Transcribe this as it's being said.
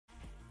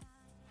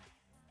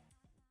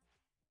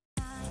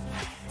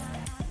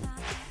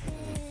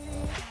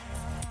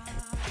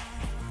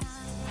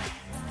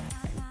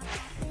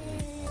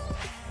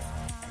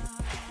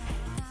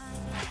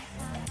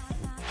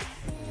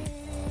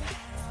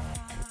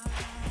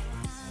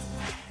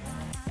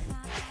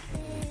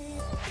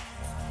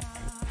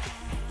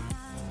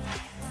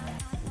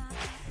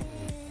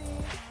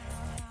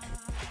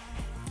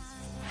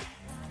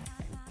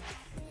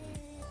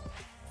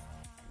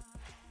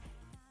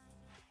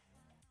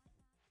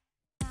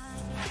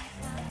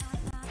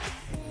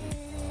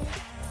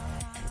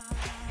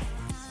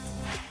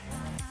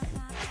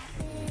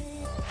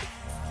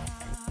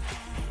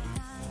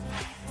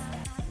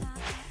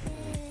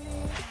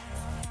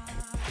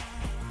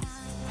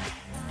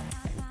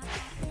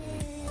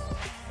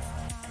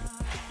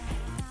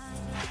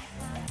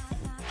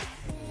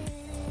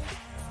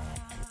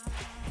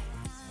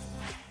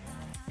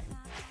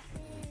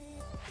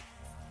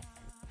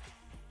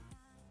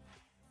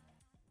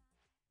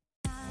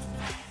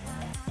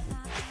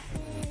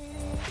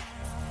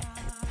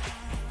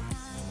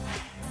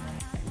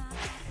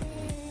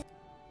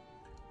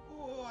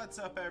What's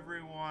up,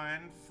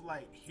 everyone?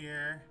 Flight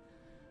here.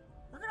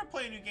 We're gonna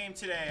play a new game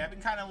today. I've been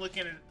kind of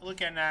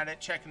looking at it,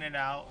 checking it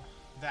out.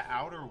 The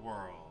Outer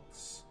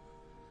Worlds.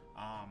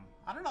 I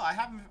don't know.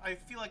 I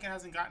feel like it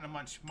hasn't gotten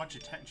much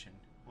attention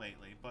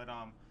lately, but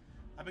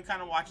I've been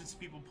kind of watching some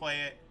people play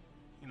it.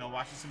 You know,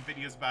 watching some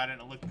videos about it,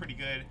 and it looked pretty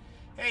good.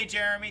 Hey,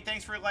 Jeremy,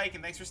 thanks for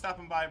liking, thanks for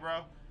stopping by,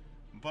 bro.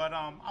 But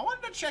I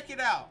wanted to check it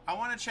out.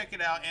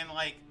 And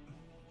like,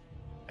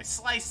 I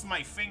sliced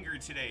my finger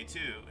today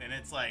too, and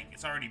it's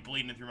already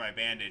bleeding through my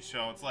bandage.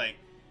 So it's like,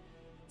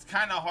 it's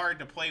kind of hard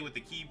to play with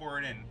the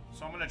keyboard, and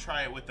so I'm gonna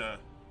try it with the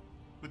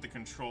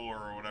controller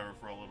or whatever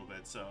for a little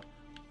bit. So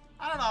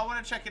I don't know. I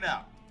want to check it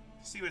out,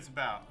 see what it's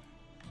about.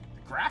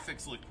 The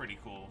graphics look pretty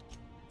cool.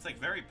 It's like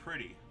very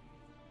pretty.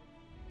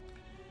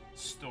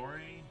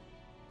 Story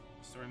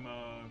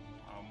mode,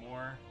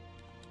 more.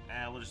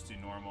 We'll just do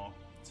normal.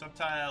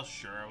 Subtitles,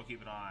 sure, we'll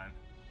keep it on.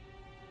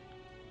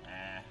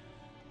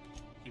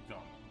 Keep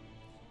going.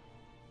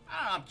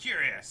 I'm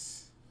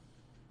curious.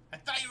 I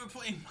thought you were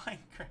playing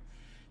Minecraft.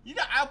 You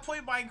know, I'll play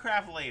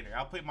Minecraft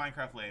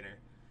later.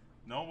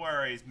 No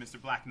worries, Mr.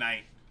 Black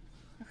Knight.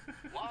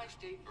 Why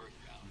stay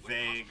earthbound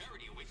Vague. when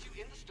prosperity awaits you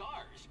in the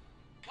stars?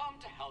 Come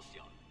to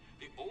Halcyon,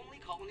 the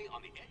only colony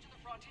on the edge of the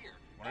frontier.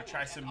 Wanna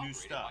try some new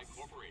stuff. By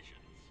corporations.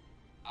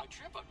 A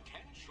trip of 10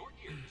 short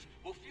years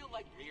will feel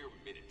like mere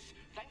minutes,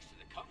 thanks to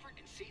the comfort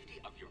and safety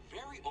of your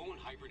very own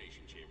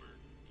hibernation chamber.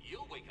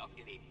 You'll wake up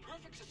in a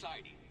perfect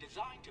society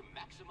designed to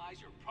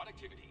maximize your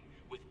productivity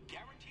with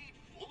guaranteed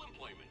full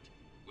employment.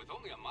 With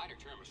only a minor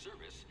term of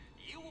service,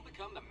 you will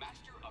become the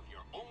master of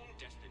your own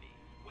destiny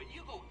when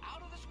you go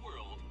out of this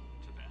world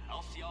to the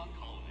Halcyon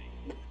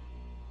colony.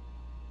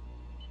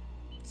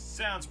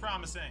 Sounds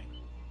promising.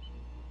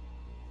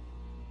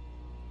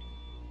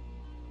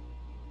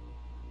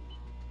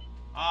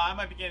 I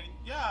might be getting...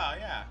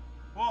 Yeah.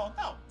 Well,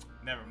 no.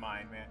 Never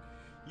mind, man.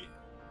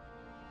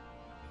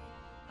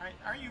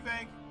 Are you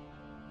vague?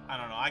 I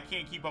don't know. I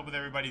can't keep up with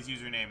everybody's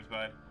usernames,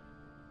 bud.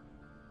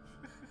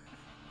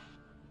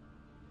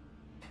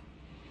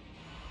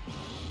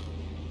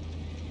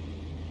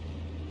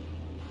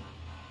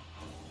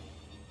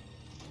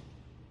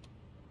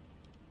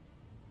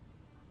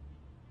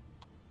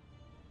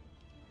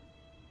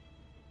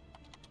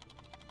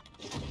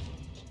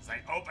 It's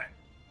like, open.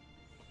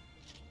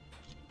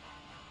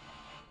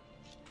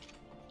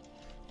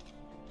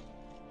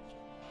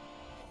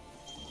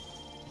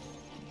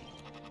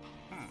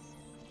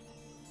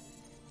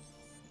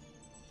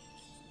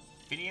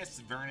 Phineas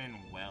Vernon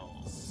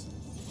Wells.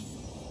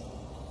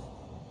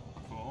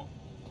 Cool.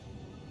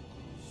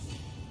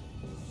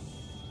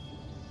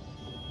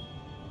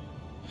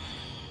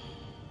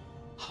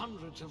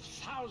 Hundreds of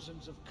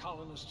thousands of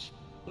colonists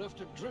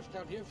left adrift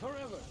out here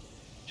forever,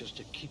 just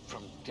to keep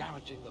from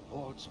damaging the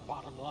board's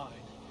bottom line.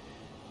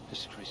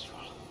 Disgraceful.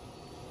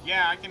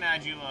 Yeah, I can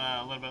add you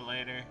a little bit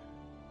later.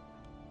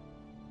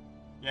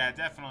 Yeah,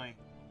 definitely.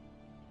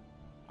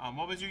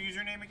 What was your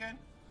username again?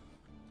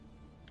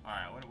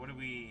 Alright, what do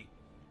we...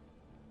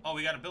 Oh,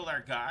 we gotta build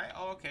our guy?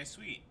 Oh, okay,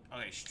 sweet.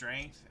 Okay,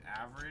 strength,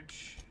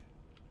 average.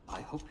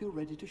 I hope you're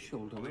ready to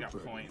shoulder We a got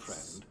burden, points.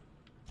 friend.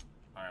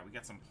 Alright, we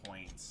got some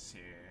points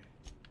here.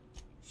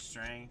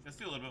 Strength. Let's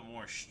do a little bit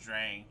more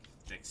strength.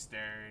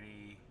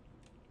 Dexterity.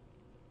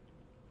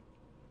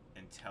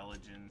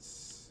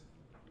 Intelligence.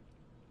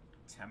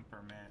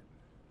 Temperament.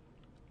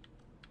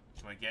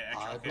 Do I get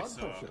extra? High Okay, blood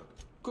so... pressure.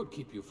 Could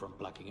keep you from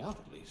blacking out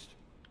at least.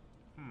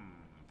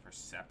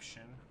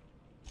 Perception.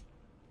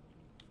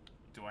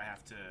 Do I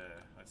have to...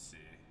 Let's see.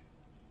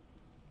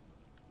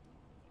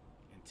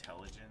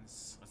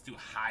 Intelligence. Let's do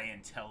high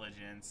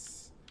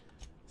intelligence.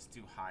 Let's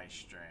do high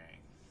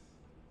strength.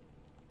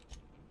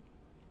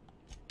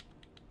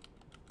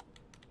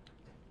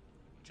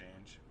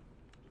 Change.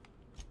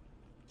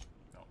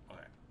 Oh,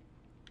 okay.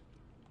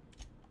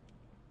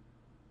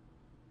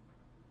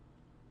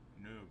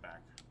 No,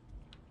 back.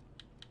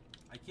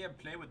 I can't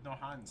play with no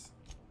hands.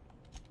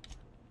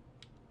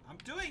 I'm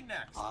doing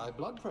next. High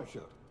blood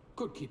pressure.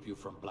 Could keep you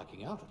from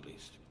blacking out at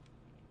least.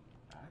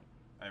 Alright.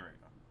 There we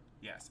go.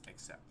 Yes,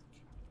 accept.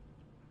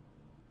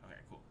 Okay,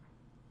 cool.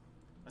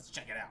 Let's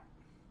check it out.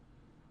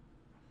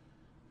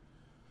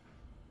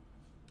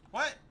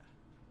 What?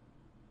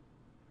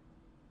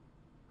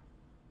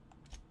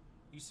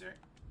 You sir?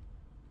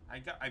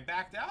 I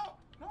backed out?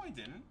 No, I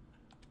didn't.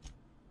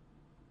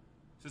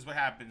 This is what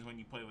happens when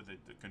you play with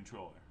the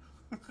controller.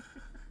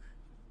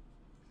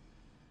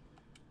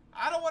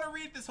 I don't want to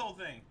read this whole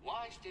thing.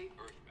 Why stay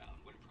earthbound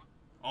when...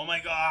 Oh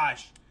my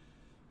gosh.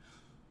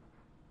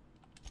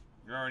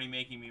 You're already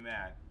making me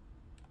mad.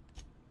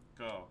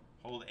 Go.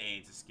 Hold A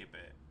to skip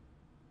it.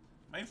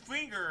 My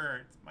finger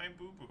hurts. My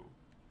boo-boo.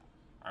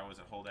 Alright, was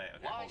it hold A?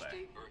 Okay, Why hold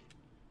stay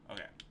A.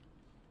 Okay.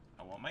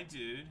 I want my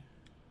dude.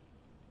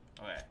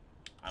 Okay.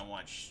 I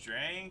want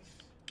strength.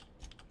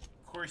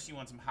 Of course you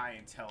want some high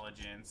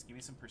intelligence. Give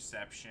me some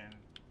perception.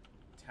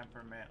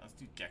 Temperament. Let's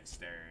do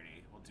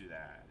dexterity. We'll do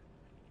that.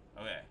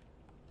 Okay.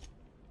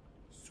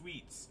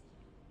 Sweets.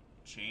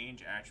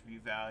 Change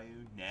attribute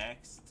value.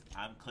 Next.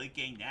 I'm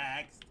clicking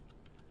next.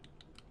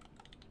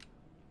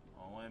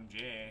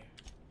 OMG.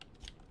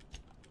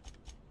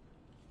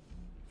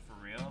 For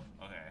real?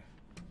 Okay.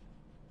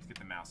 Let's get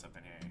the mouse up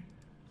in here.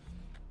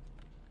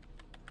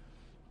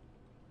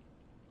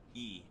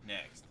 E,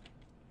 next.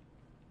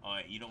 Oh,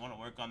 wait, you don't want to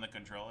work on the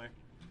controller?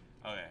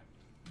 Okay.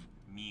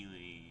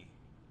 Melee.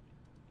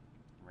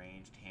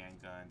 Ranged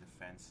handgun,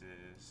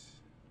 defenses.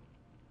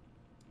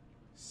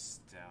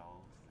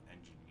 Stealth,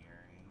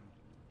 engineering.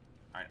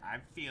 Alright, I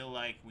feel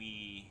like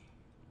we...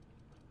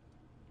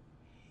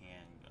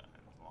 Handgun,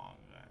 long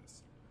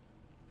guns.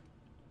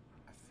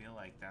 I feel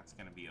like that's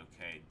gonna be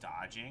okay.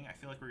 Dodging? I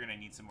feel like we're gonna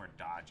need some more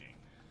dodging.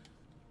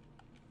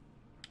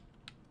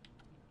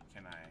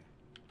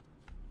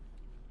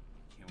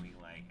 Can we,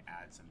 like,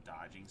 add some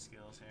dodging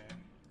skills here?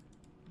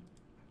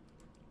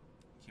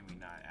 Can we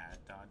not add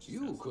dodge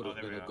skills? You could have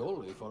been a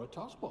goalie for a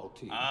tossball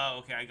team. Oh,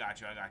 okay, I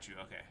got you,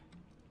 okay.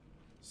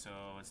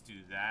 So, let's do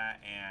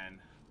that, and...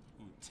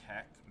 Ooh,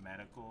 tech,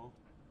 medical.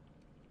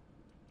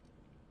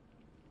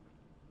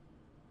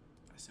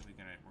 I said we're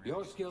gonna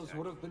Your skills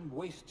would have been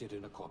wasted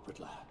in a corporate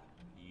lab.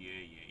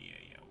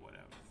 Yeah,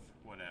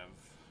 whatever.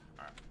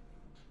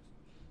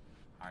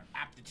 Alright,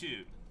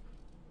 aptitude.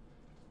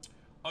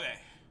 Okay.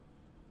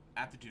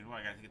 Aptitude,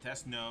 what, I gotta take a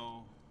test?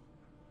 No.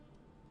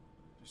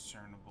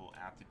 Discernible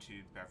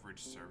aptitude,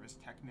 beverage service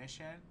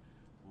technician?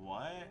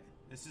 What?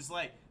 This is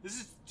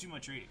too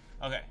much reading.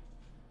 Okay.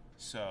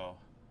 So,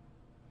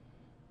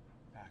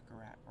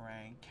 Baccarat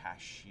rank,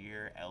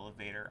 cashier,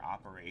 elevator,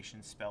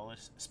 operations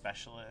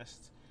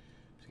specialist.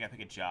 So you gotta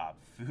pick a job.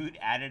 Food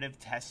additive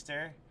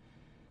tester,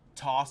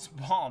 toss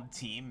ball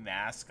team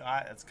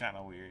mascot. That's kind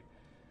of weird.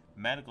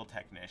 Medical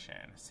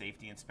technician,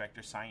 safety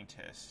inspector,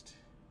 scientist.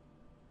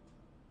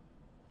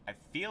 I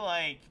feel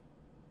like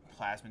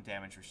plasma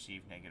damage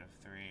received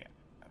 -3.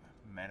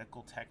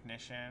 Medical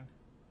technician.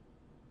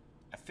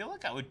 I feel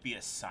like I would be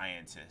a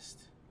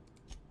scientist.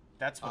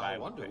 That's what I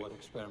would wonder pick. what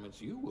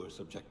experiments you were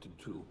subjected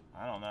to.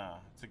 I don't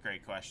know. It's a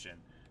great question.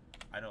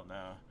 I don't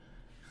know.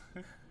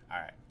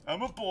 Alright.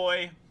 I'm a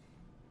boy.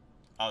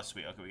 Oh,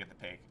 sweet. Okay, we got the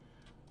pig.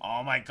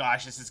 Oh my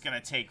gosh, this is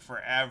gonna take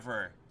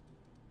forever.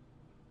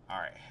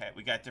 Alright,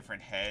 we got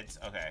different heads.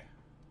 Okay.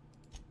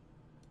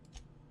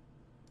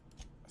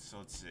 So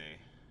let's see.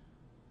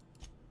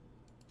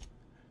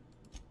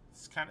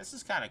 This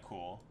is kind of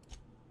cool.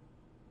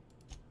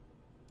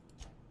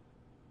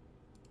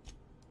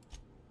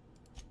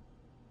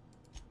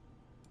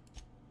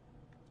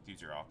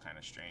 Dudes are all kind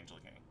of strange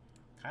looking.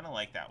 Kind of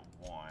like that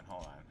one.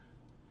 Hold on.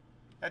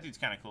 That dude's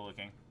kind of cool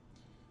looking.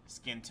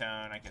 Skin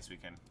tone, I guess we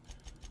can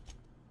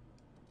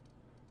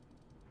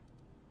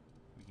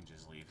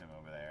just leave him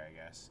over there, I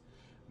guess.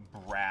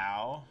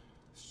 Brow.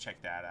 Let's check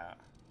that out.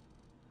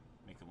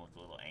 Make him look a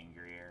little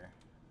angrier.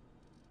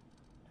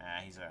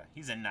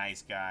 He's a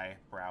nice guy.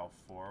 Brow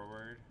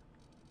forward.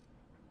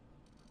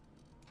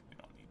 We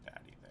don't need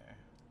that either.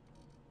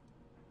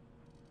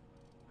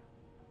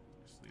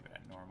 Just leave it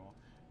at normal.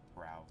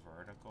 Brow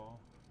vertical.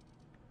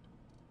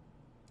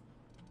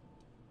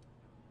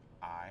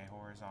 Eye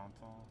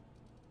horizontal.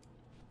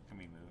 Can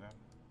we move him?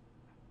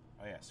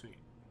 Oh yeah, sweet.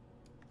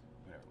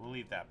 Whatever. We'll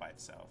leave that by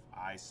itself.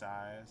 Eye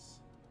size.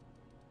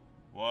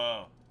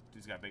 Whoa.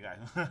 Dude's got big eyes.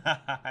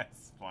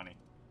 It's funny.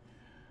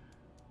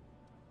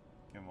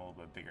 Give him a little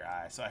bit bigger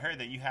eyes. So I heard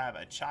that you have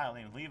a child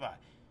named Levi.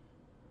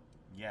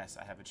 Yes,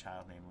 I have a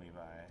child named Levi.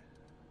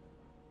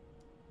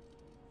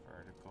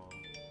 Vertical.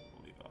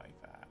 We'll leave it like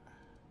that.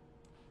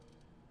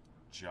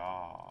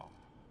 Jaw.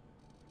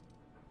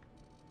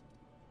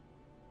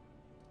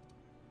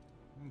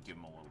 Give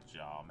him a little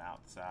jaw.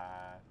 Mouth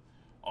side.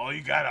 Oh,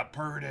 you got a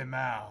pretty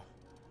mouth.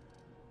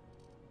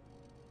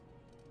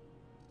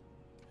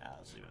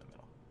 Let's leave it in the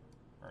middle.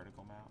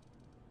 Vertical mouth.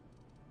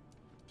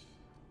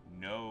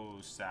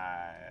 Nose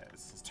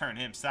size. Let's turn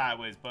him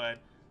sideways, bud.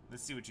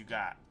 Let's see what you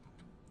got.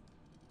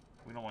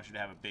 We don't want you to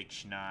have a big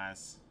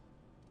schnoz.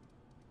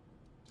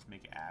 Just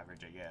make it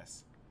average, I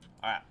guess.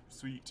 Alright,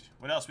 sweet.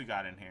 What else we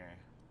got in here?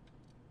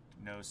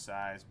 Nose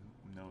size,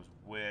 nose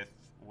width,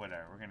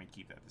 whatever. We're gonna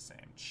keep that the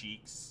same.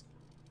 Cheeks.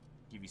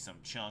 Give you some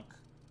chunk.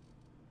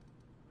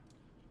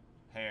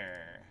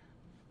 Hair.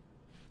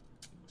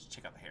 Let's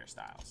check out the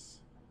hairstyles.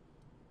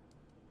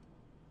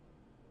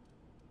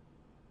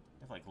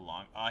 Like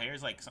long. Oh,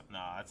 here's like something.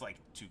 No, that's like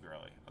too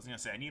girly. I was gonna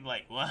say I need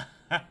like what?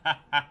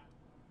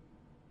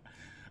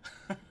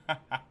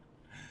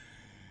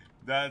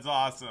 That's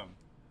awesome.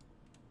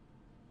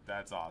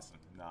 That's awesome.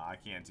 No, I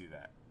can't do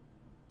that.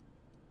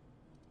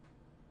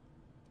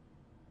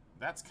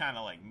 That's kind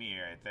of like me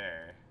right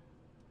there.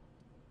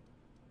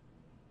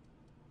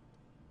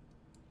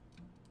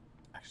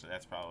 Actually,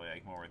 that's probably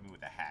like more with me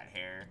with the hat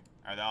hair.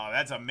 Oh,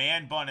 that's a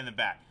man bun in the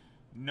back.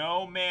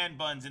 No man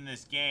buns in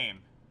this game.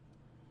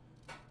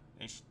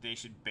 They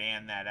should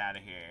ban that out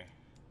of here.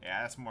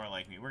 Yeah, that's more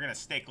like me. We're gonna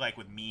stick like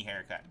with me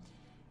haircut.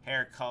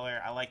 Hair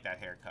color, I like that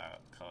hair color.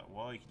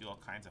 Well, you can do all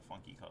kinds of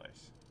funky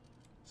colors.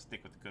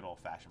 Stick with the good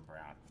old-fashioned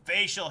brown.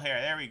 Facial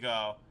hair, there we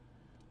go.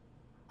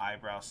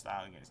 Eyebrow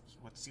style.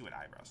 Let's see what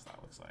eyebrow style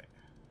looks like.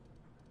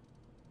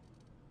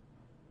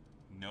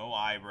 No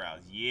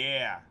eyebrows,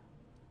 yeah.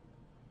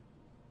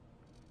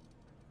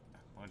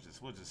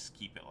 We'll just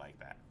keep it like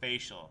that.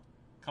 Facial.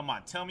 Come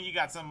on, tell me you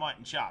got some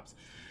mutton chops.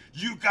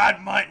 You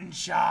got mutton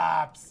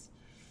chops!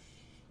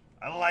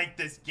 I like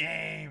this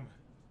game.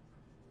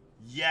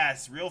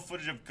 Yes, real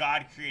footage of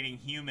God creating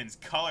humans,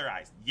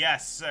 colorized.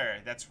 Yes, sir,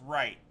 that's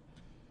right.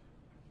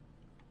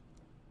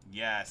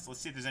 Yes,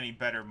 let's see if there's any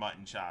better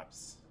mutton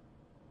chops.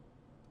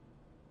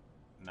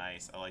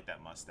 Nice, I like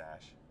that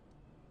mustache.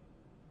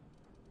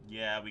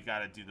 Yeah, we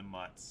gotta do the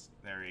mutts.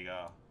 There we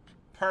go.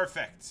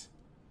 Perfect.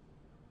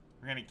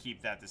 We're gonna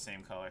keep that the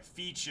same color.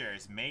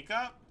 Features,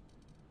 makeup?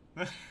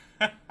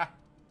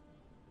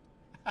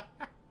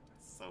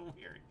 So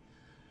weird.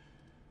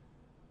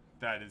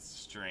 That is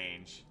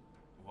strange.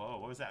 Whoa,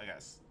 what was that, I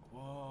guess?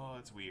 Whoa,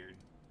 that's weird.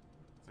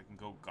 So I can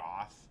go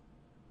goth.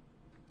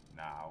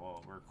 Nah,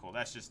 well, we're cool.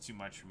 That's just too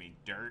much for me.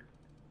 Dirt.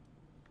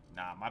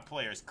 Nah, my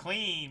player's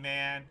clean,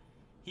 man.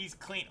 He's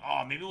clean.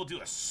 Oh, maybe we'll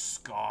do a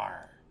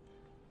scar.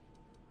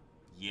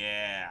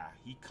 Yeah,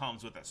 he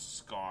comes with a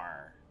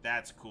scar.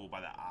 That's cool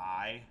by the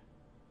eye.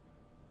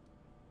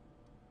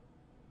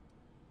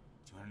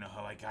 Do you want to know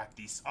how I got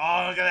these?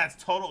 Oh, look at that.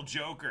 It's total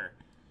Joker.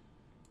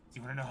 Do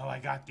you want to know how I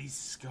got these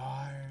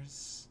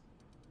scars?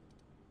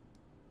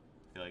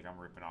 I feel like I'm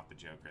ripping off the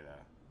Joker,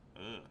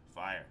 though. Ugh,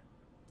 fire.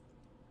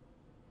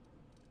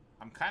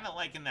 I'm kind of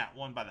liking that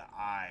one by the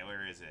eye.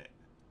 Where is it?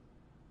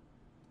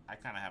 I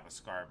kind of have a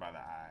scar by the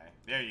eye.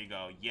 There you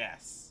go.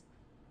 Yes.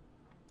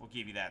 We'll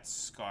give you that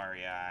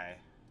scarry eye.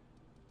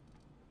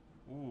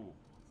 Ooh,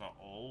 the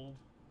old?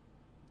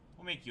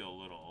 We'll make you a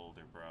little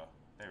older, bro.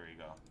 There we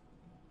go.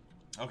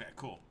 Okay,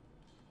 cool.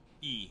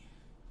 E.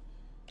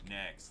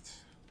 Next.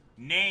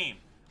 Name.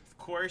 Of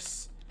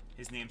course,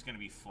 his name's gonna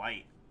be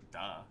Flight.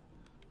 Duh.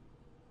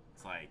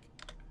 It's like,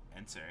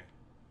 enter.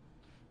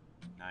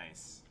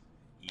 Nice.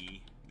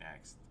 E.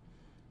 Next.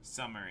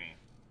 Summary.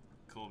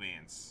 Cool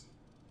beans.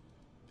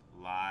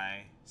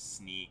 Lie.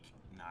 Sneak.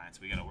 Nice.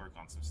 We gotta work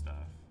on some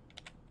stuff.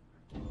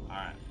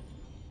 Alright.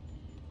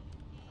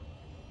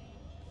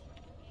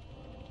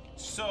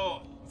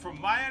 So, from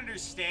my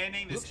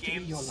understanding, this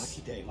game's your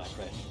lucky day, my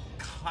friend.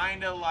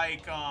 Kinda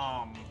like,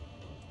 oh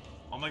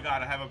my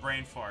god, I have a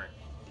brain fart.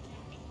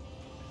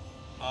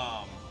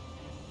 Oh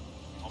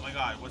my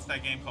god, what's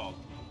that game called?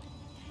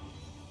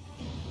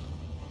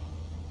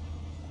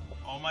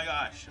 Oh my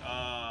gosh,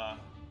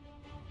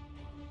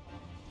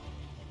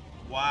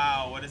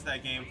 wow, what is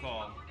that game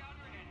called?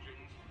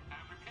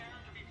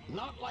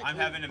 Not like I'm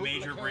having a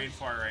major brain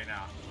fart right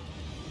now.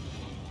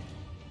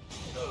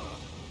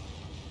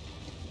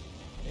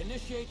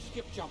 Initiate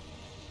skip jump.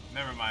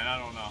 Never mind, I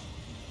don't know.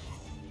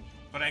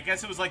 But I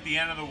guess it was like the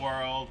end of the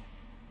world,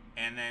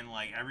 and then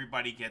like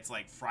everybody gets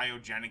like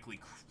cryogenically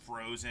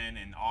frozen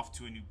and off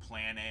to a new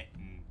planet,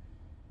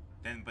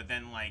 and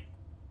then like,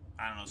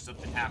 I don't know,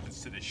 something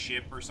happens to the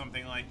ship or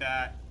something like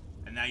that,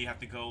 and now you have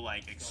to go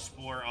like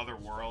explore other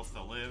worlds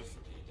to live.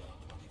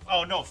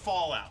 Oh no,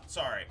 Fallout,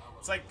 sorry.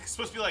 It's like it's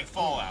supposed to be like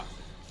Fallout.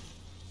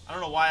 I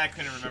don't know why I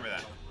couldn't remember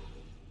that.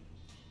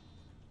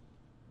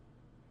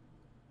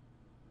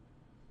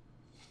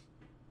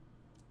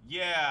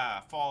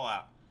 Yeah,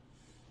 Fallout.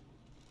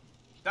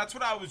 That's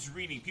what I was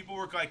reading. People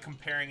were like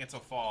comparing it to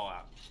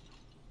Fallout.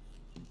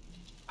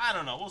 I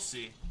don't know, we'll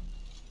see.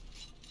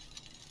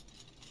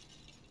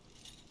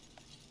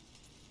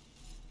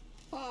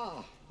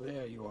 Ah,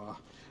 there you are.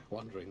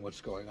 Wondering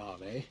what's going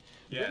on, eh?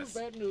 Yes.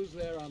 Little bad news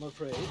there, I'm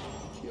afraid.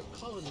 Your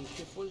colony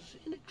ship was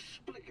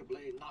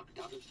inexplicably knocked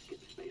out of skip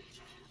space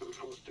and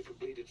forced to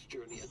complete its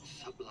journey at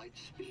sublight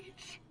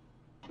speeds.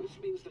 This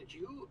means that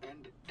you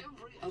and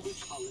every other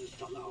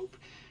colonist on the Hope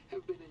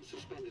have been in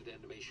suspended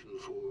animation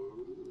for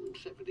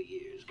 70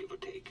 years, give or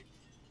take.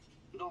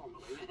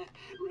 Normally,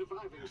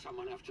 reviving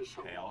someone after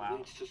so long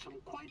leads to some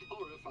quite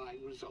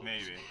horrifying results.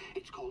 Maybe.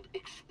 It's called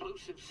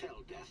explosive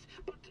cell death,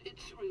 but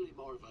it's really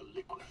more of a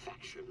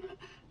liquefaction.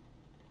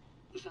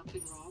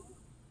 Something wrong?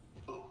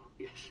 Oh,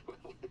 yes,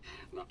 well,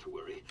 not to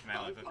worry. Can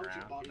I look I've pumped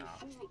your around? body No.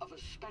 full of a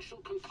special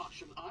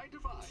concoction I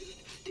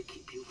devised to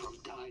keep you from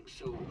dying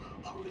so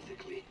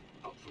horrifically.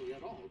 Hopefully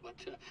at all, but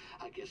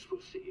I guess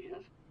we'll see,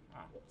 yes?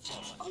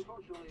 Oh.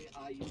 Unfortunately,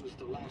 I used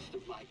the last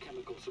of my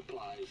chemical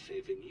supplies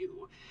saving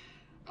you.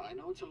 I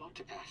know it's a lot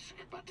to ask,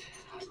 but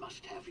I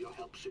must have your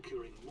help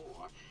securing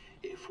more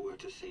if we're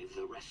to save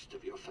the rest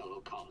of your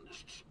fellow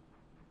colonists.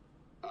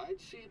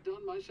 I'd see it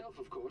done myself,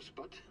 of course,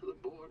 but the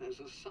board has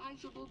a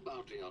sizable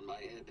bounty on my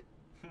head.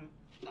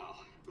 Now,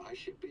 my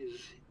ship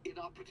is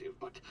inoperative,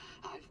 but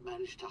I've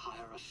managed to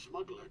hire a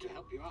smuggler to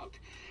help you out.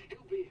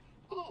 He'll be...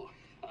 Oh,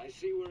 I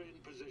see we're in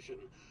position.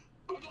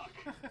 Good luck!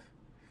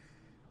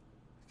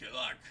 Good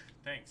luck.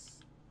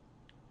 Thanks.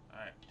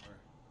 Alright,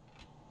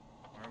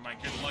 where am I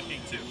good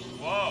looking to?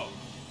 Whoa!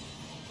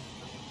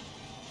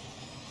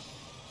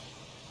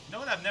 You know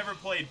what? I've never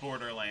played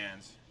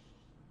Borderlands.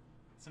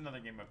 It's another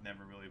game I've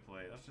never really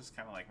played. That's just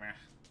kind of like, meh.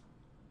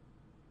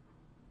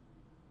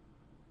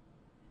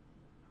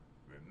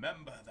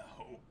 Remember the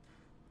Hope.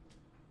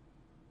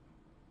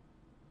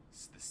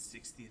 It's the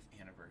 60th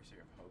anniversary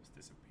of Hope's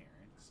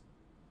disappearance.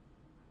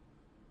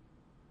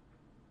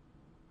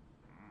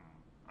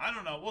 I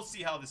don't know. We'll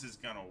see how this is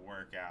gonna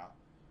work out.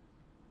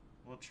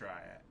 We'll try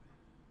it.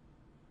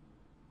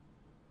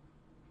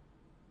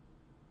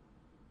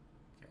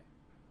 Okay.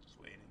 Just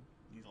waiting.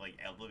 Need like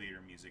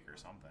elevator music or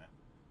something.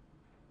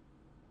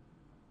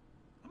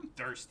 I'm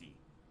thirsty.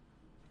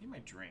 I need my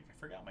drink. I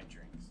forgot my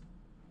drinks.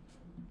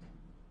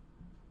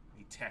 Let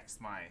me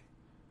text my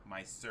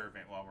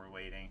servant while we're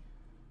waiting.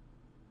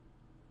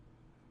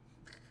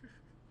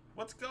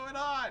 What's going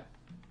on?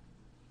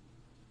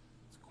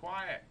 It's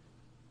quiet.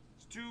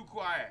 It's too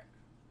quiet.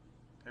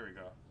 There we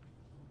go.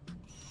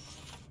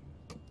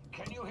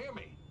 Can you hear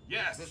me?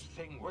 Yes. Is this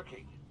thing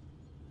working?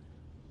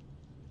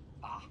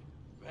 Ah,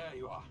 there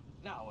you are.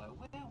 Now,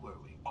 where were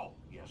we? Oh,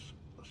 yes,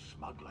 the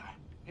smuggler.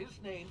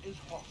 His name is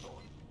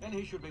Hawthorne, and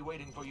he should be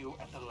waiting for you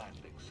at the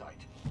landing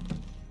site.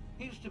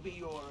 He's to be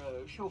your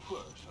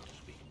chauffeur, so to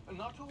speak.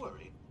 Not to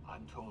worry.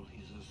 I'm told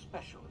he's a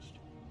specialist.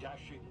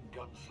 Dashing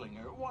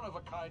gunslinger,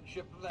 one-of-a-kind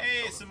ship.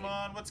 Hey,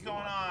 Simone, what's going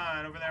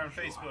on over there on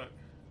Facebook?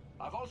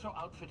 I've also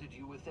outfitted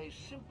you with a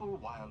simple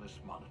wireless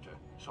monitor,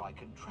 so I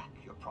can track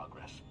your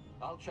progress.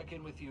 I'll check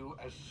in with you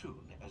as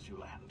soon as you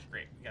land.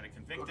 Great. We got a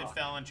convicted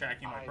felon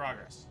tracking my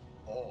progress.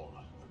 All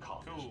the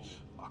colonists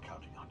are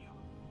counting on you.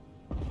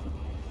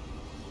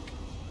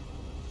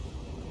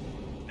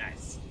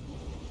 Nice.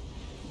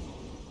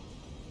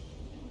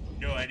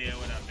 No idea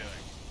what I'm doing.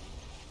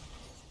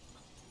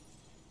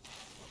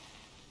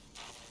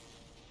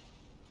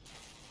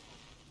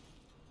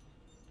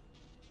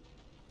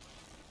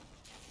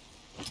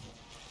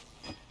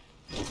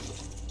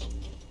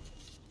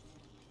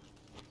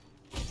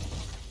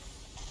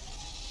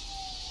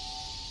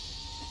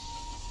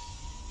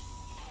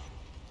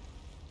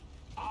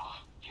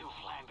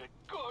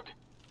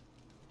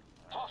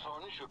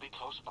 Should be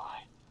close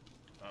by.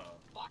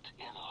 What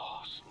in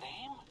law's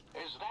name?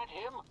 Is that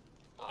him?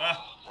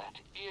 That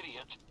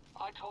idiot.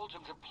 I told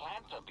him to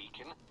plant the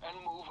beacon and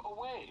move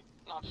away,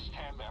 not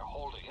stand there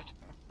holding it.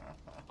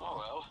 Oh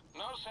well,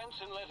 no sense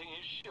in letting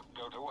his ship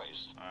go to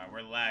waste. Alright,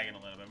 we're lagging a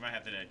little bit. We might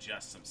have to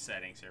adjust some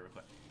settings here real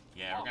quick.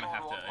 Yeah, we're gonna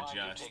have to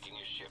adjust. Taking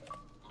his ship.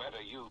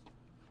 Better you.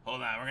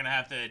 Hold on, we're gonna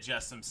have to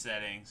adjust some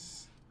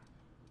settings.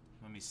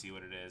 Let me see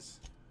what it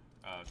is.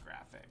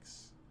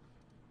 Graphics.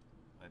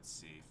 Let's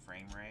see,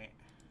 frame rate.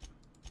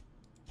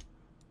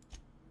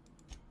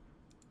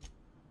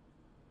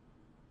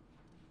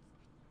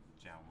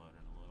 Download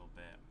it a little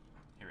bit.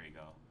 Here we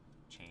go.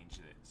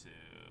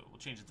 We'll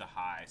change it to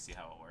high, see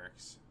how it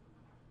works.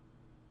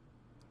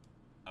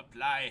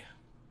 Apply.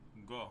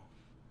 Go.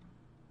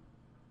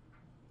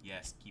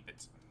 Yes, keep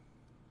it.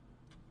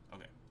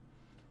 Okay.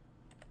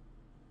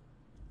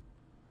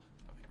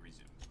 Okay,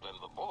 resume. Then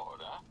the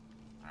board, huh?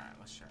 Alright,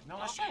 let's try. No,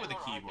 let's try with the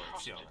keyboard.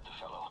 See how it The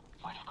fellow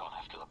might have gone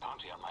after the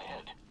bounty on my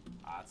head.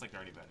 it's like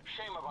already better.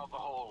 Shame about the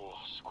whole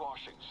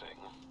squashing thing.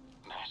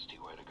 Nasty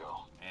way to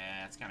go.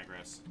 Yeah, it's kind of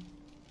gross.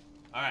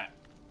 Alright.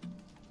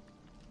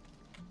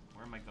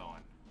 Where am I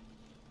going?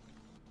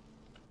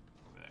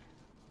 Over there.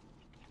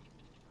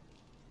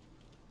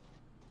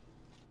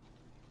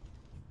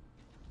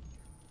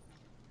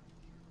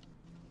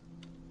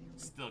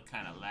 Still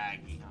kind of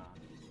laggy, huh?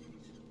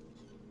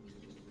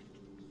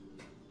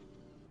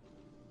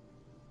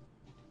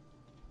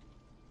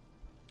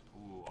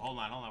 Ooh, hold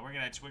on. We're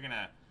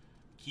gonna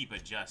keep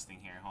adjusting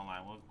here. Hold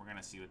on. We're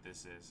gonna see what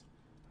this is.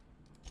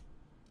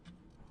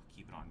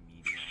 Keep it on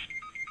medium.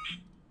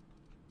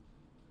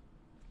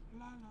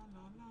 La la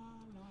la la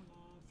la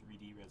la.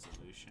 3D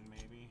resolution,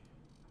 maybe.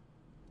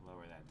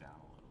 Lower that down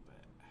a little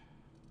bit.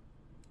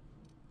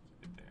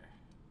 Keep it there.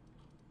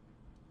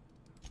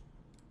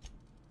 Let's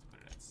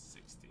put it at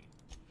 60.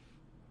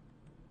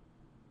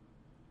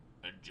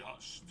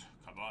 Adjust.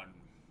 Come on.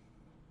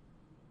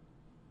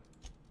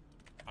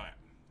 Alright.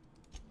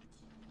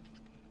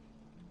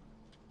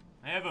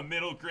 I have a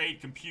middle grade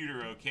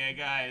computer, okay,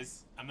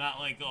 guys? I'm not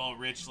like all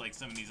rich like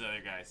some of these other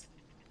guys.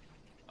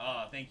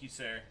 Oh, thank you,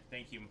 sir.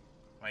 Thank you.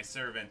 My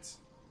servant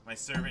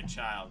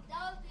child.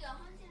 That would be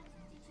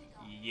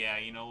 $152. Yeah,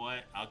 you know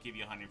what? I'll give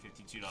you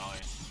 $152.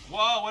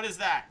 Whoa, what is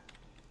that?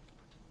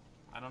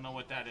 I don't know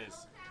what that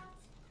is.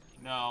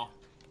 No.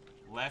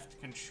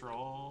 Left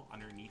control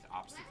underneath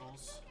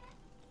obstacles.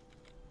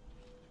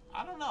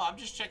 I don't know. I'm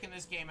just checking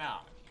this game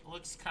out. It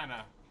looks kind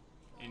of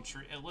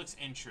it looks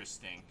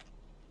interesting.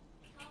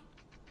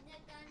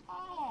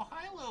 Oh,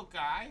 hi, little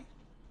guy.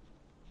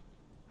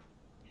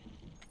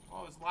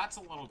 Oh, there's lots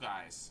of little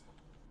guys.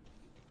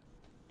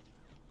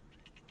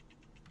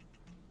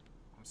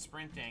 I'm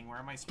sprinting. Where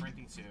am I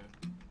sprinting to?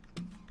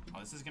 Oh,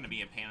 this is gonna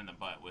be a pain in the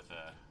butt with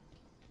a...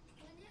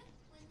 When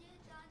you're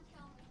done,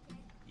 tell me, okay?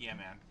 Yeah,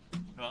 man.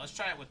 No, let's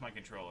try it with my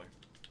controller.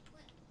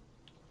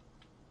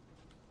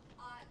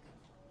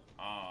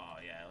 Oh,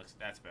 yeah,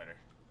 that's better.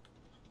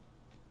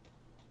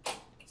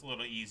 It's a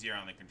little easier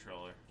on the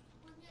controller.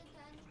 When you're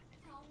done,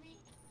 tell me.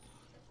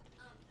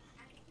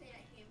 I can play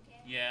that game,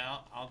 okay? Yeah,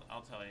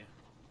 I'll tell you.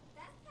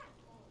 That's kind of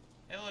cool.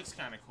 It looks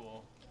kind of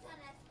cool. It's on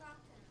Xbox.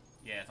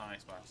 Yeah, it's on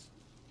Xbox.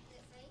 Is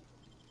it free?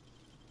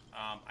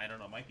 I don't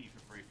know. It might be for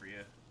free for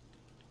you.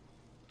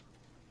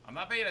 I'm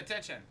not paying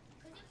attention.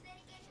 Could you play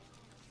the game?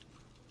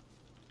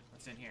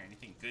 What's in here?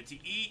 Anything good to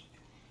eat?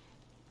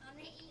 I'm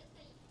gonna eat it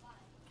for you. Watch.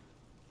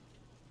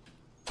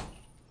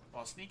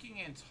 While sneaking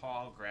in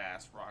tall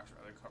grass, rocks,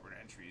 or other covered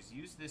entries,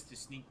 use this to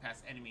sneak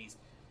past enemies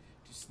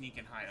to sneak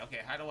and hide. Okay,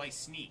 how do I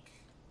sneak?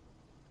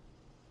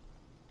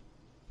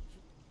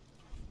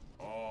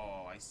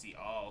 Oh, I see.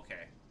 Oh,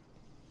 okay.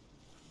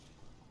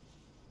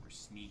 We're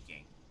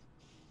sneaking.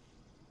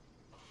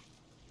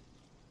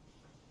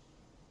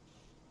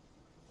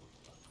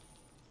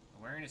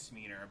 Awareness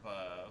meter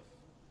above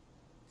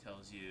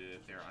tells you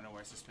if they're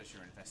unaware, suspicious,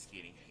 or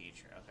investigating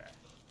hatred. Okay.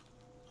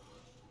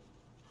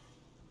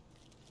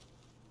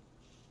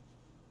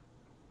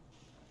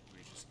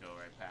 We just go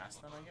right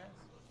past them, I guess?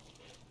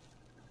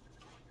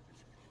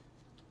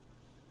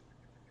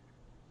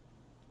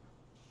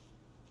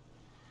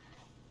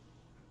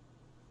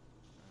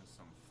 There's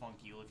some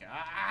funky looking...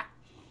 Ah!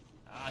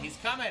 Ah, he's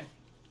coming!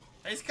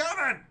 He's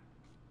coming!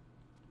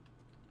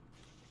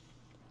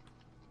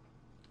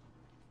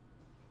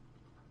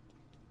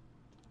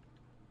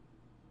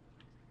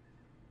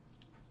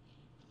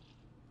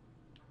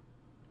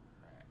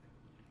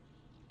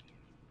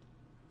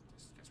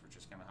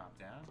 Gonna hop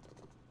down?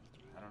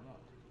 I don't know.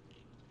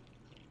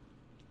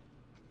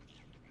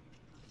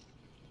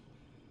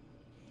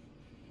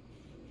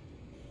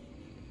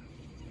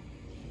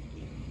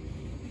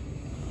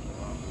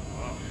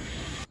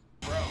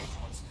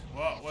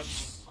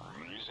 What's...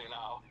 Easy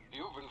now.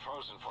 You've been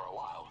frozen for a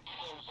while.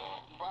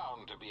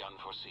 Bound to be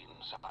unforeseen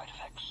side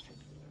effects.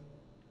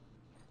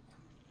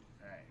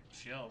 Alright,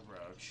 chill, bro.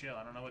 Chill.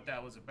 I don't know what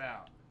that was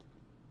about.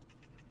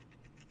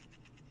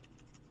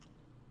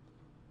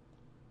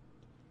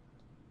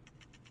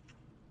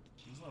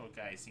 These little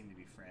guys seem to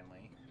be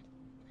friendly.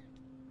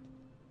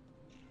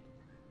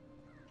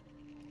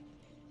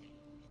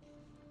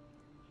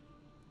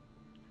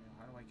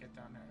 How do I get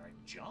down there? Do I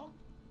jump?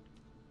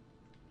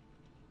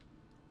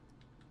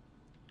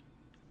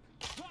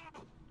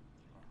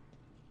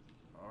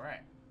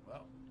 Alright,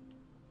 well.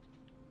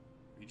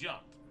 We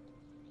jumped.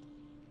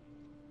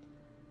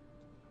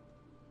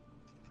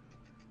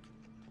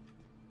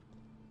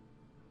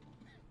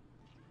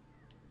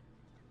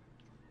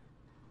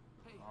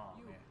 Hey, Oh,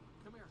 you, man.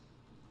 come here.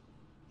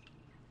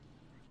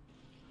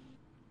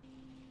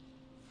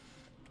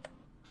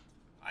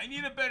 I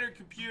need a better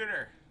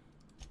computer.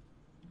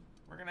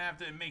 We're gonna have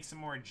to make some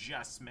more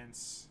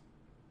adjustments.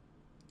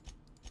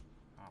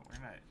 Oh, we're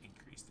gonna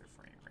increase their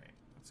frame rate.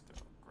 Let's go.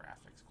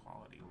 Graphics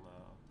quality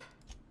low.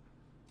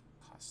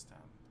 Custom.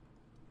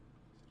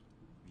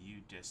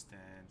 View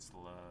distance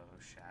low.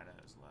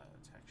 Shadows low.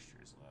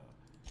 Textures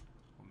low.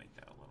 We'll make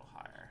that a little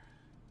higher.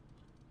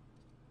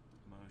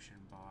 Motion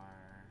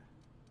bar.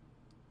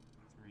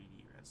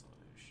 3D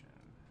resolution.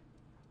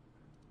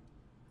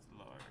 Let's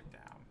lower it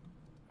down.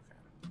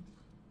 Okay.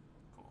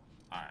 Cool.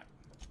 Alright.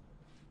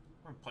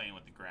 We're playing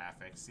with the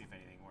graphics, see if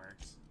anything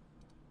works.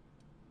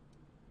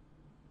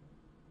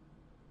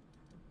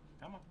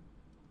 Come on.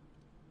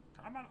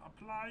 Come on,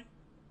 apply.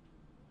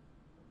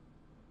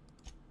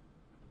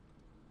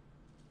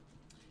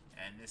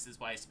 And this is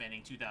why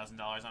spending $2,000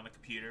 on a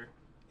computer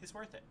is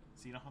worth it.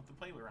 So you don't have to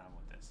play around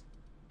with this.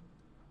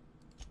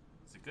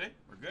 Is it good?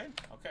 We're good?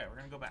 Okay, we're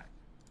gonna go back.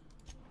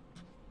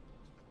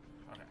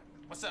 Okay.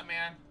 What's up,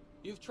 man?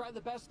 You've tried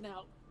the best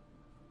now.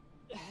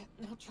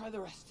 Now try the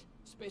rest.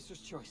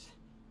 Spacer's choice.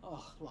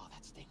 Oh, wow,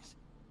 that stings.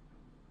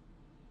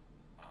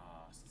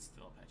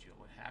 Still up at you.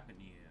 What happened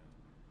to you?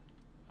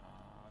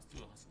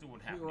 Let's do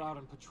what happened. We were out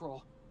on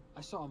patrol.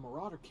 I saw a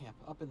marauder camp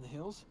up in the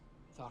hills.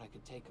 Thought I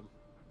could take him.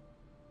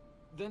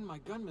 Then my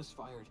gun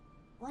misfired.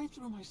 Right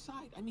through my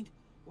side. I mean,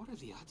 what are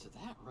the odds of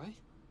that, right?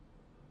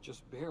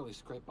 Just barely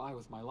scraped by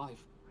with my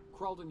life.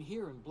 Crawled in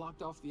here and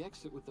blocked off the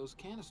exit with those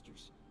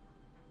canisters.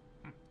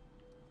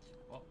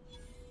 Well,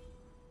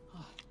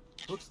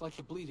 looks like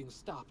the bleeding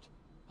stopped.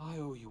 I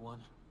owe you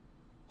one.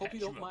 Hope you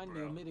don't mind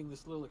me omitting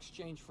this little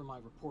exchange from my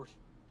report.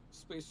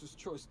 Spacer's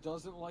Choice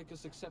doesn't like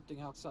us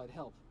accepting outside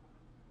help.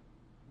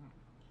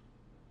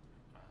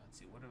 Let's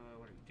see. What are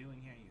you doing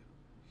here? You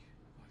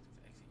blocked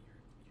the exit.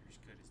 You're as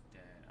good as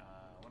dead.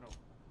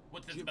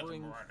 What's this about the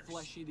Gibbering, marauders?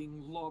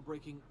 flesh-eating,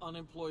 law-breaking,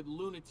 unemployed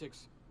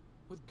lunatics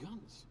with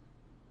guns.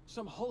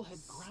 Some hullhead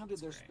grounded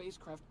their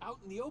spacecraft out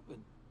in the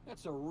open.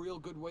 That's a real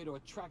good way to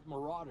attract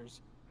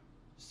marauders.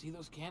 See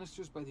those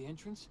canisters by the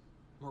entrance?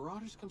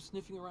 Marauders come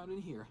sniffing around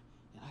in here,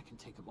 and I can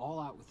take them all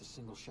out with a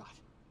single shot.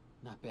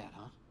 Not bad,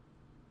 huh?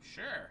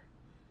 Sure.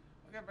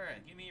 Okay,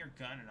 Barrett, give me your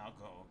gun and I'll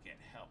go get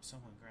help.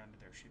 Someone grounded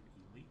their ship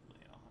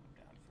illegally. I'll hunt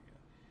them down for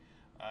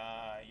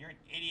you. You're an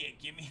idiot.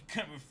 Give me a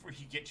gun before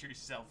you get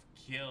yourself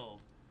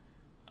killed.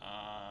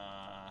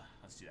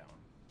 Let's do that one.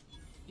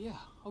 Yeah,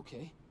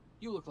 okay.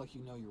 You look like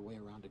you know your way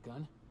around a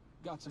gun.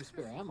 Got some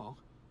spare ammo,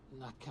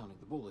 not counting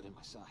the bullet in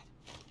my side.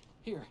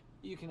 Here,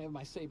 you can have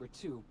my saber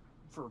too,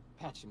 for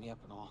patching me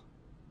up and all.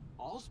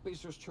 All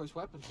Spacer's Choice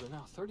weapons are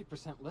now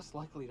 30% less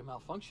likely to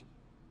malfunction.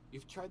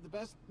 You've tried the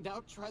best,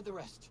 now try the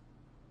rest.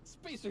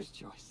 Spacer's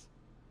Choice.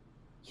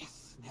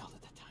 Yes, nailed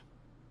it that time.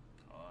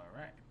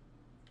 Alright.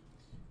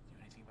 Do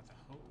anything about the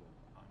hole?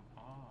 I'm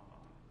off.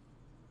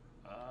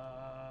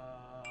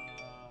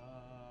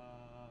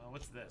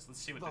 What's this? Let's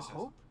see what The this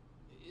Hope?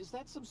 Is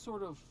that some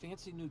sort of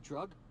fancy new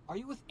drug? Are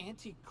you with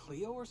Auntie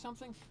Cleo or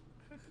something?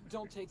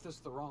 Don't take this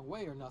the wrong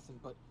way or nothing,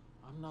 but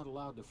I'm not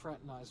allowed to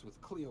fraternize with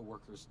Cleo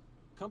workers.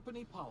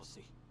 Company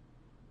policy.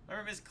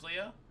 Remember Miss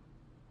Cleo?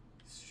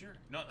 Sure.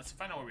 No, let's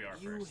find out where we are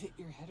You first. hit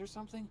your head or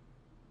something?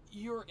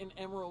 You're in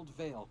Emerald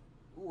Vale.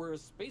 We're a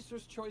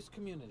Spacer's Choice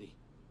community.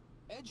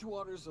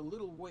 Edgewater's a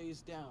little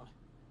ways down.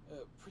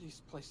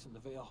 Prettiest place in the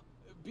Vale.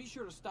 Be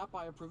sure to stop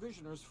by a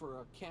provisioner's for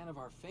a can of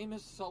our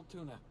famous salt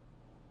tuna.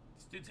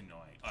 This dude's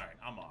annoying. Alright,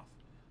 I'm off.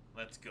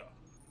 Let's go.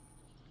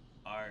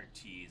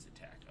 RT is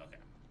attack. Okay.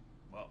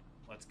 Well,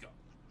 let's go.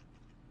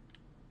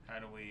 How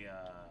do we,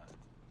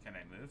 can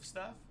I move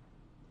stuff?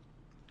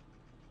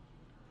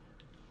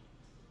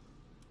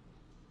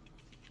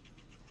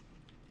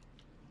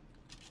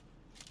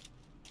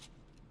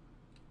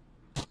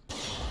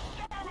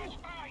 Damage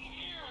my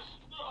ears!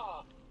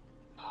 Oh,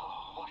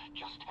 what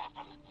just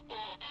happened?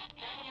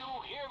 Can you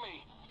hear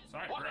me?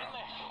 Sorry, What bro. in the...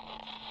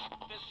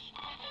 This...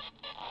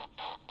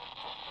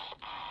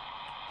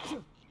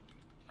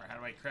 Alright, how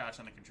do I crouch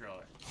on the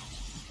controller?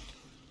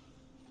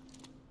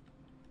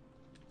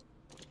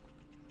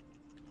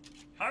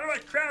 How do I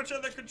crouch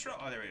on the control?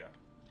 Oh, there we go.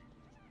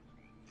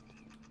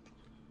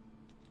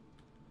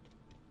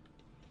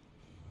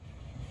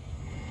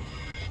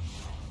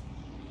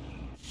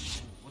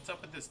 What's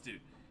up with this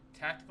dude?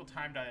 Tactical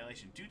time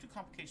dilation. Due to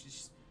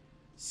complications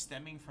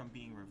stemming from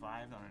being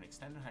revived on an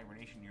extended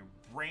hibernation, your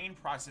brain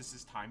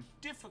processes time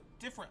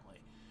differently.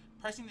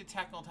 Pressing the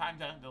tactical time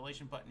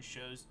dilation button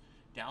shows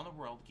down the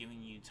world,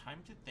 giving you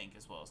time to think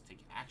as well as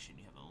take action.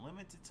 You have a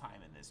limited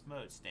time in this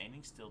mode.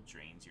 Standing still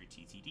drains your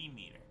TTD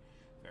meter.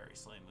 Very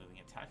slowly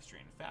moving attacks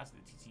drain fast.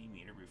 The TTD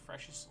meter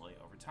refreshes slowly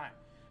over time.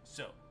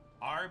 So,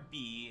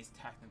 RB is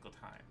tactical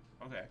time.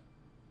 Okay.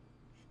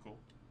 Cool.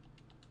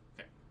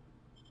 Okay.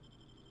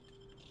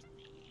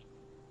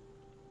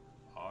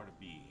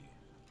 RB.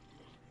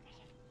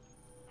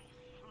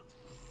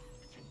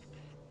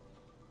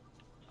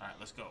 Alright,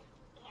 let's go.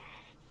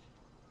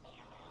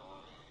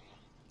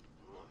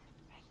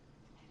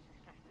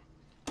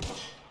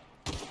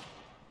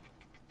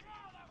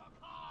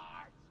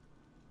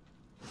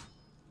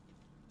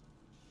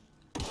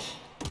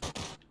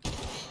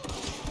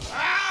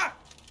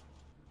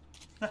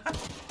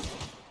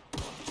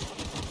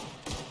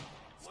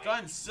 This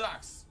gun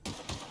sucks.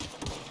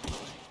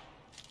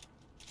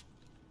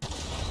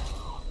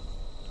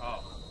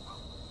 Oh.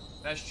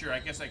 That's true. I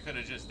guess I could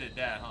have just did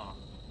that, huh?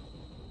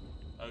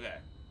 Okay.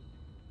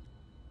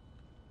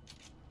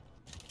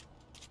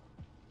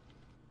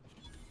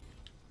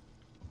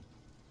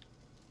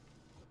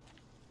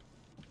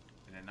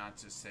 Did it not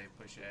just say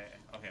push A?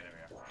 Okay,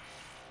 there we go.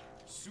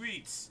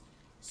 Sweets.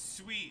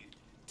 Sweet.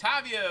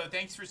 Tavio,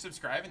 thanks for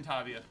subscribing,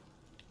 Tavio.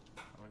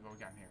 What we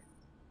got in here?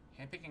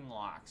 Handpicking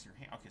locks.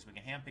 Okay, so we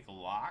can handpick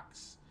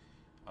locks.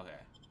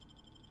 Okay.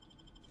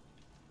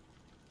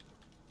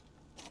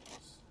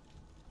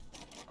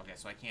 Okay,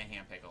 so I can't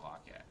handpick a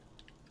lock yet.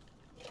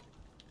 We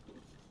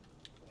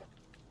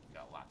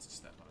got lots of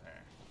stuff over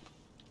there.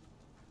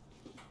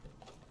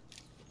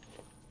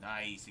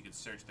 Nice. You can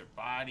search their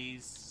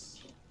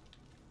bodies.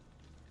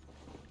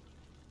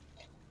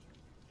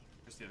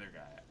 Where's the other guy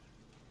at?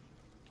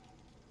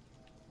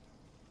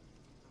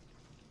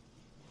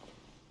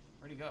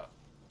 Where'd he go?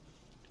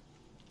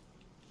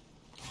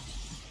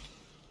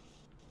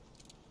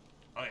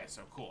 Okay,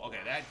 so cool. Okay,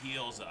 that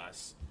heals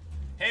us.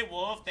 Hey,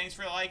 Wolf, thanks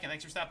for the like and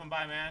thanks for stopping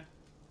by, man.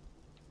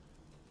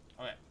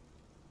 Okay.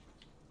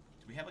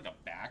 Do we have like a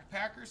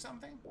backpack or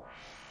something?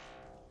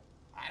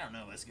 I don't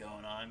know what's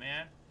going on,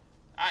 man.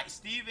 Alright,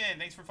 Steven.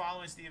 Thanks for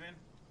following, Steven.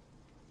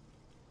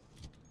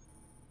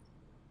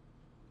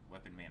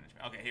 Weapon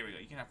management. Okay, here we go.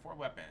 You can have 4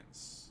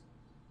 weapons.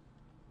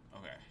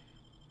 Okay.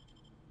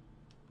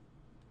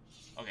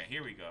 Okay,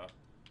 here we go.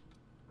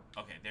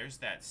 Okay, there's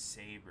that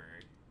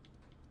saber.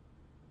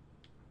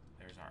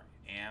 There's our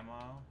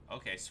ammo.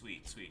 Okay,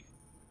 sweet, sweet.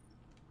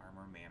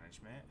 Armor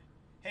management.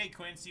 Hey,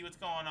 Quincy, what's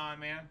going on,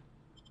 man?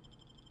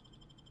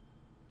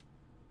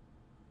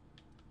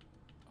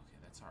 Okay,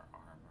 that's our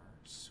armor.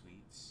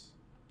 Sweets.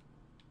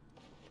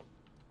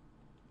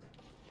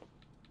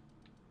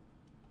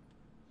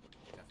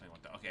 Definitely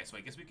want that. Okay, so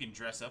I guess we can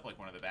dress up like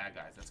one of the bad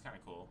guys. That's kind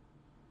of cool.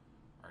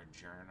 Our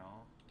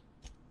journal.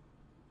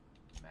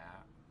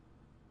 Map.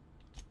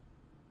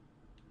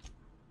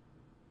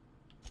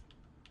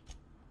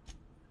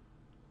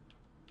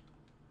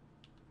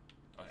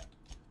 Okay,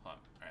 hold on.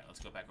 Alright, let's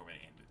go back over to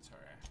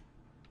inventory.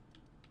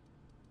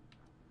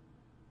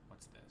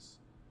 What's this?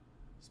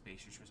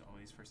 Spacious was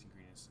always first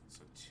ingredients.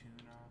 So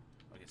tuna.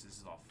 Okay, so this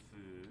is all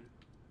food.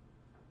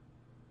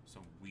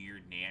 Some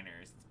weird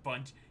nanners.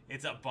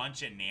 It's a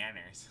bunch of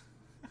nanners.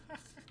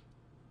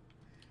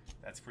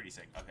 That's pretty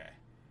sick. Okay.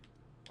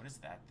 What is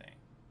that thing?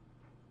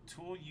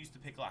 Tool used to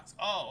pick locks.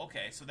 Oh,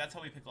 okay. So that's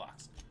how we pick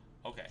locks.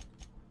 Okay.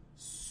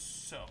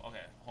 So,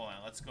 okay. Hold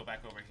on. Let's go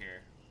back over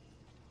here.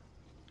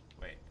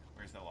 Wait.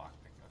 Where's the lock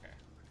pick? Okay.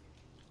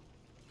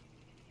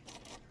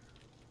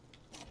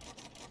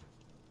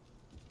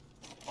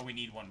 Oh, we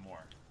need one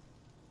more.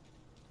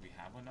 Do we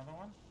have another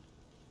one?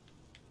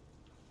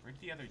 Where'd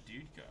the other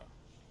dude go?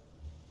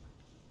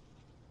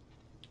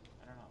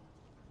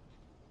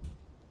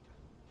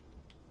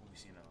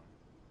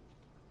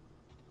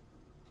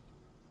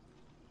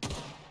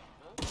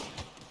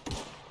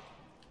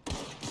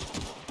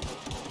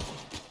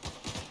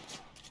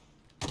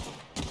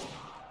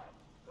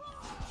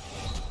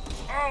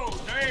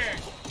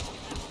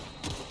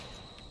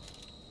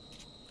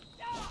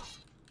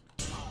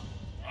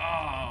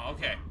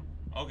 Okay.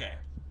 Okay.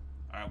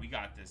 Alright, we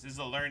got this. This is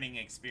a learning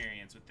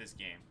experience with this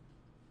game.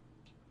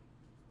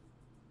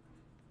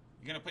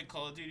 You gonna play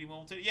Call of Duty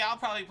mobile today? Yeah, I'll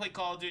probably play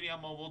Call of Duty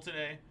on mobile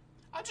today.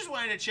 I just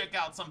wanted to check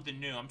out something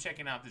new. I'm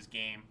checking out this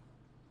game.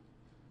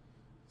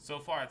 So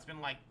far, it's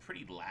been like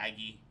pretty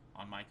laggy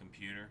on my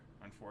computer,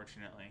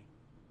 unfortunately.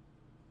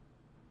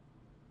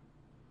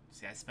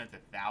 See, I spent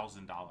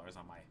 $1,000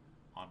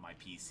 on my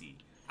PC.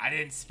 I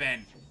didn't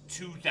spend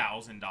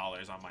 $2,000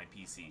 on my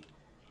PC.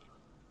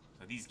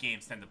 So these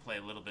games tend to play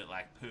a little bit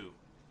like poo.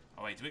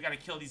 Oh wait, do we gotta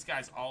kill these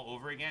guys all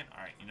over again?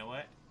 Alright, you know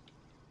what?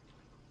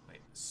 Wait,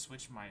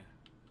 switch my...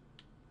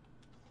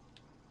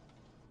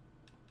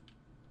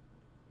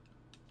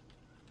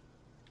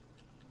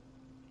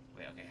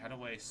 Wait, okay, how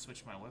do I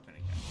switch my weapon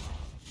again?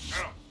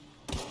 Oh!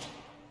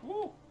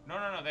 Woo! No,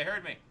 no, no, they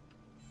heard me.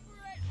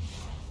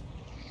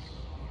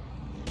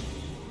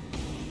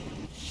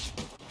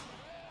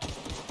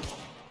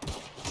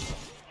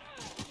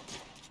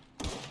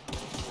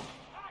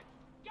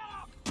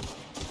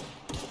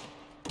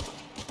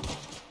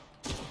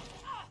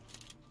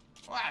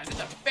 Wow, in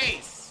the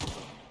face!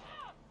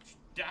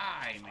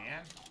 Die,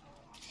 man.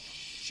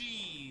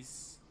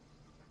 Jeez.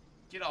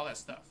 Get all that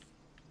stuff.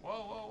 Whoa,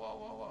 whoa, whoa,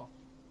 whoa, whoa.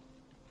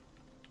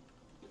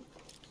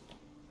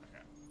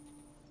 Okay.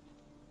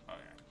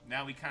 Okay.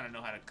 Now we kind of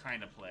know how to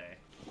kind of play.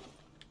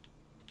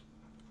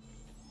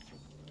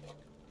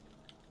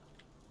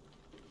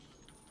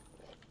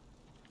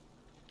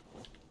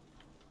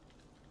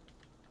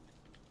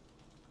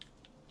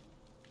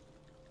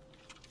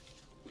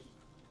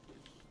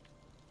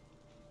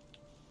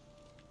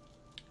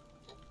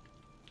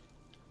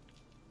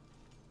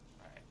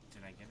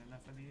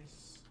 Of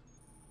these?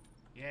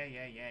 Yeah,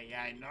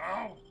 I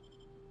know!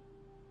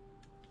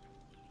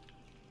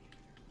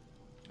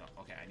 No,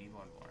 okay, I need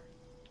one more.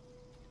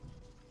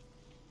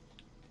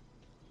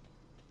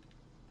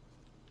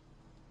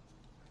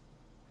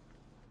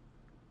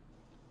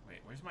 Wait,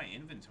 where's my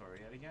inventory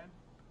at again?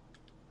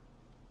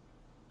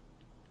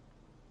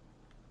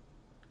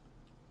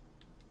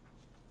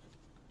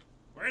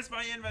 Where's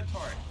my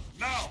inventory?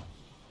 No!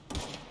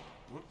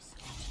 Whoops.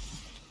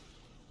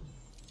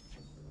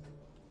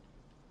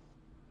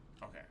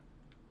 Okay.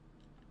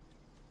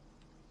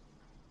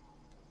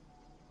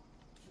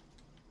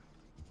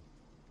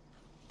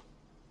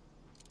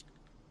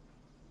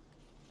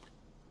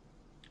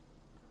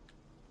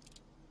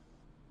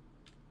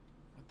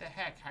 What the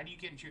heck? How do you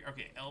get into your...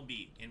 Okay,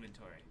 LB,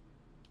 inventory.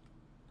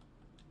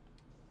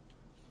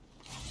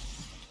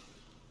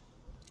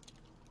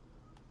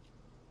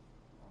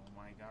 Oh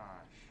my gosh.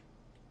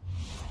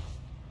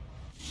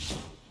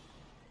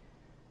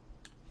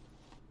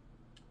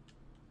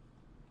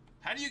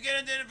 How do you get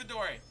into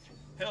inventory?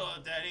 Hello,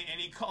 Daddy.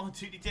 Any Call of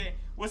Duty today?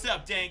 What's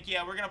up, Dank?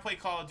 Yeah, we're gonna play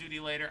Call of Duty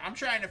later. I'm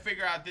trying to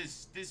figure out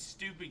this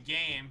stupid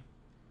game.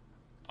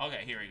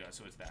 Okay, here we go.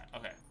 So it's that.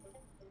 Okay.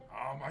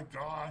 Oh my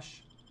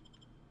gosh.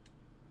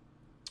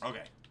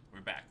 Okay,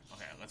 we're back.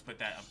 Okay, let's put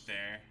that up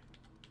there.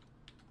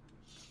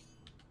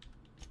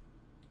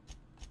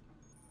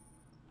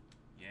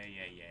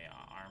 Yeah.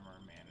 Armor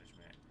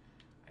management.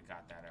 I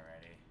got that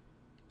already.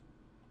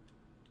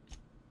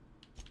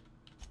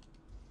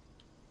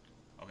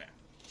 Okay.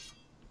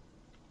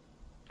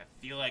 I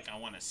feel like I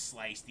want to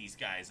slice these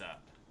guys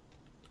up.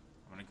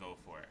 I'm gonna go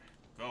for it.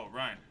 Go,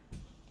 run.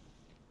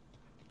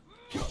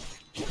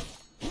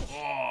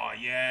 Oh,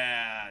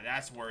 yeah.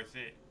 That's worth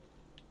it.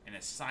 And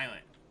it's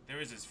silent. There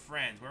was his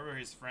friends. Where were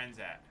his friends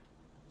at?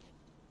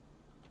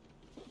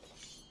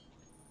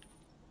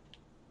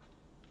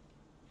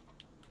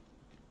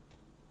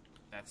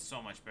 That's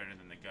so much better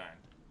than the gun.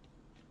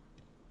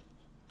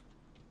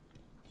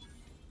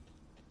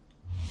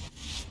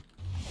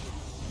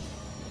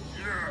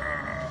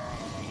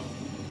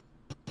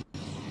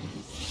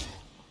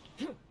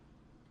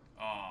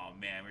 Oh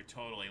man, we're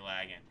totally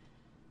lagging.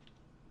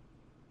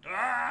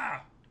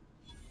 Ah!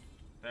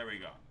 There we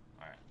go.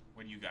 Alright,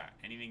 what do you got?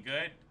 Anything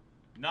good?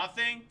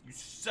 Nothing? You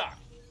suck.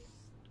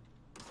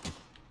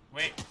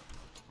 Wait,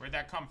 where'd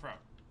that come from?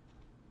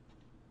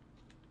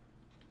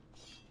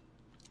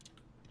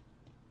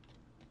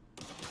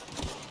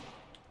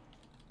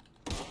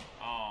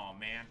 Oh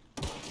man.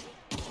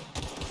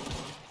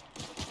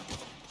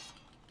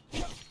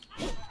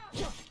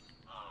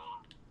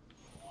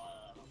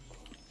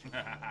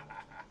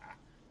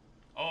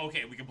 Oh,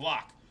 okay, we can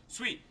block.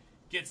 Sweet.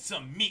 Get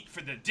some meat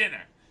for the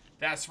dinner.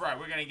 That's right,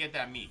 we're gonna get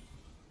that meat.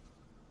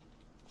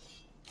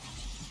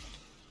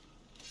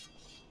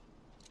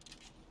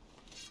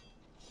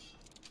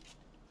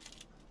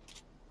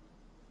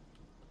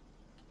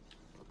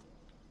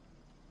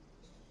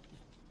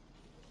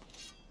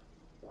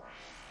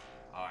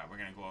 Alright, we're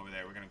gonna go over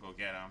there. We're gonna go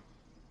get them.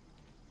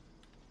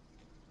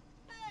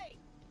 Hey!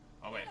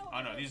 Oh, wait.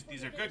 Oh, no,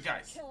 these are good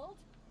guys.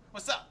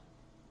 What's up?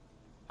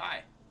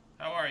 Hi.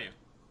 How are you?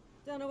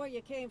 Don't know where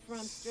you came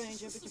from,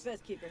 stranger, but you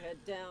best keep your head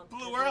down.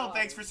 Blue World,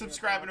 thanks for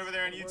subscribing over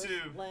there on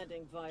YouTube.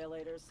 Landing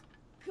violators.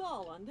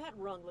 Call on that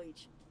rung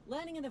leech.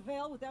 Landing in the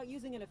Vale without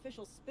using an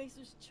official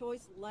Spacer's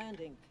Choice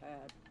landing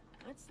pad.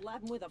 I'd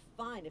slap him with a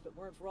fine if it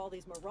weren't for all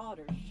these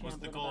marauders What's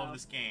the shambling goal of about.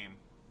 this game?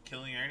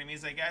 Killing your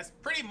enemies, I guess?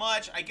 Pretty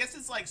much. I guess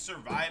it's like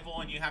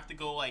survival and you have to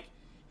go like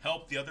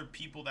help the other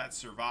people that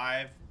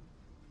survive.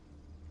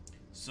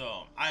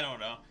 So, I don't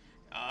know.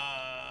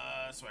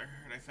 So I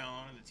heard I found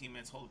one of the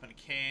teammates holed up in a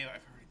cave.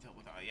 I've already dealt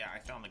with, yeah, I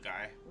found the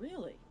guy.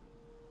 Really?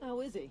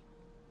 How is he?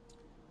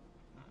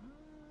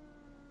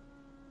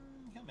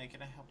 He'll make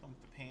it. I helped him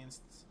with the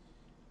pains.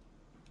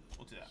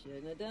 We'll do that.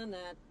 Shouldn't have done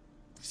that.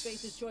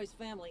 Space's Choice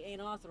family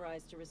ain't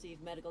authorized to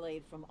receive medical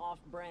aid from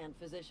off-brand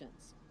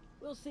physicians.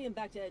 We'll see him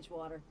back to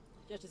Edgewater,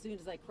 just as soon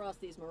as I cross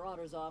these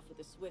marauders off with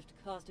the swift,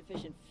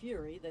 cost-efficient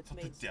fury that's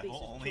made The devil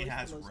Space's only Choice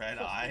has the most red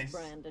trusted eyes.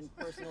 brand in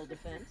personal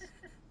defense.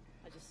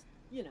 I just,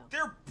 you know,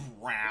 They're a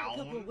brown.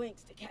 couple of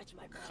winks to catch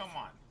my breath. Come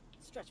on.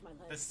 Stretch my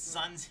legs. The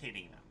sun's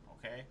hitting them,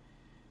 okay?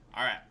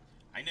 Alright.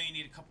 I know you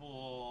need a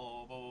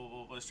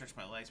couple... stretch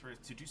my legs.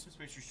 To do some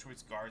Spacer's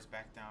Choice guards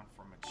back down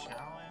from a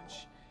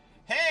challenge.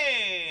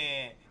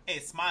 Hey! Hey,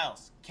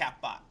 Smiles.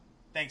 Catbot.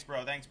 Thanks,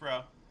 bro. Thanks,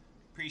 bro.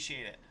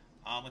 Appreciate it.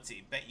 Let's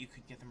see. Bet you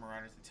could get the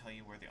Marauders to tell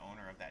you where the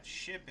owner of that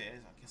ship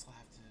is. I guess I'll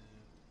have to...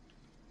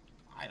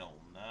 I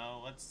don't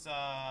know.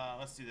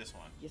 Let's do this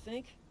one. You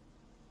think?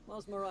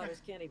 Most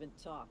marauders can't even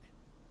talk.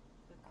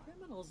 But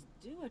criminals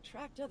do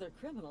attract other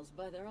criminals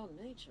by their own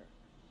nature.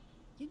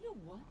 You know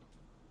what?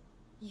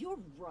 You're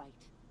right.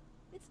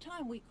 It's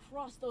time we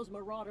cross those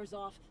marauders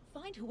off,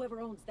 find whoever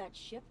owns that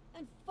ship,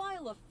 and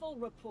file a full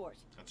report.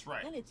 That's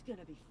right. And it's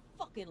gonna be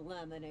fucking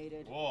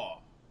laminated. Whoa.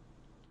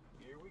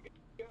 Here we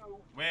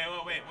go. Wait.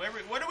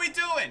 What are we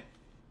doing?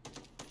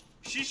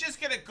 She's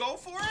just gonna go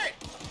for it?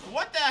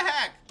 What the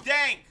heck?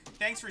 Dang.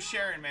 Thanks for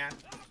sharing, man.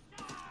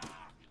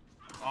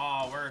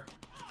 Oh, we're...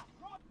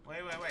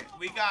 Wait.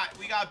 We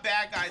got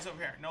bad guys over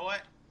here. You know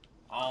what?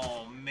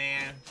 Oh,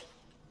 man.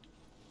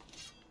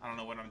 I don't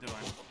know what I'm doing.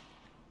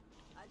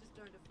 I just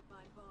earned a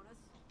fine bonus.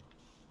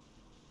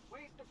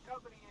 Waste of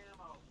company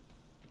ammo.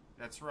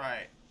 That's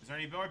right. Is there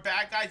any more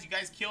bad guys? You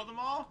guys killed them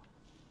all?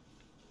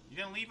 You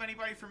didn't leave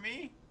anybody for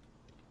me?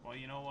 Well,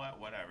 you know what?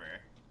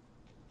 Whatever.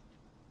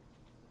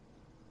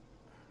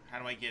 How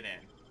do I get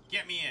in?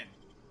 Get me in.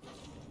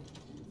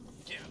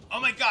 Oh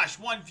my gosh,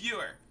 one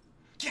viewer.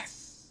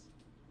 Yes!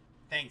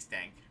 Thanks,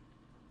 Dank.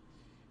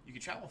 You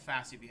can travel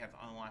fast if you have to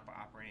unlock by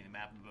operating the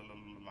map. Blah, blah,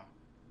 blah, blah.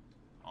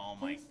 Oh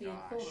my Please be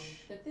informed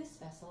gosh. that this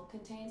vessel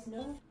contains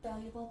no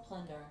valuable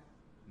plunder.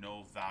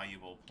 No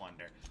valuable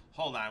plunder.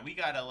 Hold on, we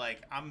gotta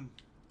like, I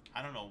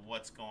don't know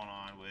what's going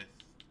on with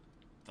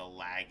the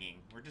lagging.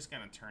 We're just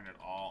gonna turn it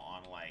all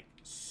on like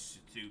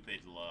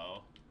stupid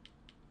low.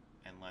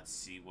 And let's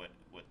see what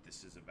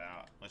this is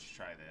about. Let's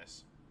try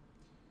this.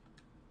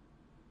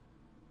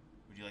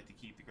 Would you like to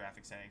keep the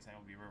graphic settings? I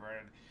will be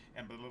reverted.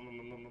 And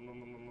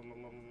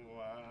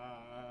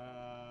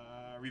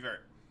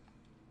revert.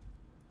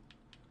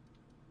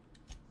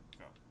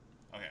 Go.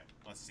 Okay,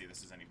 let's see if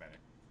this is any better.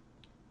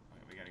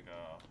 Okay, we gotta go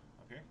up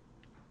here?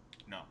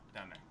 No,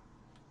 down there.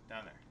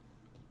 Down there.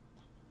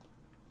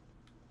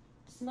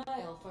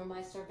 Smile for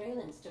my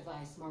surveillance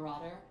device,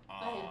 Marauder.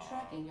 I am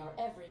tracking your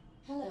every...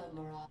 Hello,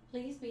 Marauder.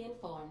 Please be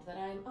informed that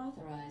I am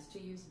authorized to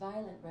use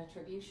violent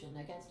retribution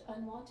against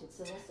unwanted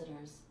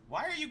solicitors.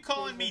 Why are you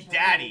calling me Please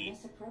return daddy?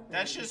 misappropriated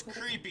That's just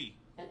equipment creepy.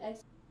 And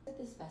exit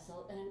this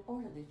vessel in an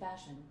orderly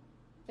fashion.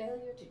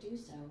 Failure to do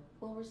so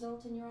will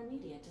result in your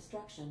immediate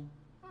destruction.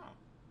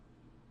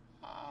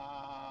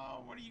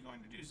 What are you going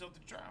to do?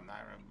 Self-destruct? I'm not...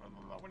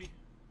 What are you...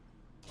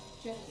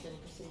 Jettison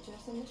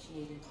procedures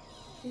initiated.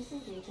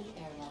 Disengaging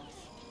airlocks.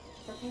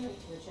 Preparing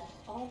to eject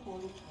all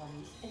boarding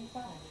parties in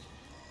 5,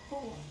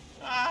 4,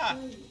 Ah!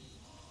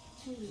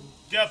 3, 2...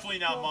 Definitely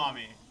not 1.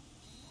 mommy.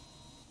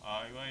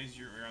 Anyways,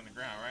 you're on the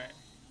ground, right?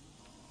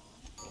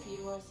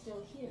 You are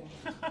still here.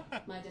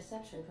 My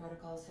deception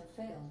protocols have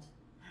failed.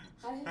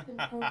 I have been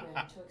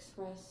programmed to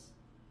express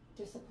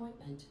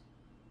disappointment.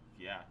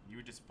 Yeah, you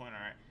were disappointed,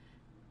 alright.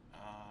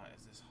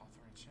 Is this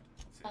Hawthorne ship?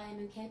 What's it? I am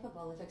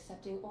incapable of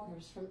accepting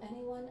orders from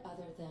anyone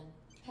other than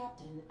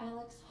Captain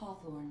Alex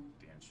Hawthorne.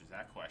 The answer to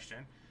that question.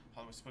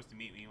 Hawthorne was supposed to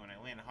meet me when I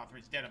landed.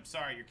 Hawthorne's dead. I'm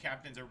sorry, your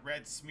captain's a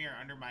red smear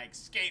under my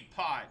escape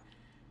pod.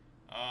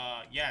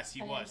 Yes,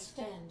 he I was.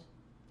 understand.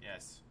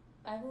 Yes.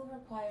 I will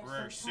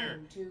require some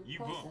time to You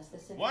process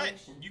this what?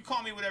 information. You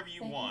call me whatever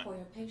you Thank want. you for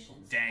your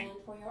patience Dang. and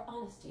for your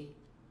honesty.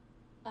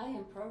 I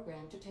am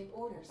programmed to take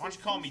orders. Why don't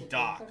you call me exclusively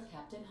Doc? From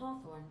Captain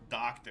Hawthorne.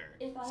 Doctor.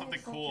 If I Something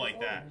accept cool your like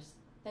that. orders,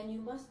 then you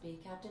must be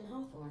Captain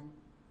Hawthorne.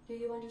 Do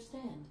you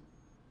understand?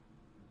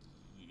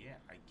 Yeah,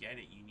 I get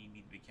it. You need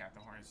me to be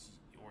Captain Horns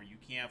or you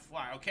can't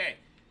fly. Okay.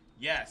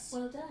 Yes.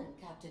 Well done,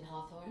 Captain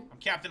Hawthorne. I'm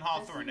Captain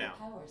Hawthorne I see now.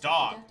 your powers of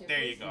Dog. deductive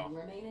There you go. reasoning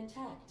remain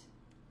intact.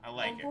 I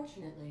like it.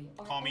 Unfortunately,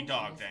 our Call me engine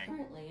Dog is Dang.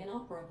 currently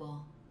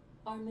inoperable.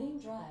 Our main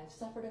drive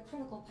suffered a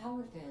critical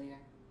power failure,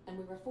 and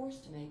we were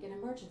forced to make an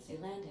emergency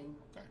landing.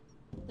 Okay.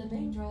 The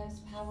main drive's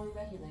power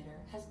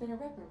regulator has been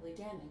irreparably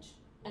damaged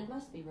and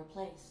must be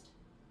replaced.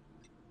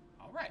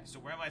 Alright, so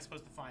where am I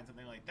supposed to find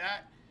something like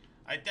that?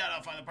 I doubt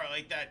I'll find a part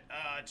like that,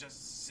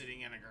 just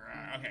sitting in a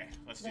garage. Okay,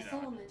 let's do The that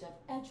one. settlement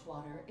of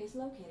Edgewater is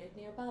located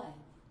nearby.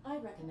 I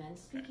recommend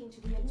speaking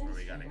to the where we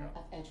administrator gotta go.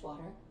 of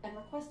Edgewater and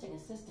requesting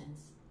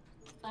assistance.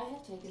 I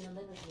have taken the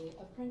liberty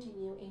of printing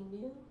you a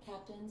new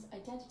captain's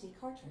identity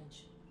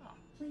cartridge. Oh.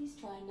 Please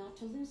try not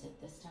to lose it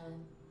this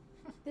time.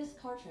 This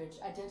cartridge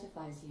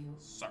identifies you,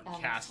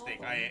 Sarcastic Alex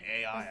Hallway,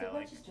 AI, as the I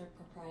like. registered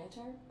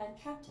proprietor and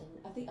captain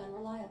of the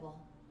Unreliable.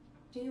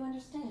 Do you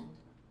understand?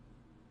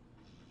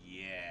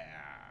 Yeah.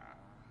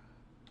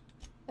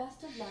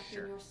 Best of luck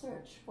Sure. in your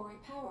search for a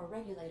power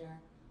regulator.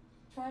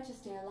 Try to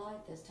stay alive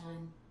this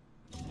time.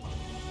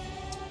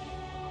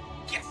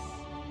 Yes!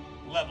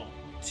 Level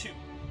 2.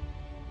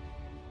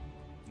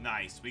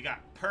 Nice. We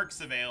got perks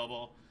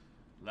available.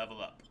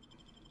 Level up.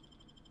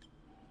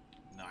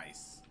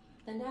 Nice.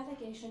 The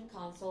navigation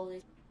console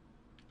is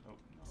Oh,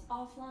 no.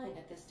 offline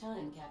at this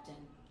time, Captain.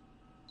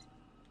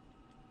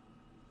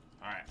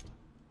 Alright.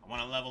 I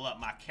want to level up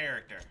my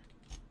character.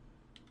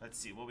 Let's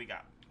see what we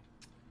got.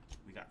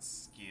 We got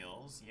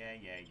skills. Yeah.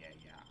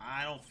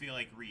 I don't feel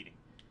like reading.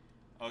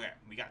 Okay,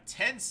 we got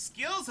 10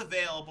 skills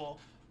available.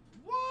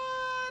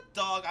 What?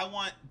 Dog, I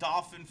want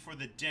Dolphin for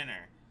the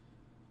dinner.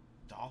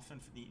 Dolphin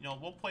for the,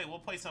 we'll play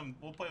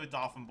with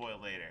Dolphin Boy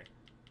later.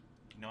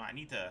 I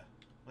need to,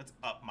 let's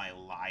up my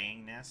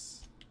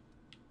lyingness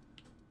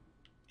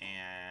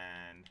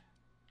and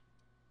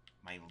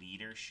my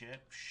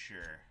leadership.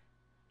 Sure.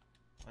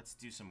 Let's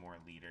do some more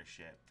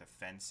leadership.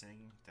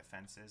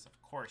 Defenses. Of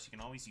course, you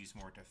can always use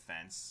more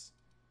defense.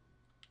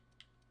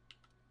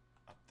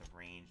 Up the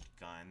ranged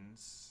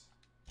guns.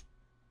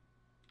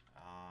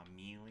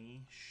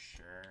 Melee,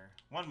 sure.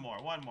 One more.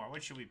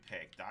 What should we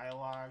pick?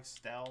 Dialogue,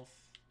 stealth.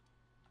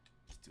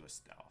 Let's do a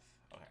stealth.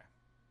 Okay.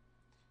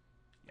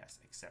 Yes,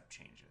 accept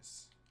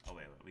changes. Oh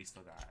wait, we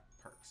still got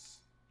perks.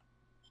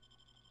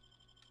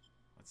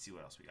 Let's see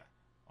what else we got.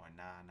 Oh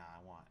nah, I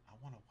want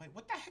to wait.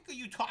 What the heck are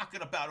you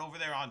talking about over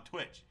there on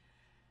Twitch?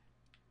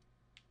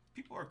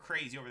 People are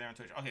crazy over there on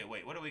Twitch. Okay,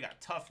 wait, what do we got?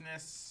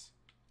 Toughness.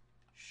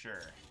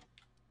 Sure.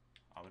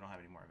 Oh, we don't have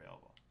any more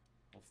available.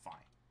 Well, fine.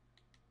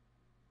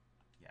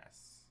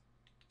 Yes.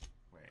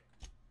 Wait.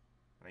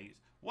 What did I use?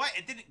 What?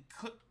 It didn't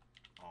cook.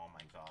 Oh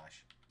my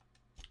gosh.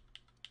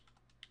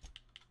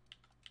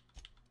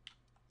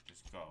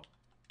 Just go.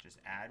 Just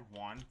add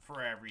one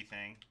for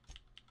everything.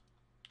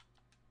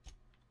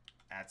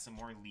 Add some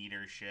more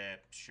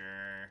leadership.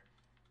 Sure.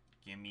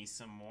 Give me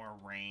some more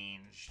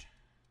ranged.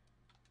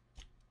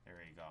 There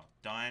you go.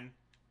 Done.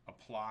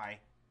 Apply.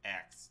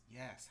 X.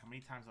 Yes. How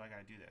many times do I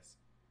gotta do this?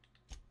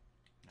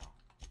 No.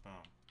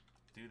 Boom.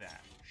 Do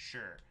that.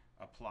 Sure.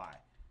 Apply.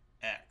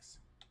 X.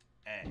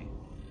 A.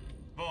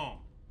 Boom.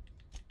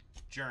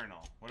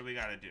 Journal. What do we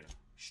gotta do?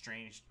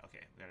 Strange. Okay,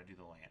 we gotta do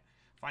the land.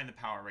 Find the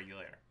power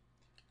regulator.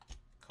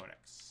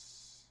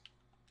 Codex.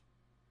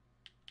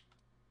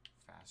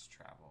 Fast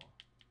travel.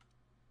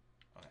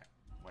 Okay,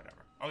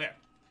 whatever. Okay,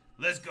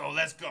 let's go.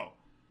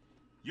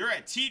 You're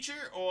a teacher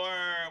or...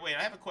 Wait,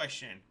 I have a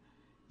question.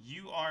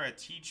 You are a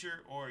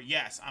teacher or...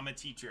 Yes, I'm a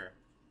teacher.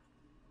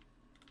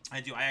 I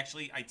do. I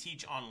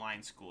teach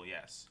online school,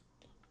 yes.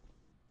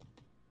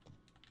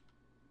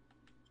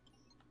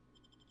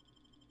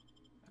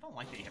 I don't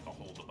like that you have to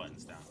hold the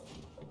buttons down.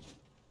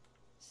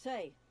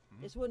 Say,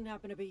 this wouldn't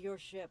happen to be your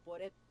ship,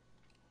 would it?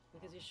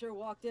 Because you sure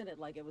walked in it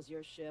like it was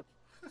your ship.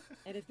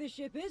 And if this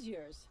ship is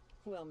yours,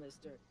 well,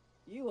 mister,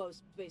 you owe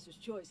Spacer's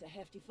Choice a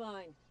hefty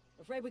fine.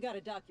 Afraid we gotta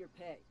dock your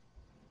pay.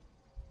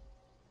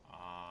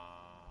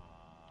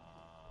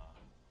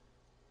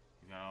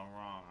 You got it all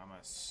wrong. I'm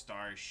a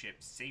starship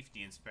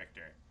safety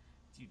inspector.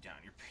 Do you down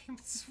your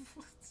payments?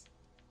 What?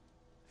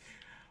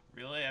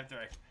 Really? After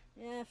I...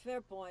 Yeah,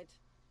 fair point.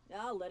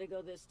 I'll let it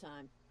go this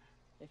time.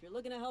 If you're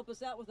looking to help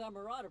us out with our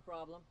marauder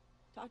problem,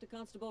 talk to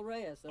Constable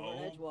Reyes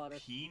over in Edgewater.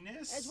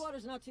 Penis?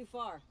 Edgewater's not too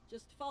far.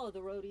 Just follow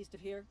the road east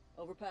of here,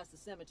 over past the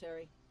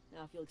cemetery.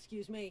 Now, if you'll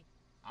excuse me,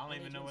 I don't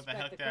even need know to what the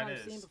inspect heck the that crime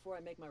is. scene before I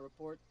make my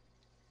report.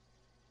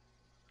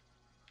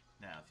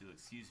 Now, if you'll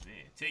excuse me.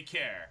 Take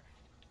care.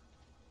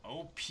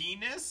 Oh,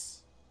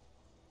 penis?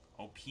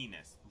 Oh,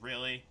 penis.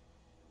 Really?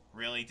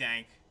 Really,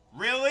 Dank?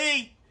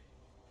 Really?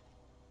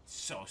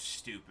 So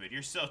stupid.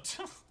 You're so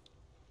dumb.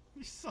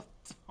 You're so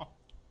dumb.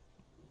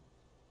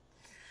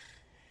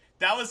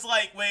 That was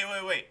like,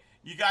 wait.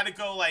 You gotta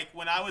go, like,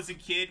 when I was a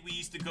kid, we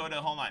used to go to,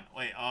 hold on.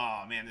 Wait,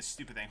 oh, man, this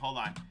stupid thing. Hold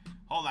on,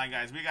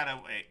 guys. We gotta,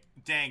 wait.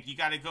 Dank, you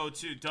gotta go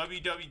to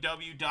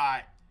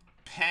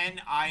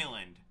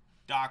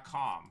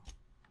www.penisland.com.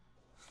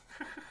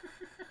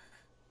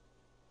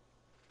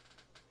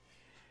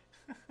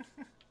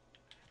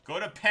 Go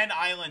to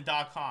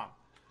penisland.com.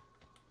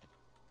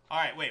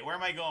 Alright, wait, where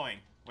am I going?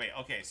 Wait,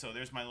 okay, so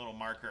there's my little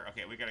marker.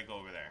 Okay, we gotta go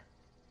over there.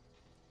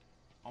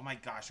 Oh my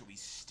gosh, are we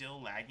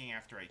still lagging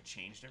after I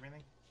changed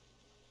everything?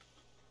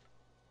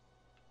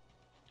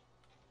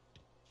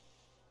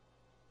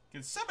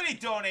 Can somebody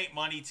donate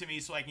money to me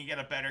so I can get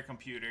a better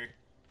computer?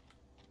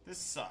 This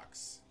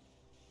sucks.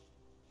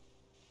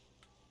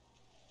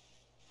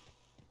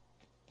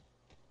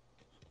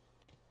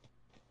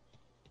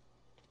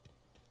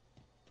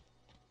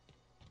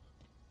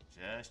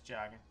 Just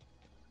jogging.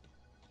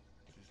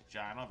 Just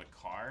jogging. I don't have a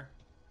car.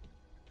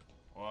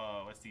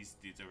 Whoa, what's these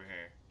dudes over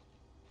here?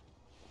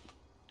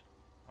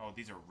 Oh,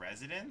 these are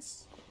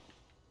residents?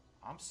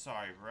 I'm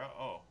sorry, bro.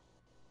 Oh.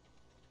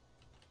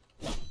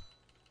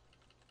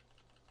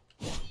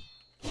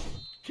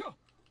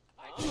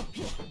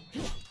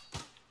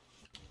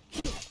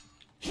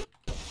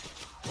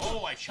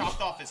 Oh, I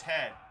chopped off his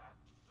head.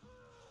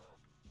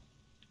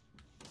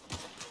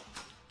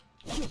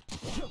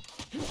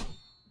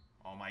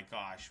 Oh my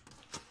gosh.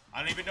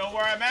 I don't even know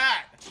where I'm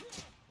at.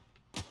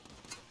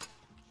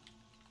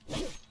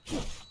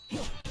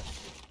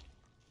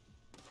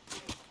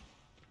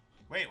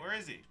 Wait, where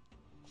is he?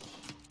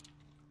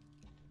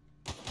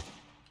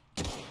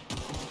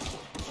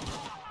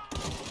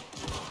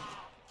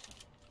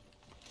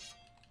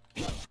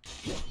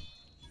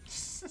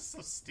 This is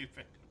so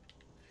stupid.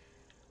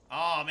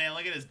 Oh man,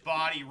 look at his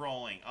body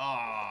rolling.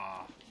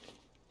 Ah. Oh.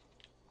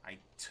 I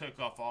took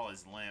off all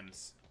his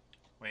limbs.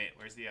 Wait,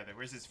 where's the other?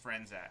 Where's his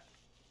friends at?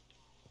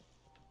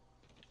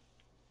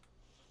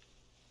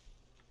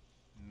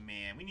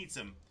 Man, we need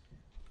some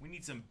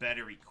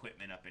better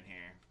equipment up in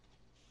here.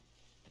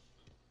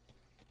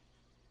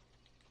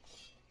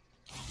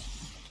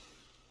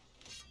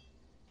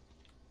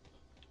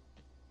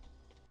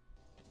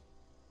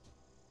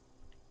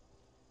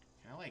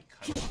 Can I like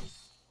cut these?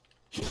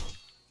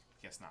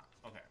 Guess not.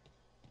 Okay.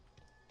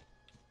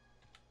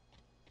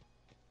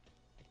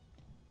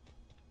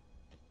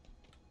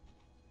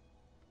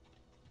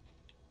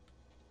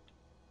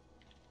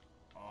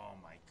 Oh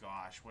my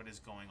gosh, what is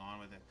going on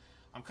with it?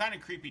 I'm kind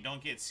of creepy.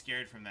 Don't get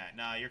scared from that.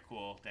 Nah, you're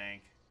cool,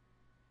 Dank.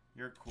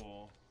 You're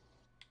cool.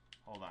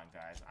 Hold on,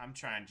 guys. I'm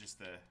trying just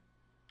to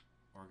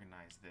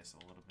organize this a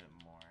little bit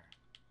more.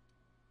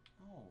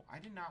 No, I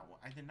did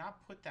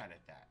not put that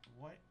at that.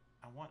 What?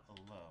 I want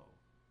a low.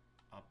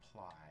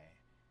 Apply.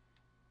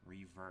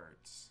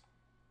 Reverts.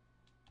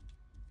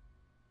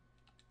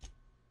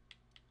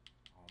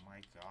 Oh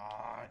my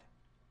god.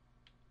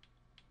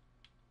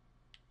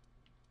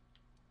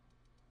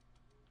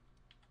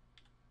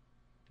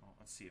 Well,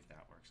 let's see if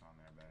that works on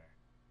there better.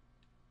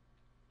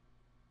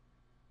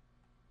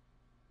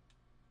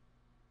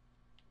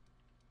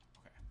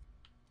 Okay.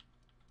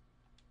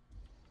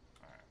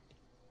 Alright.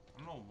 I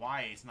don't know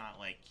why it's not,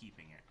 like,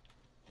 keeping it.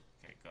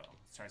 Okay, go.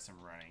 Let's try some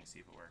running, see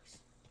if it works.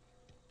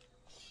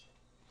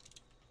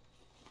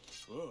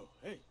 Whoa,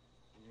 hey.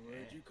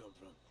 Where'd you come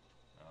from?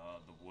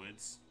 The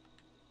woods.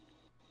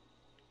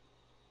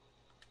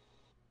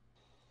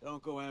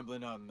 Don't go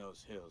ambling out in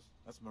those hills.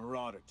 That's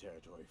Marauder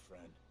territory,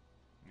 friend.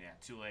 Yeah,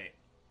 too late.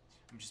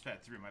 I'm just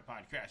about through my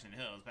pod crashing the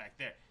hills back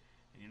there.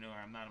 And you know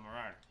I'm not a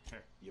marauder.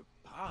 Here. Your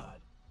pod?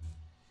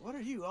 What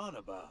are you on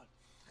about?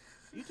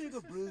 You take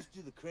a bruise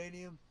to the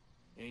cranium?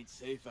 Ain't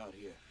safe out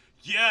here.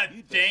 Yeah,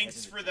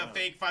 thanks for the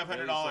fake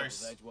 $500.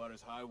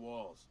 Edgewater's high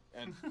walls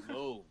and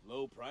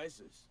low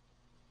prices.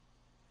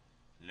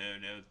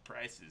 Low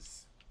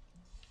prices.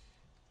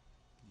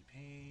 You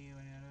pay.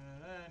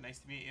 Nice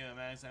to meet you. I'm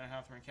Alexander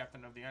Hawthorne,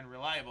 captain of the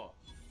Unreliable.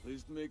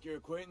 Pleased to make your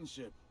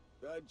acquaintanceship.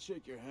 I'd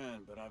shake your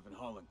hand, but I've been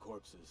hauling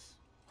corpses.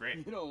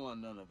 Great. You don't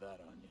want none of that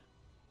on you.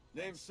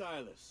 Name's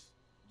Silas.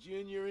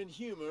 Junior in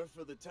humor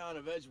for the town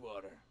of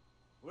Edgewater.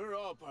 We're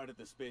all part of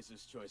the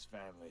Spacer's Choice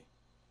family.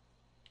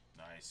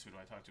 Nice. Who do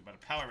I talk to about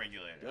a power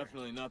regulator?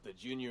 Definitely not the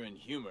junior in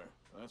humor,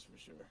 that's for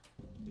sure.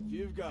 If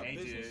you've got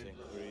business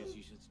inquiries,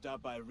 you should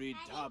stop by Reed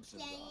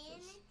Thompson's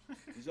office.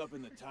 He's up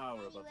in the tower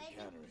above the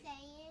cannery.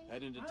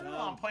 Head into town.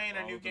 I'm playing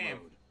a new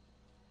game.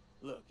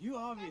 Look, you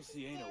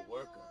obviously ain't a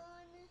worker.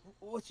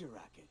 What's your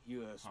racket?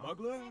 You a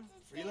smuggler?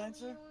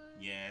 Freelancer?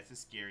 Yeah, it's a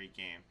scary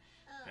game.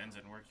 Depends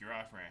on work you're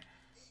offering.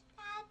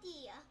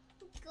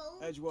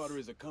 Edgewater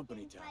is a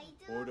company town,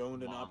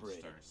 board-owned and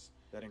operated.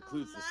 That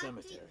includes the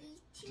cemetery.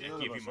 I'll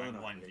give you my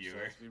one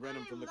viewer. We rent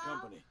them from the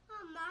company.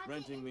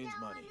 Renting means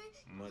money.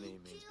 Money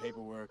means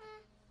paperwork.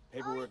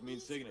 Paperwork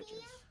means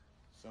signatures.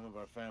 Some of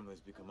our families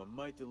become a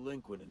mite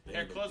delinquent in paying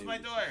their dues. Close my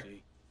door.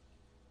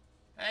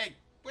 Hey,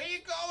 where you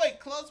going?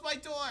 Close my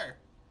door.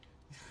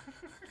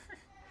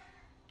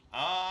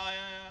 I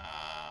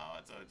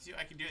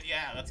can do it.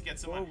 Yeah, let's get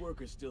some money. 4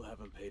 workers still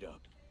haven't paid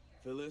up.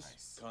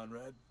 Phyllis,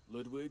 Conrad,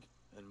 Ludwig,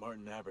 and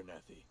Martin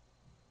Abernathy.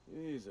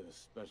 He's a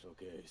special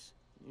case.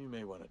 You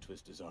may want to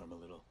twist his arm a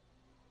little.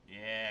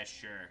 Yeah,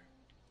 sure.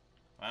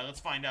 Well,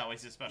 let's find out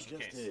what's his special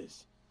case. It just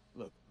is.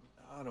 Look,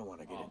 I don't want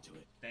to get into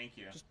it. Thank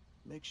you. Just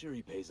make sure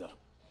he pays up.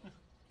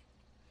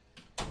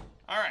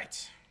 All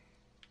right.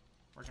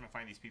 Where can I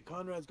find these people?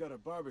 Conrad's got a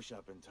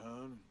barbershop in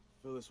town.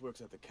 Phyllis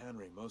works at the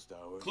cannery most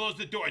hours. Close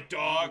the door,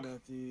 dog!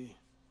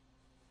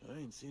 I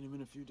ain't seen him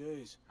in a few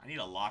days. I need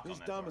a lock on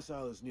that door. His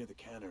domicile is near the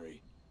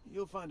cannery.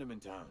 You'll find him in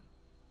town.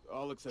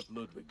 All except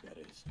Ludwig, that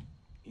is.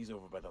 He's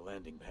over by the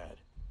landing pad.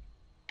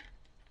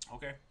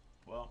 Okay,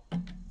 well,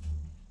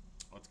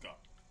 let's go.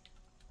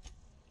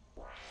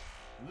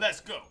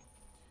 Let's go.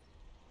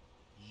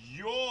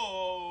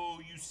 Yo,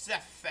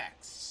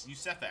 Yusefx.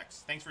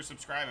 Thanks for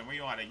subscribing. Where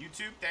you on?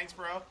 YouTube? Thanks,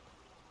 bro.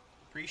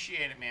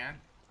 Appreciate it, man.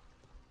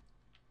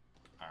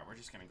 Alright, we're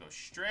just gonna go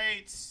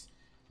straight.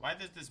 Why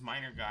does this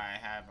miner guy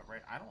have a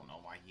red... I don't know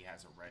why he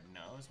has a red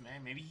nose,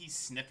 man. Maybe he's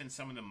sniffing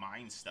some of the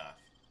mine stuff.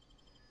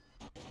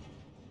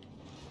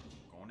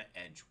 Going to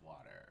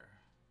Edgewater.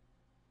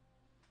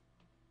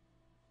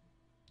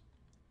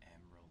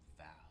 Emerald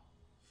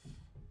Valve.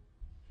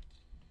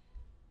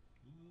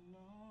 La,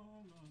 la,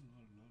 la,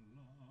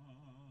 la,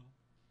 la.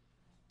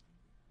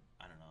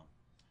 I don't know.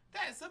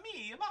 That's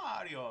me,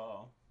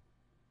 Mario.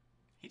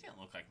 He didn't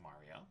look like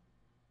Mario.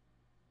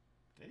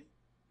 Did he?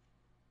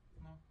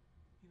 No,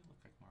 he didn't look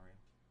like Mario.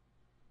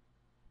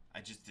 I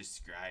just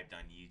described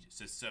on YouTube.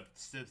 So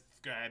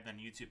subscribed on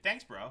YouTube.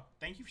 Thanks, bro.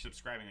 Thank you for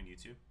subscribing on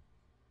YouTube.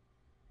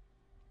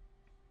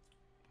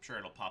 I'm sure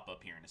it'll pop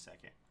up here in a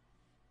second.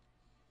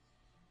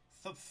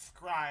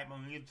 Subscribe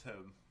on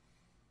YouTube.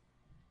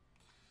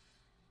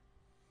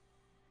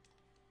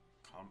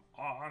 Come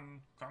on,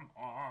 come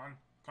on,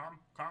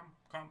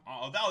 come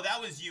on. Oh,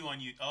 that was you on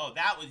YouTube. Oh,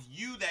 that was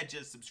you that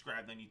just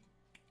subscribed on YouTube.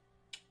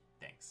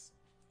 Thanks.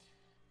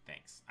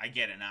 Thanks. I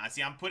get it now.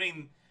 See, I'm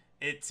putting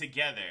it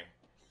together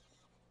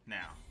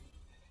now.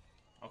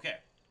 Okay.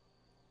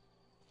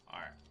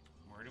 Alright.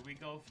 Where do we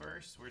go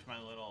first? Where's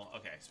my little...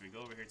 Okay, so we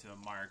go over here to the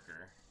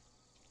marker.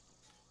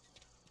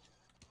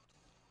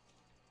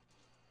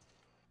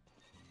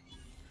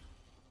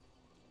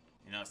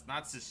 You know, it's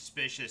not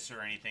suspicious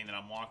or anything that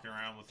I'm walking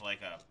around with like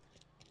a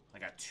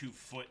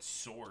 2-foot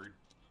sword.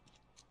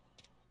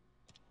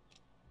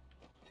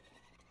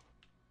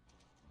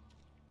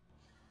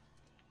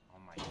 Oh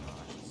my gosh,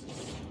 this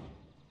is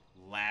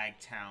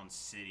Lagtown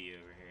City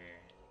over here.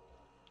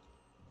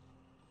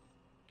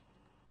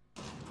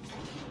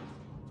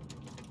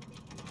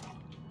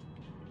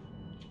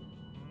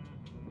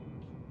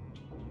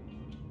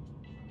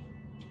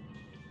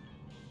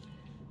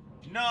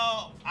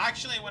 No,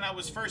 actually, when I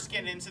was first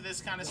getting into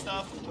this kind of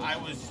stuff, I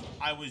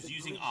was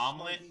using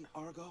Omelet,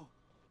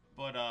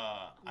 but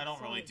I don't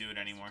really do it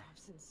anymore.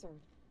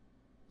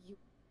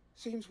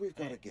 Seems we've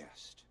got a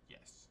guest.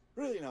 Yes.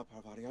 Really now,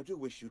 Parvati, I do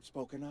wish you'd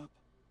spoken up.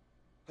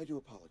 I do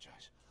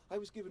apologize. I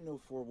was given no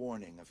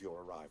forewarning of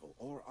your arrival,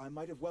 or I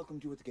might have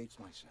welcomed you at the gates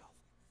myself.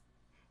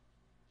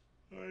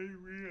 I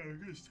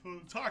just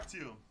talk to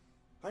you.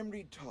 I'm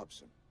Reed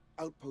Thompson,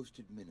 Outpost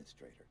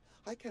Administrator.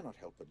 I cannot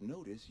help but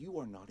notice you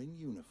are not in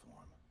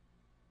uniform.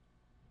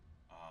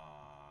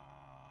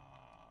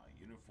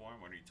 Uniform?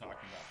 What are you talking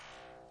about?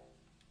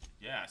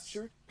 Yes.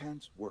 Shirt,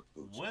 pants, work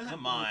boots.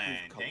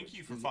 Willamine. Thank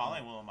you for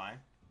following, Willamine.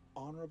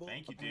 Honorable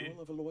Thank you, dude.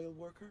 of a loyal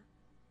worker?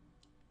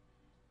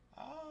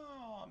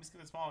 Oh, I'm just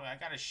gonna small. I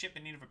got a ship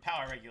in need of a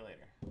power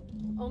regulator.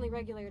 Only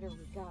regulator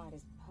we got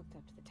is hooked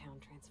up to the town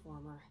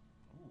transformer.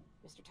 Ooh.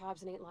 Mr.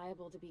 Thompson ain't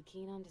liable to be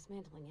keen on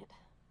dismantling it.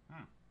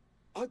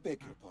 I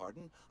beg your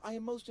pardon. I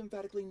am most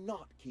emphatically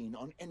not keen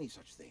on any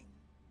such thing.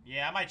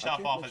 Yeah, I might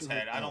chop off his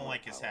head. I don't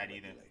like his head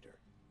either.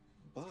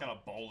 He's got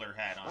a bowler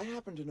hat on. I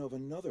happen to know of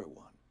another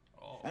one.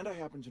 Oh. And I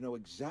happen to know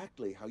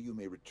exactly how you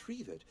may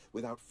retrieve it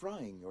without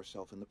frying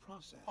yourself in the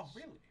process. Oh,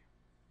 really?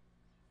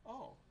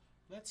 Oh,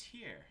 let's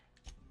hear.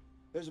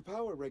 There's a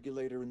power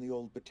regulator in the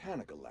old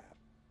botanical lab.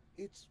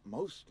 It's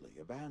mostly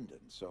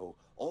abandoned, so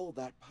all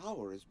that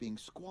power is being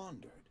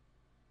squandered.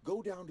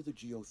 Go down to the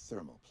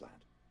geothermal plant.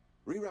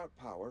 Reroute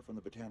power from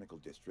the botanical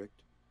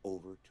district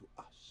over to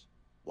us.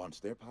 Once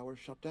their power's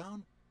shut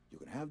down, you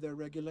can have their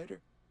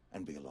regulator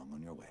and be along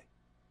on your way.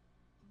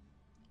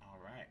 All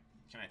right.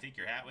 Can I take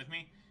your hat with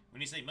me?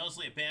 When you say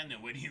mostly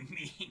abandoned, what do you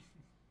mean?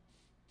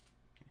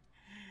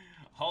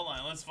 Hold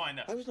on, let's find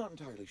out. I was not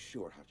entirely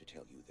sure how to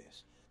tell you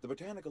this. The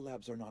botanical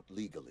labs are not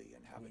legally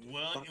inhabited.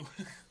 Well,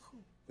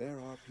 there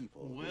are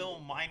people.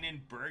 Will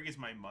Meinenberg is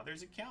my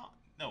mother's account?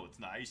 No, it's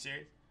not. Are you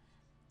serious?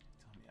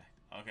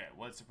 Okay,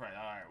 what surprise?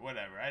 Alright,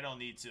 whatever. I don't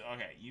need to.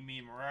 Okay, you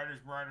mean Marauders?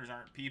 Marauders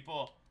aren't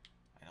people?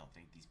 I don't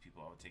think these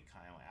people I would take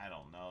kindly. I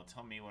don't know.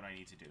 Tell me what I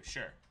need to do.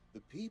 Sure. The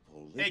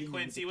people Hey,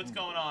 Quincy, what's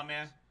going on,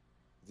 man?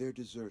 They're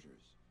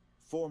deserters.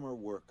 Former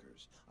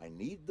workers. I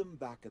need them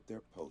back at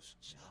their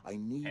posts. I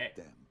need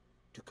them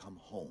to come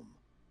home.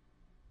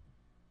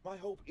 My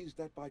hope is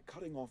that by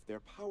cutting off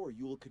their power,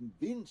 you will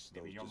convince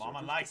those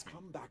deserters to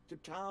come back to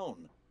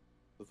town.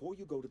 Before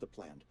you go to the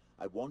plant,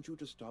 I want you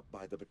to stop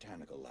by the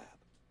botanical lab.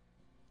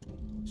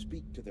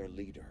 Speak to their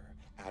leader,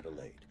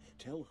 Adelaide.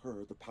 Tell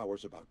her the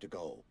power's about to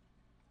go,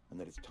 and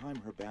that it's time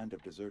her band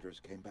of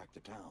deserters came back to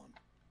town.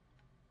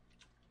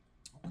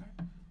 Okay.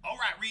 All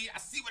right, Reed. I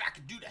see what I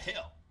can do to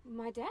help.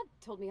 My dad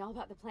told me all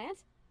about the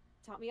plant.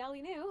 Taught me all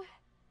he knew.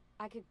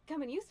 I could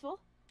come in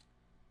useful.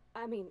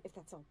 I mean, if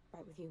that's all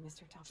right with you,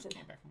 Mr. Thompson. Just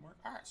came back from work.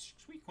 All right,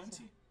 sweet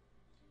Quincy.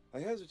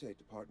 I hesitate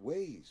to part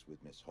ways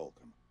with Miss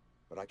Holcomb,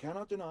 but I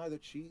cannot deny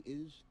that she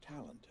is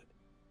talented.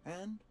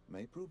 And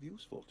may prove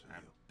useful to you. I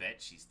bet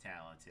she's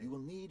talented. You will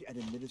need an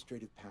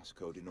administrative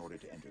passcode in order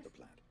to enter the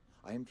plant.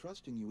 I am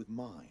trusting you with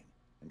mine,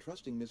 and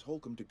trusting Miss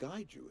Holcomb to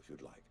guide you if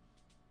you'd like.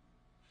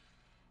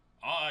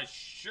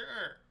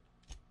 Sure.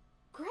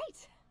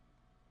 Great.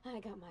 I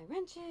got my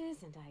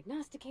wrenches and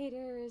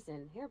diagnosticators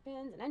and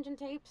hairpins and engine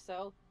tape,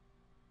 so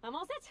I'm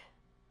all set.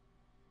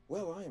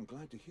 Well, I am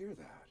glad to hear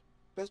that.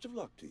 Best of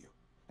luck to you,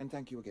 and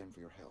thank you again for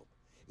your help.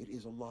 It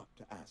is a lot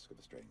to ask of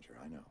a stranger,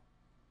 I know.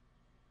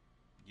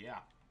 Yeah.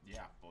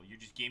 Well, you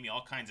just gave me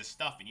all kinds of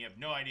stuff, and you have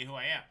no idea who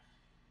I am.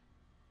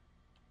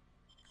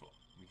 Cool.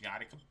 We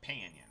got a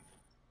companion.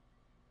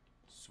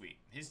 Sweet.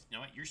 You know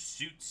what? Your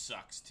suit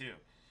sucks too.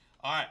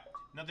 Alright,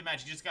 nothing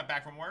much. You just got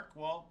back from work?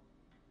 Well,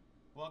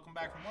 welcome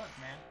back from work,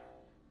 man.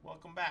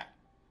 Welcome back.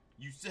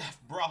 Yusef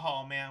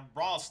Brawl, man.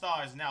 Brawl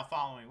Stars is now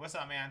following me. What's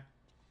up, man?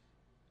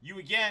 You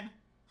again?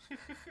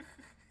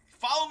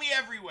 Follow me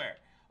everywhere.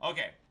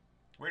 Okay,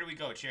 where do we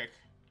go, chick?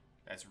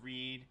 That's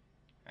Reed.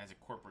 As a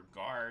corporate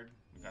guard.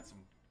 We got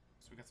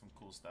some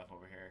cool stuff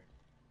over here.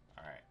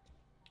 Alright.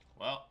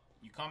 Well,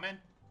 you coming?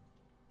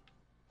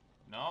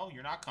 No,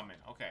 you're not coming.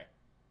 Okay.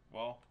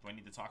 Well, do I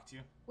need to talk to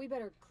you? We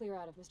better clear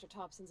out of Mr.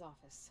 Thompson's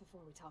office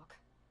before we talk.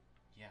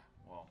 Yeah,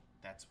 well,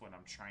 that's what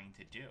I'm trying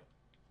to do.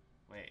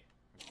 Wait,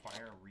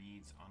 require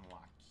Reed's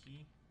unlock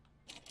key?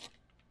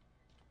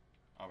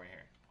 Oh, right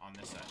here. On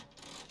this side.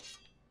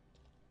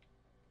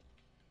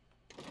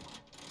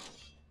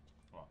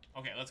 Well,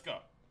 okay, let's go.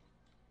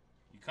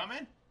 You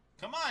coming?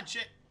 Come on,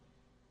 chick.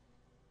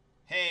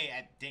 Hey,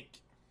 at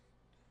Dink.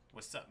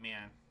 What's up,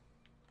 man?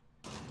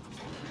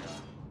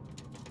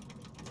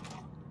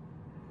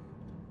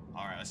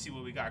 Alright, let's see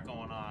what we got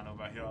going on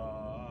over here.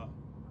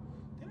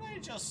 Didn't I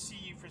just see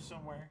you from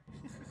somewhere?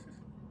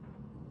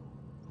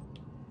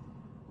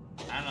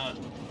 I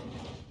don't know.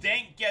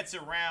 Dink gets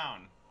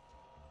around.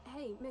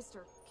 Hey,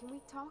 mister, can we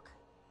talk?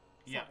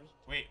 Yeah. Sorry.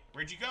 Wait,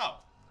 where'd you go?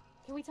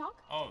 Can we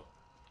talk? Oh.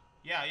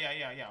 Yeah.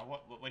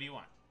 What do you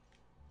want?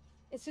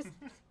 It's just,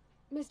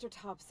 Mr.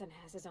 Thompson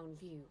has his own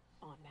view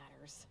on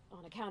matters,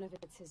 on account of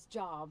it's his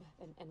job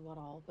and what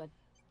all, but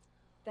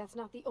that's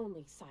not the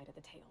only side of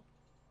the tale.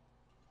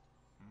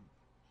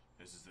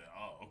 This is the,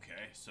 oh,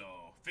 okay, so,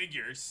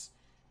 figures.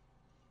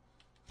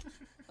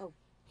 Oh,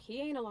 he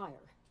ain't a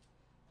liar.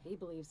 He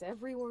believes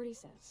every word he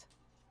says.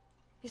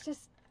 It's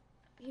just,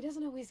 he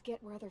doesn't always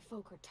get where other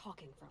folk are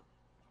talking from.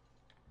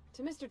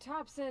 To Mr.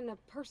 Thompson, a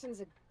person's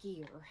a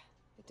gear.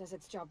 It does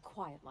its job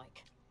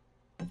quiet-like.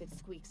 If it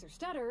squeaks or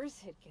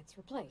stutters, it gets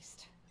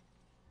replaced.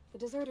 The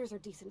deserters are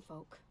decent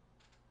folk.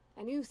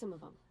 I knew some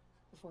of them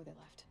before they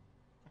left.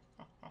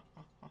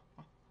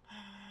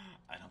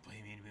 I don't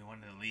blame you to be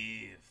wanting to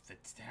leave. The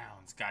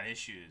town's got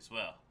issues.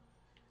 Well,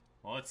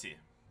 let's see.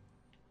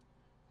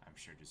 I'm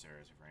sure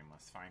deserters are very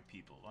much fine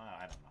people. Well,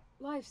 I don't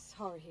know. Life's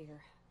hard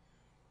here.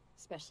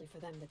 Especially for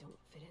them that don't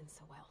fit in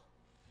so well.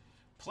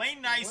 Play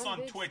nice One on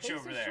big Twitch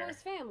over there.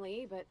 Choice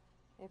family, but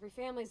every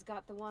family's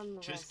got the one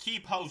the Just rest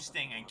keep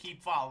hosting and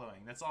keep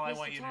following. That's all I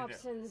want you to do. Mr.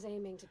 Thompson's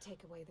aiming to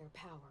take away their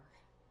power.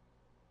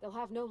 They'll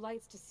have no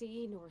lights to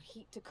see nor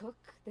heat to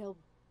cook. They'll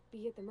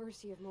be at the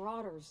mercy of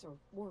marauders or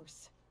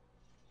worse.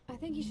 I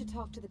think you should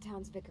talk to the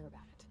town's vicar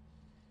about it.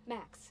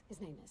 Max,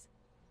 his name is.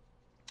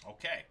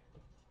 Okay.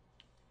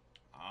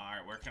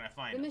 Alright, where can I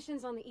find The him?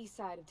 mission's on the east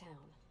side of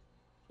town.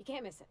 You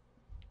can't miss it.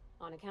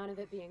 On account of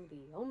it being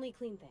the only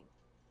clean thing.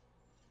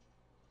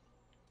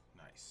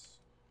 Nice.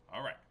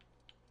 Alright.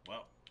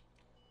 Well.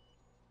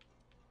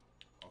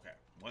 Okay,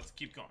 let's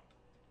keep going.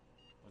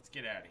 Let's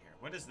get out of here.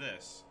 What is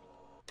this?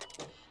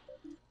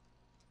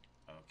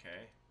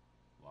 Okay.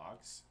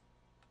 Logs.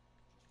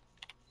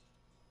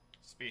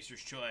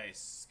 Spacer's choice.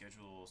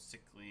 Schedule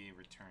sick leave.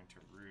 Return to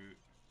route.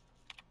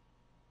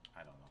 I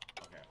don't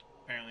know. Okay.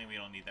 Apparently we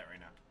don't need that right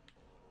now.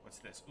 What's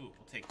this? Ooh,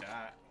 we'll take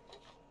that.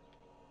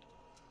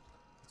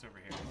 What's over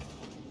here?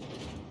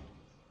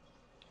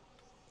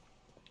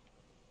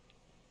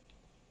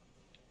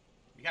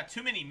 We got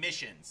too many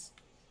missions.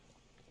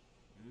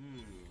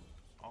 Ooh,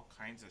 all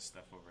kinds of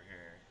stuff over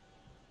here.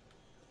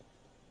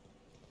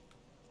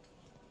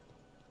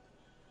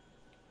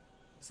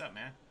 What's up,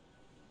 man?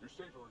 You're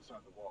safer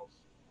inside the walls.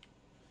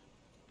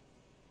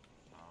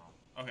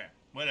 Okay,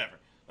 whatever.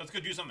 Let's go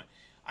do something.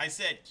 I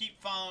said keep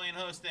following and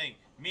hosting.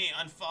 Me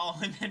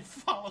unfollow and then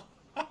follow.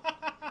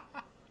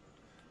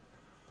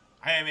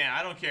 Hey man,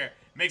 I don't care.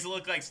 Makes it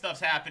look like stuff's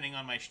happening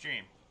on my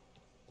stream.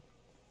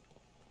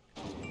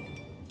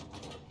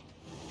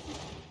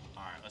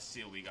 Alright, let's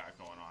see what we got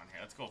going on here.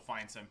 Let's go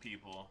find some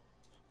people.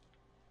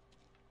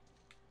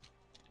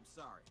 I'm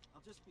sorry.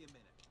 I'll just be a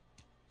minute.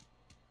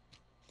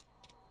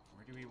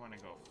 Where do we want to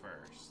go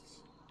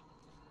first?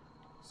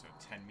 So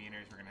 10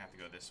 meters, we're going to have to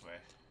go this way.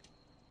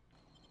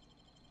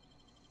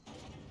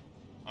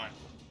 Alright.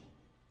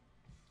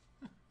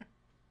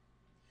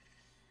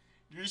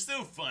 You're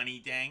so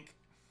funny, Dank.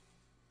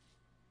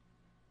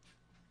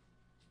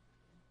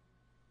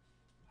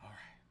 Alright,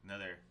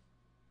 another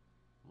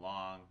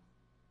long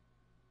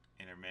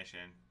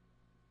intermission.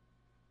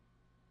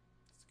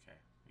 It's okay.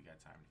 We got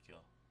time to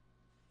kill.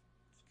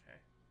 It's okay.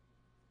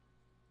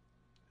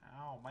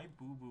 Ow, my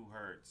boo-boo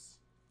hurts.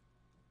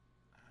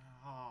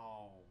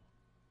 Ow.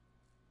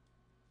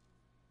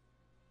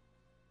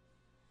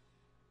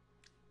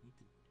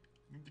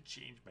 Need to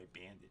change my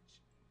bandage.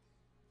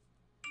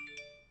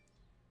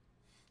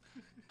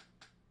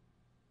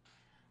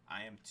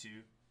 I am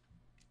too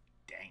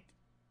dank.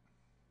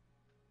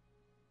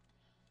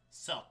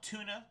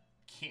 Saltuna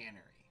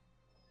Cannery.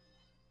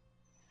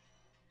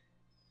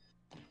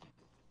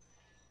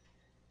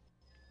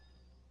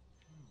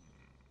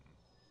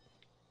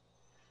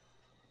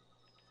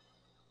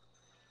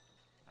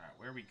 Alright,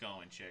 where are we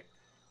going, chick?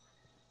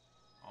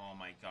 Oh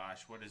my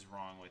gosh, what is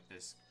wrong with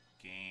this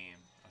game?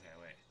 Okay,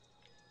 wait.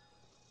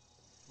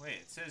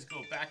 Wait, it says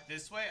go back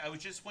this way? I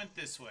just went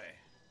this way.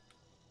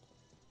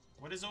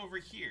 What is over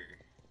here?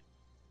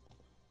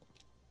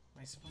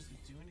 Am I supposed to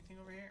do anything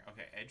over here?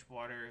 Okay,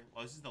 Edgewater.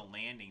 Oh, this is the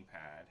landing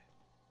pad.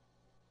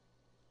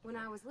 When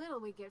I was little,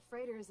 we'd get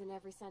freighters in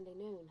every Sunday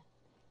noon.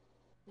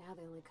 Now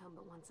they only come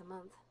but once a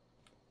month.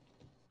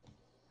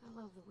 I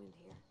love the wind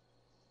here.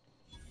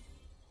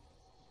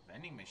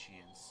 Vending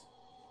machines.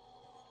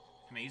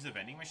 Can I use a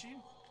vending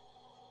machine?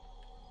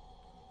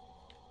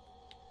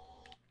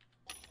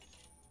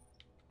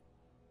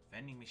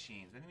 Vending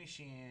machines. Vending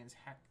machines.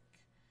 Hack.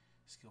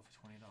 Skill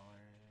for $20.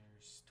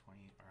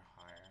 20 or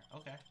higher.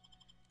 Okay.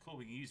 Cool,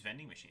 we can use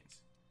vending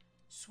machines.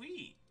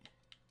 Sweet.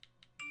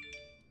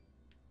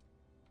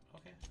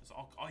 Okay. That's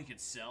all. Oh, you can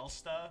sell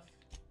stuff.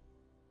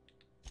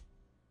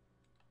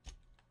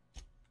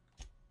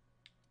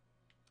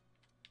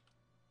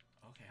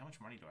 Okay, how much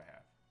money do I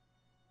have?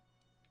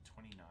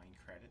 29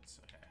 credits.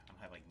 Okay, I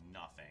don't have like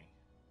nothing.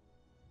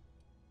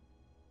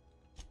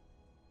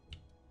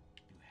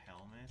 New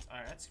helmets.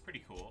 Alright, that's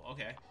pretty cool.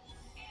 Okay.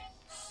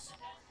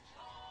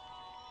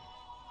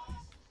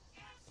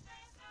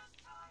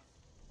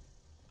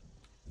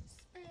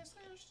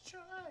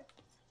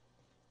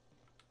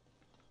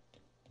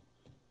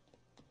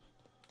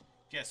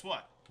 Guess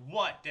what?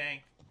 What,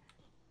 Dank?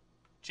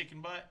 Chicken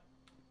butt?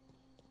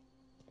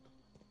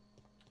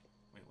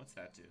 Wait, what's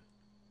that do?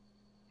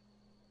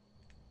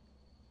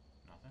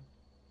 Nothing?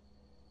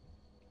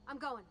 I'm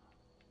going.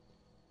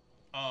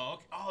 Oh,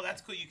 okay. Oh,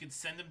 that's cool. You can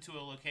send them to a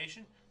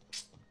location?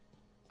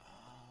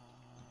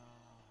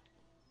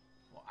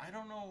 Well, I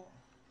don't know.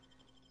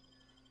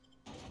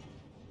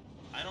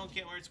 I don't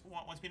get where it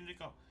wants me to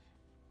go.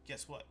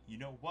 Guess what? You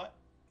know what?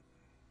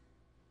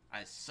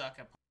 I suck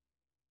at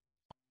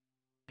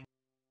this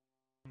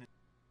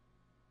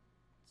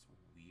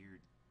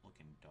weird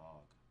looking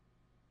dog.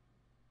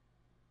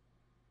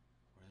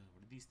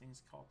 What are these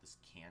things called? This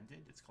candid?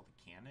 It's called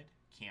a canid?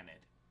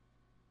 Canid.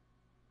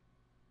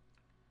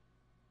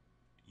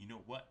 You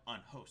know what?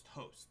 Unhost.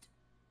 Host.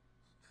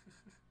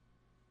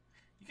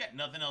 You got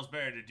nothing else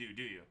better to do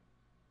you?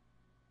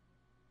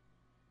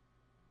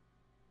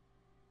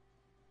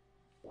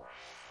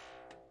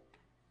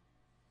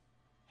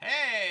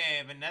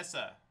 Hey,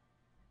 Vanessa.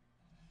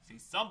 See,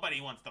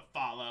 somebody wants to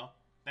follow.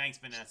 Thanks,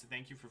 Vanessa.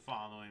 Thank you for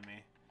following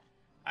me.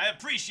 I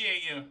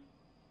appreciate you.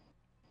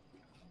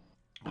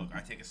 Look,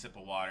 I take a sip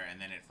of water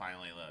and then it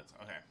finally loads.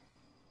 Okay.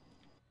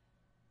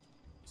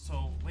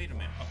 So, wait a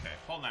minute. Okay,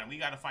 hold on. We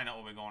got to find out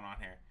what we're going on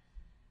here.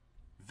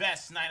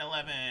 Vest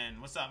 911.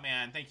 What's up,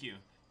 man? Thank you.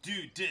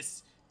 Dude,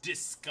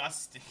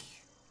 disgusting.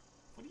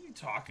 What are you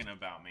talking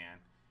about, man?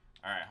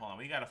 All right, hold on.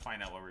 We got to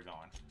find out where we're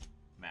going.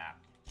 Map.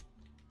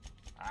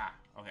 Ah,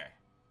 okay.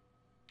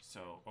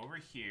 So, over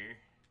here.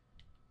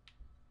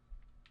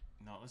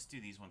 No, let's do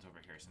these ones over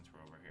here since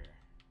we're over here.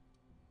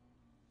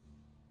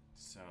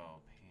 So,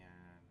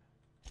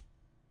 pan.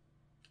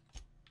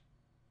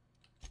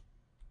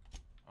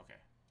 Okay.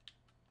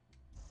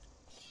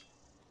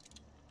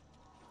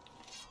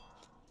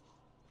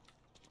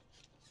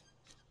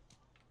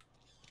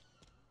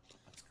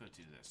 Let's go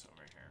do this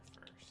over here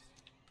first.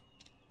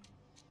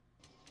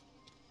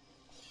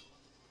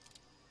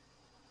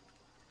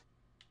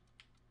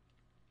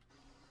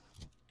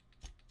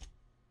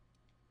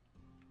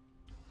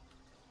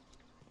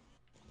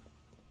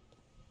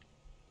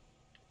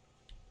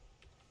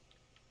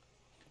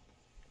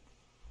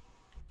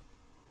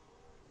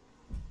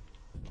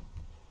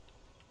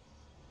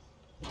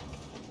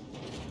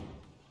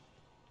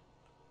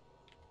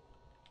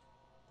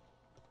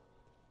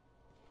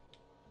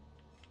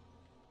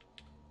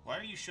 Why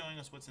are you showing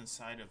us what's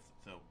inside of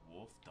the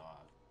wolf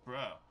dog?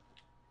 Bro,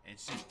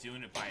 it's just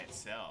doing it by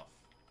itself.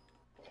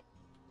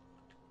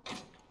 We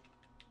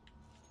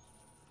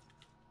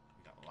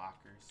got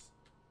lockers.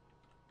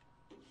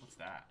 What's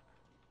that?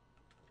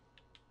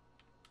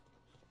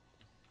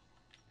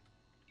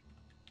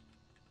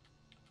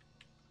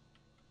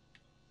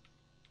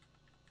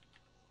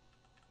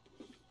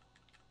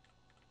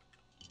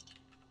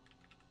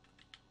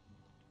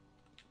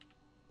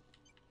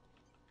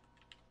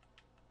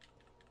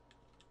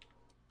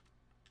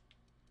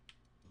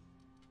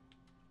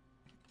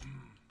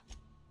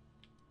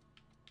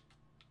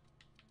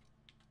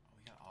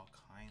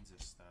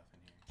 Of stuff in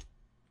here.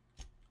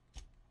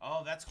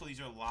 Oh, that's cool.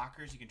 These are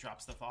lockers you can drop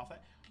stuff off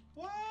at.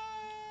 What?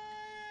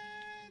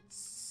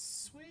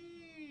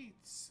 Sweet.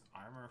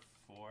 Armor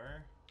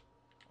 4.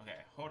 Okay,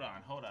 hold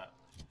on, hold up.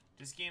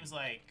 This game's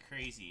like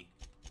crazy.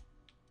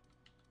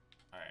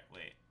 Alright,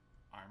 wait.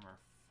 Armor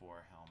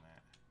 4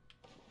 helmet.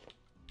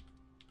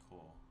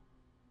 Cool.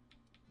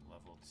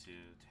 Level 2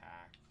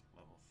 tack.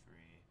 Level 3.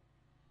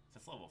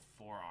 That's level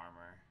 4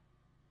 armor.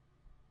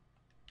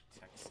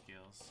 Tech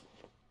skills.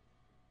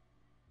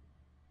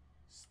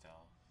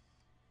 Stealth.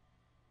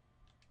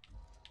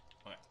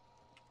 Okay.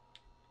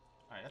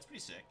 Alright, that's pretty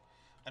sick.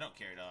 I don't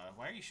care, dog.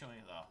 Why are you showing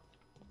it? Oh,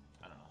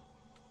 I don't know.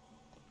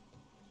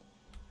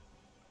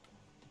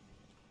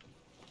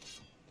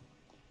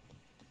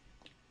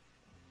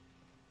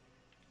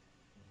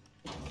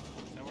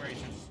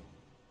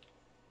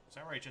 Is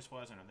that where it just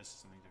was? Or no, this is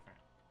something different.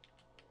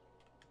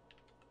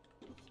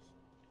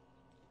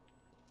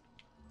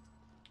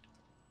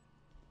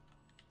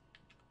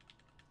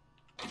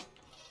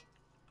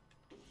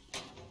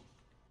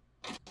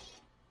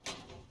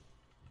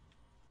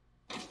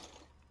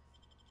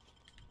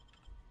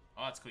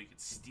 Oh, that's cool. You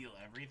could steal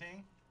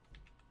everything?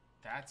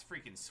 That's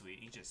freaking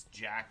sweet. You just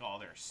jack all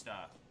their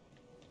stuff.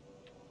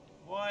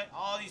 What?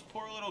 All these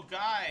poor little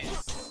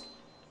guys.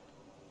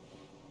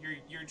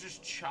 You're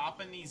just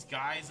chopping these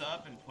guys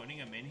up and putting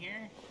them in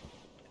here?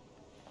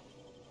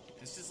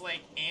 This is like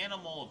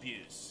animal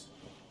abuse.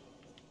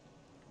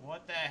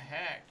 What the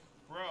heck?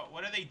 Bro,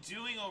 what are they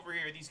doing over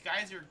here? These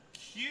guys are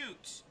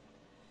cute.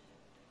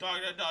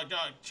 Dog,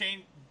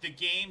 change the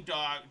game,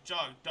 dog,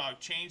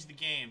 change the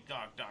game,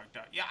 dog.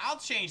 Yeah, I'll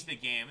change the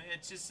game.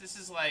 It's just, this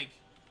is like,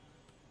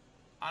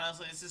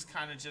 honestly, this is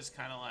kind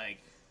of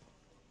like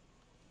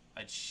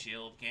a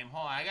chilled game.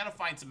 Hold on, I gotta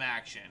find some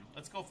action.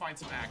 Let's go find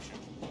some action.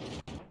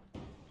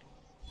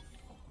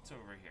 What's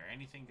over here?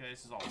 Anything good?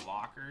 This is all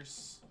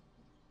lockers.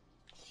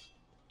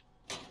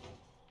 Okay.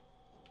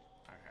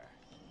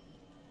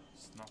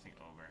 There's nothing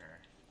over here.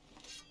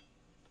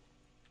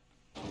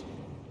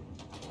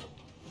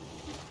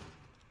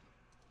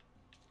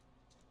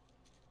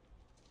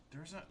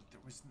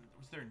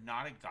 Was there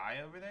not a guy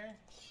over there?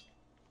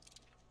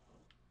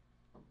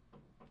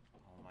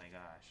 Oh my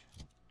gosh.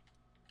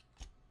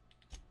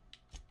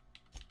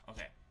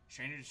 Okay.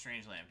 Stranger to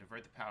Strange Land.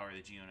 Divert the power of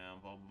the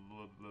genome. Blah,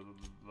 blah, blah,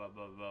 blah,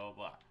 blah, blah,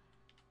 blah.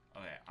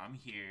 Okay, I'm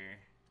here.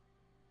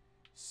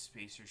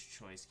 Spacer's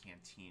Choice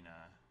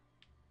Cantina.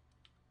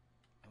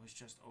 I was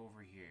just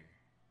over here.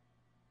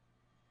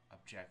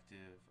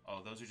 Objective.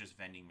 Oh, those are just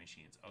vending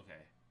machines.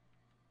 Okay.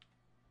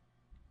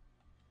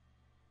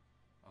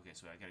 Okay,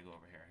 so I gotta go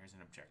over here. Here's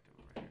an objective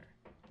over here.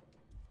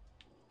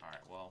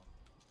 Alright, well,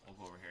 we'll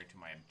go over here to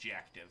my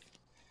objective.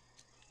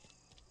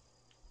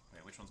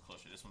 Wait, which one's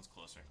closer? This one's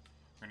closer.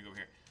 We're gonna go over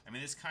here. I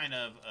mean, this kind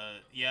of,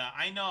 yeah,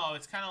 I know,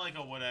 it's kind of like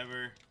a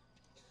whatever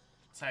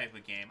type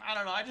of game. I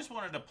don't know, I just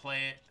wanted to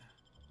play it.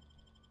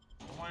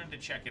 I wanted to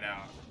check it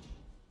out.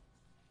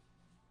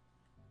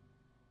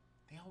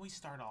 They always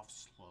start off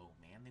slow,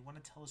 man. They want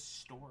to tell a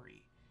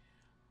story.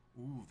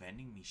 Ooh,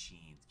 vending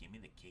machines. Give me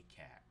the Kit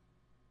Kat.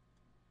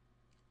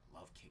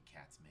 Love Kit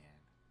Kats,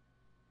 man.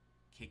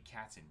 Kit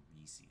Kats and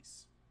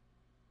Reese's.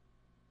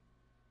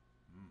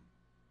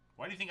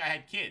 Why do you think I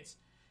had kids?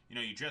 You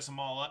know, you dress them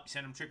all up,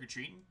 send them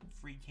trick-or-treating,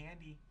 free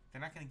candy.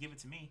 They're not going to give it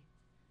to me.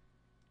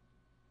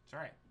 It's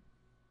alright.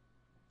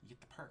 You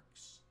get the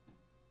perks.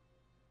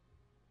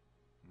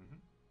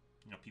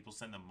 You know, people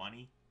send them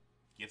money,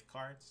 gift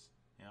cards,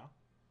 you know.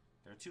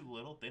 They're too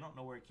little. They don't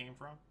know where it came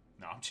from.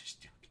 No, I'm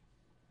just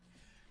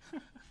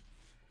joking.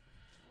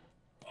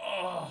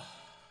 Oh.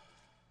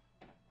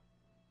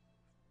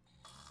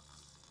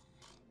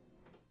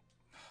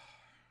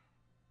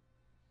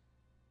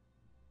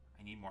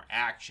 I need more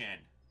action.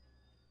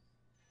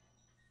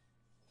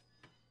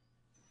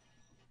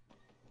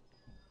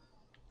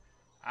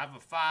 I have a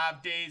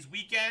 5 days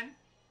weekend.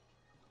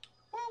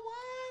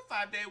 What?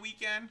 5 day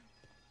weekend.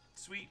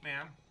 Sweet,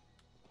 man.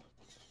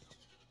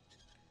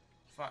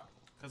 Fuck.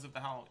 Because of the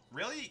Halloween.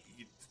 Really?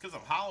 Because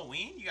of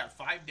Halloween? You got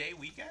 5 day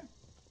weekend?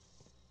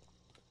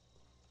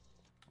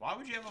 Why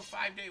would you have a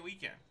 5 day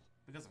weekend?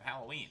 Because of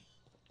Halloween.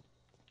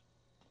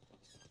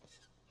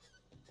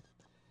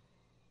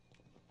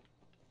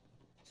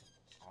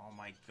 Oh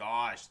my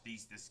gosh,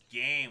 this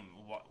game.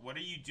 What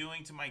are you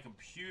doing to my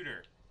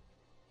computer?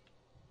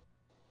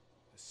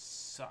 This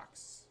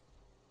sucks.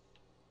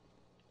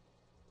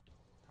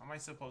 How am I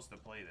supposed to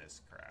play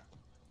this crap?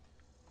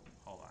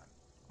 Hold on.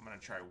 I'm gonna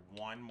try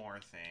one more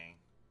thing.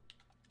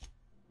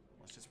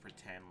 Let's just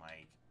pretend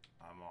like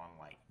I'm on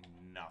like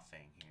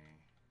nothing here.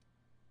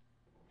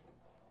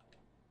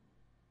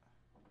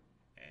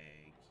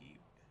 A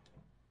keep.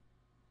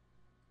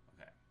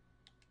 Okay.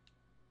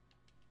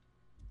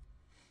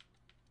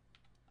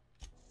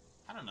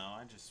 I don't know.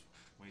 I just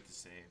wait to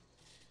save.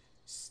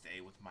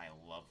 Stay with my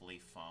lovely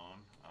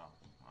phone. Oh,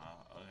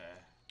 okay.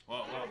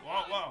 Whoa, whoa,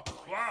 whoa, whoa,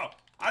 whoa!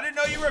 I didn't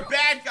know you were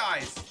bad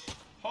guys!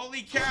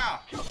 Holy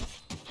cow!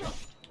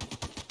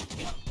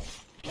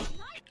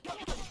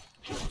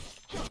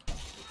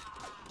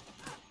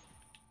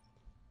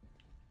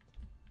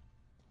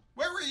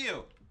 Where were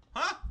you?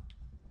 Huh?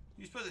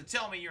 You're supposed to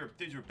tell me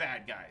these were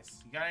bad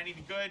guys. You got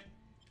anything good?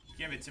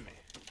 Give it to me.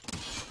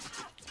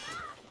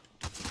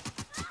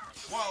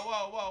 Whoa,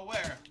 whoa, whoa,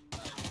 where?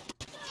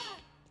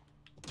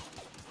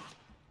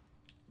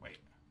 Wait.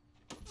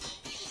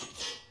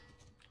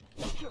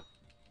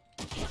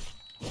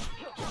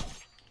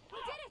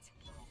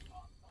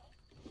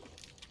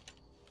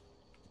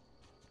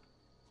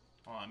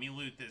 Hold on, let me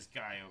loot this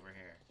guy over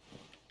here.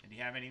 Did he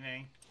have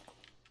anything?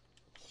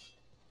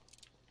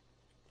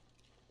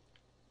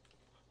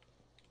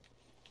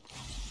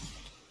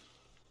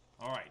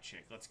 Alright,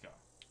 chick, let's go.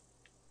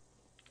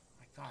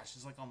 My gosh,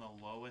 it's like on the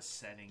lowest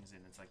settings and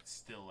it's like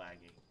still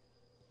lagging.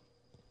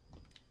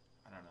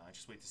 I don't know, I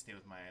just wait to stay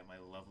with my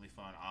lovely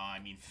phone. Ah, I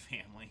mean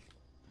family.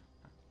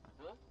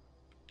 Huh?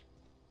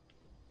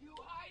 You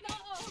hide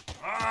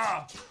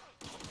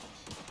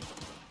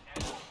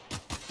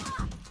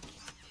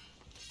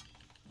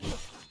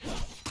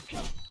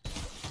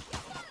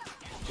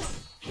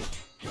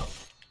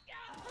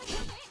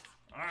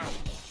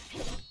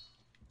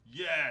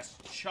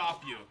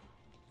chop you.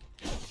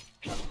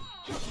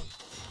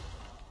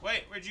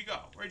 Wait, where'd you go?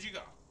 Where'd you go?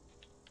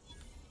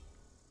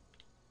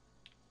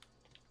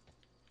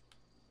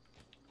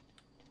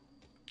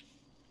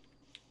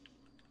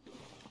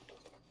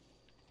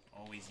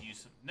 Always use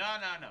some... No,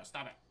 no, no.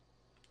 Stop it.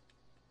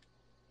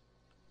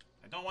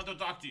 I don't want to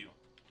talk to you.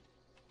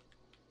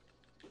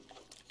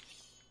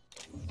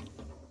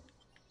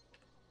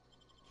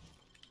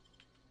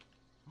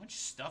 How much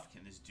stuff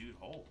can this dude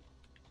hold?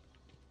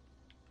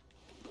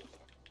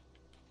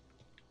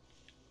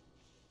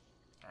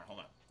 Alright, hold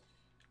on.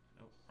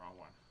 Nope, wrong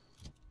one.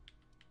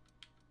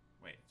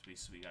 Wait,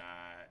 so we got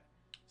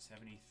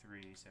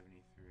 73,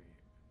 73.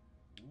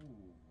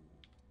 Ooh,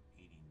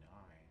 89.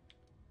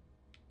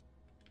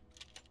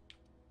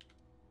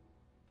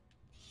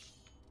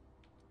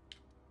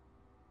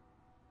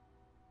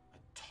 A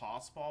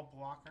toss ball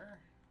blocker?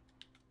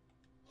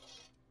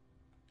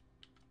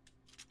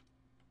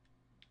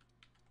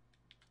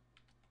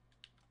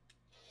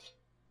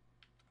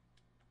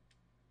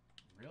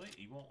 Really?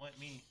 You won't let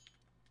me...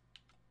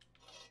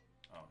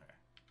 Okay.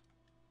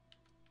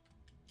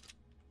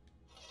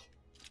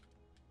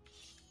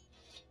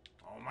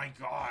 Oh my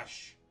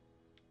gosh!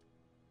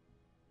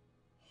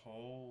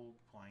 Hold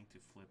blank to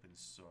flip and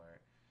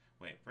sort.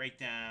 Wait,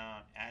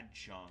 breakdown, add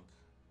junk.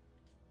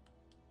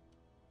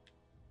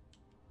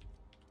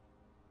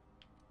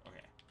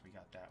 Okay, we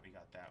got that, we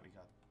got that, we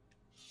got...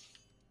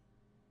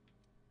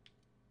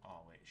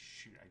 Oh wait,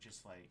 shoot, I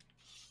just like...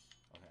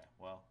 Okay,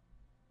 well...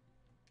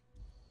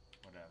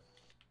 Whatever.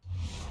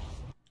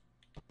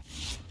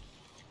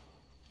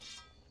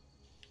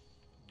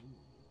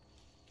 Ooh.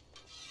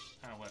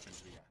 What kind of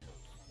weapons we got?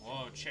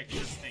 Whoa, check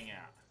this thing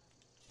out.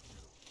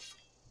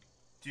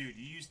 Dude,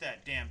 you used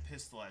that damn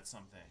pistol at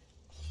something.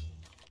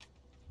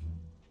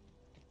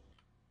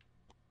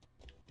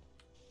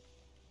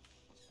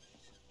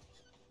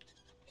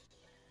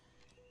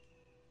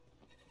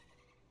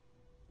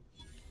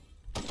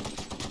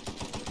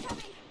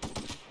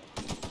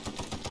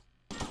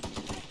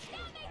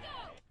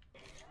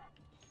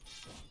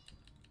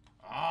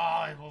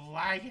 Oh, it was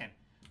lagging.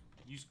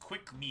 Use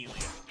quick melee.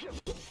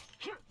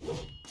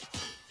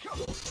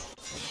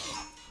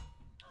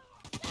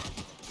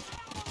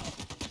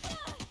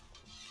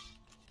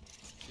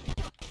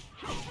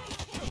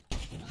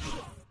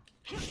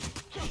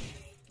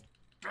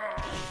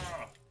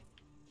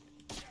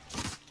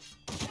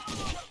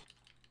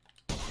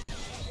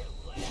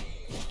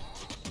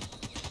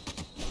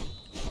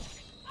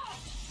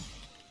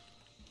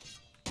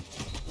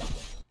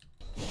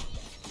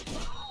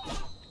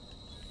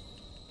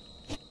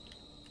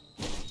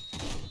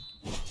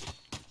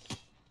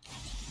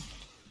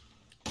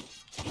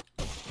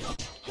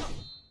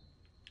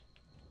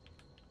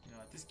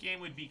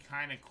 Game would be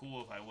kind of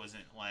cool if I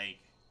wasn't like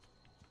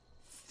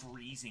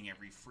freezing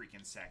every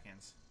freaking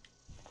seconds.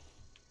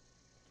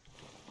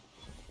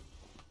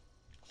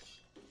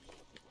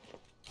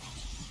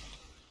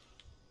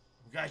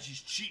 The guy's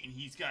just cheating.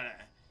 He's got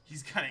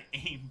an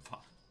aim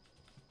bot.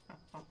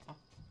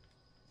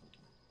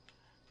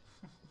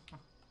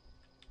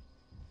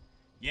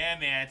 Yeah,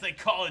 man, it's like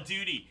Call of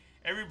Duty.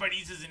 Everybody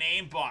uses an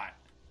aim bot.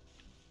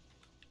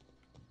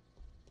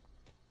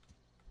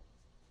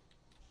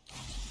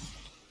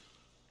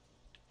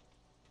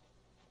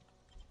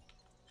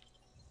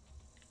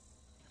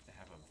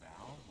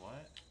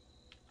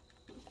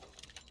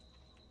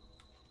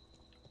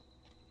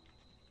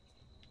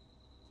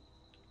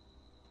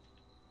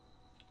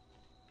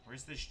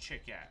 Where's this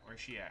chick at?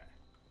 Where's she at?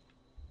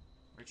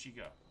 Where'd she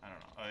go? I don't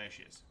know. Oh, there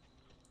she is.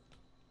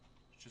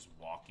 She's just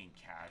walking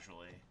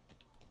casually.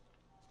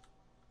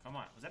 Come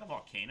on. Was that a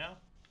volcano?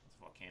 It's a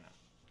volcano.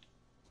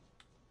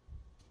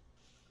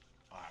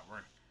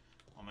 Alright,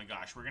 oh my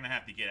gosh, we're gonna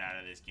have to get out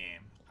of this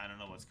game. I don't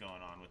know what's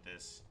going on with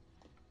this.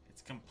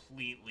 It's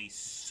completely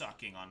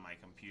sucking on my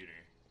computer.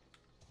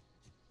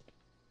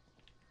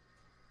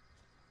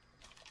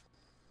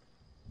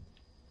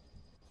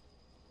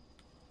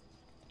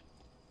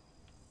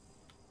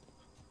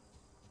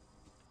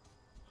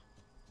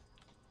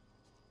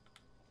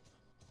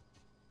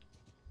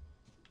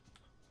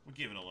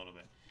 We'll give it a little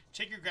bit.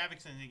 Check your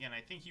graphics settings again. I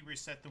think you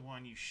reset the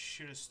one you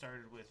should have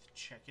started with.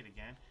 Check it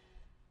again.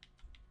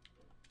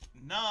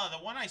 No,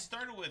 the one I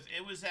started with,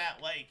 it was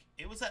at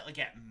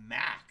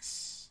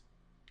max.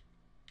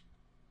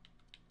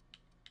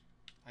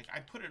 Like, I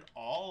put it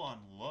all on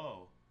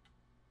low.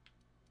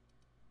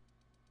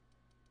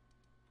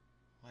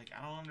 Like,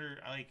 I don't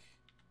like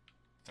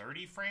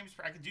 30 frames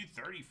per, I could do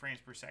 30 frames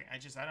per second.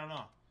 I don't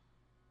know.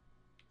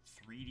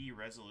 3D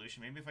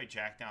resolution. Maybe if I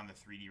jack down the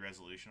 3D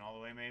resolution all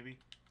the way, maybe.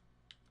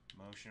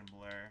 Motion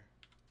blur.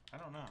 I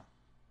don't know.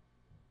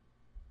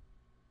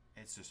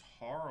 It's just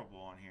horrible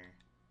on here.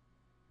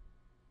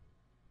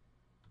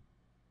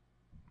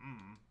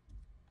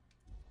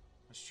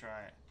 Let's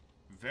try it.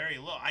 Very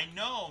low. I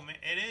know, man.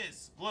 It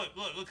is.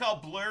 Look how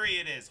blurry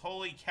it is.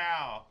 Holy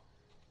cow.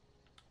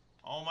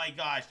 Oh my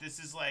gosh. This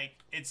is like,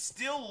 it's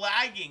still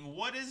lagging.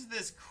 What is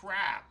this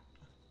crap?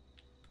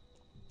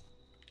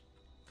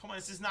 Come on,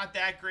 this is not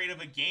that great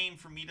of a game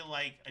for me to,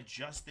 like,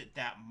 adjust it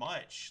that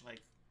much.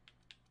 Like,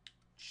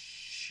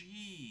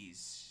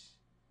 jeez.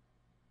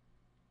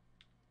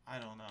 I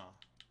don't know.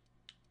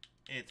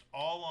 It's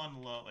all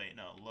on low. Wait,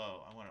 no,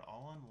 low. I want it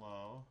all on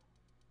low.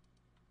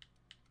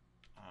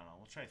 I don't know.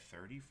 We'll try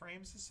 30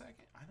 frames a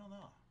second. I don't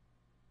know.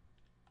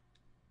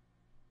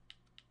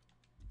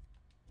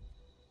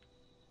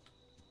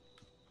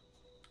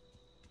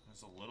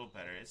 It's a little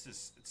better.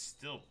 It's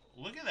still,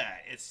 look at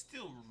that. It's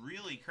still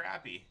really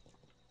crappy.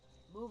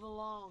 Move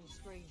along,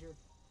 stranger.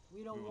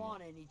 We don't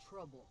want any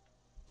trouble.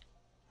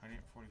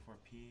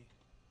 144p.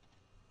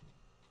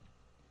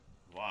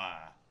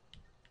 Why?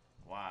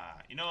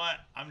 You know what?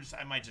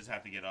 I might just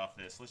have to get off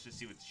this. Let's just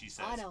see what she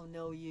says. I don't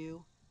know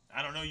you.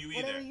 I don't know you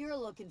either. Whatever you're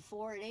looking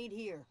for, it ain't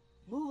here.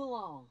 Move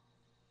along.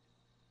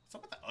 What's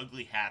up with the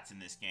ugly hats in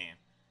this game?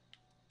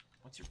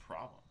 What's your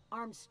problem?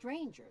 Armed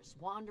strangers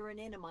wandering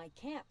into my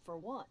camp for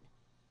one.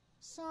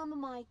 Some of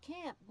my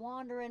camp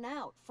wandering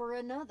out for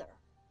another.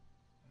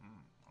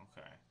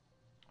 Okay.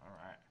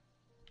 Alright.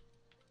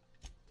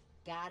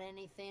 Got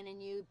anything in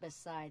you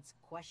besides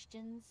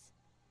questions?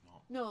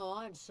 No,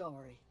 I'm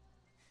sorry.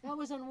 That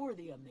was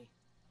unworthy of me.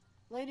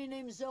 Lady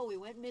named Zoe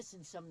went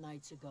missing some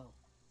nights ago.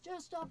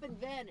 Just up and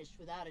vanished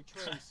without a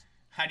trace.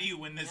 How do you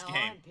win this now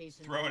game? I'm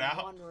pacing Throw it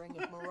out? wondering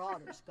if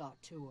Marauders got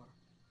to her.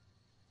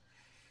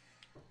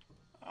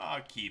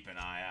 I'll keep an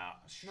eye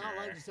out. Sure. Not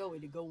like Zoe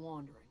to go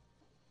wandering.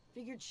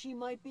 Figured she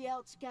might be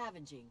out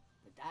scavenging,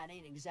 but that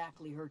ain't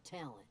exactly her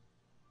talent.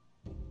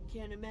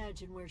 Can't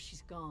imagine where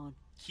she's gone.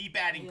 Keep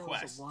adding Hale's a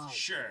quests. wild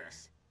Sure.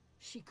 place.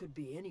 She could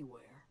be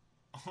anywhere.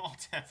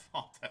 Alt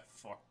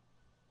F4.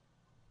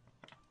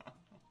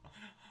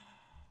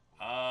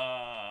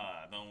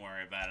 Don't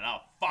worry about it.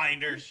 I'll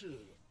find her. Appreciate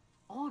it.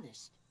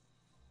 Honest.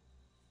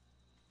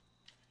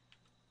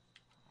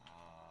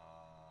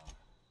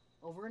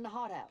 Over in the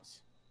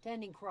hothouse,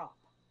 tending crop.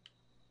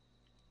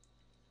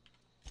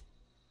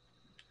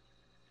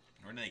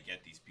 Where do they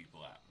get these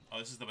people at? Oh,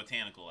 this is the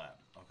botanical lab.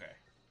 Okay.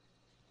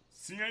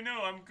 See, I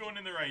know. I'm going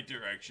in the right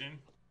direction.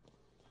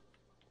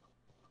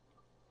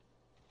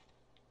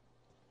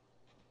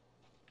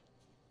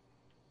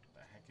 What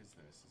the heck is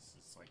this? Is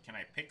this like, can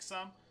I pick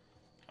some?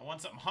 I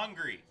want something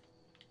hungry.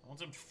 I want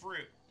some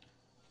fruit.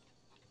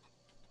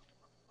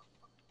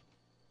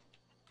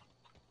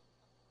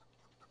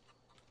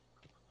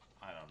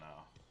 I don't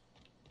know.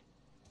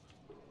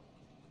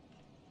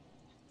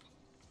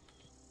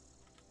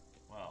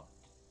 Well,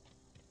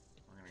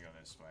 we're gonna go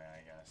this way,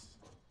 I guess.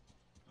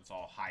 It's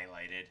all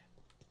highlighted.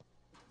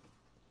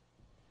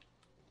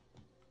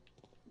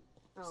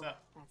 Oh, So,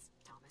 that's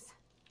Thomas.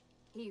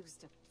 He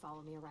used to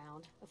follow me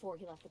around before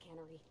he left the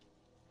cannery.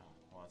 oh,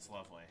 well, it's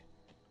lovely.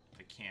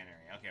 The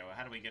cannery. Okay, well,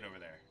 how do we get over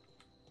there?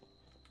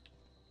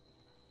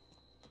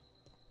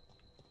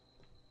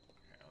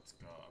 Okay, let's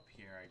go up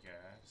here, I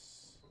guess.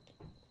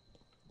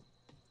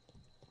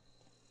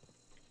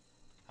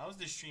 How is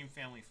this stream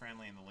family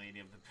friendly and the Lady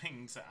of the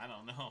Pings? I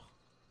don't know.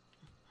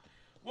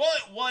 Well,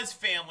 it was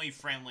family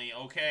friendly,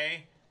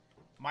 okay?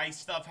 My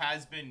stuff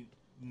has been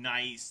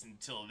nice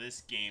until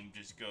this game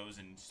just goes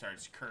and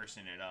starts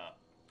cursing it up.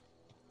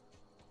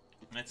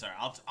 That's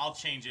alright. I'll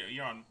change it.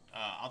 You're on.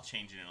 I'll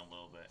change it in a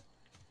little bit,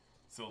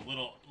 so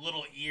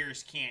little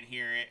ears can't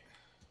hear it.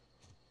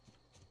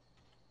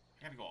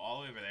 I gotta go all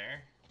the way over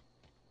there.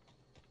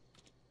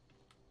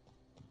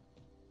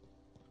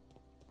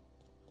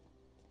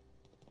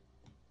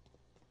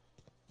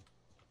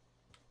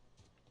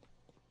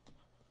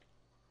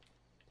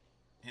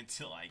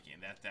 Until I can.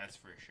 That's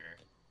for sure.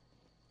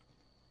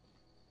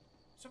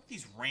 What's up with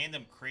these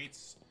random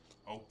crates?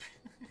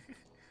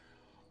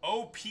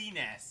 OP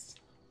nest.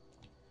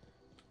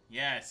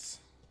 Yes.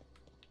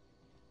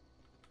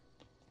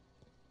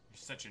 You're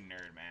such a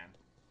nerd, man.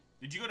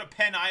 Did you go to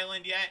Penn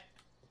Island yet?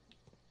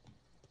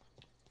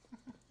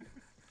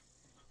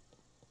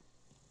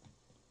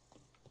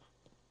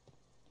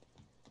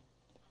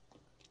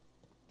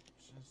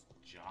 Just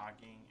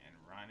jogging and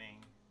running.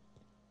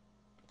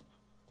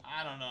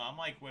 I don't know. I'm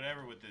like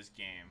whatever with this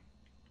game.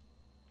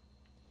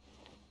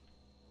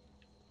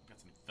 Got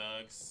some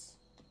thugs.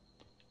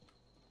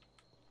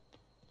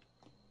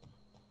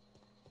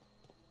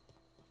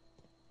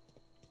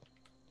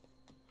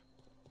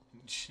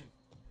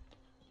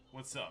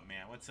 What's up,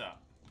 man? What's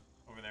up?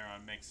 Over there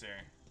on Mixer.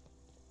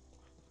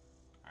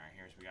 Alright,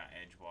 we got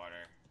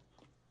Edgewater.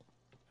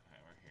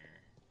 Alright, we're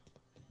here.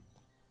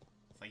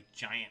 It's like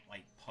giant,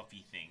 like,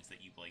 puffy things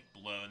that you, like,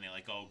 blow and they,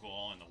 like, all go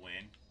all in the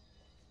wind.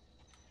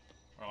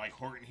 Or like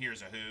Horton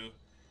Hears a Who.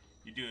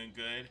 You doing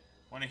good?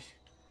 No,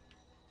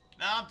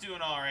 I'm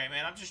doing alright,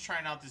 man. I'm just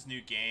trying out this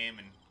new game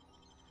and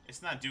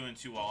it's not doing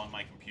too well on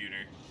my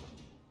computer.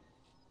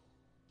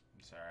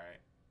 It's alright.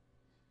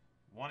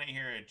 Want to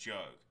hear a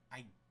joke?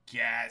 I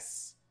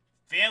guess.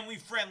 Family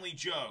friendly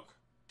joke.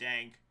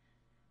 Dang.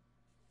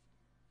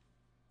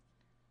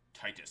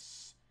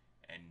 Titus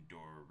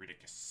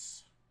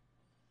Endoriticus.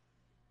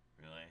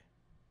 Really?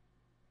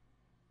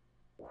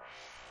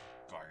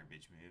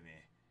 Garbage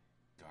movie.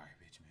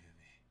 Garbage movie.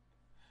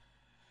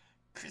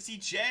 Chrissy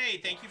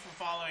J, thank you for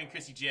following,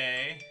 Chrissy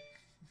J.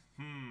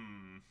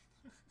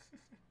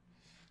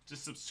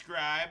 Just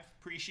subscribe.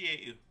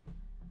 Appreciate you.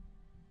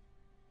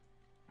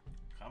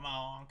 Come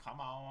on, come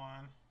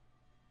on.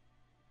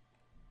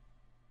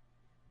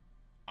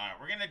 Alright,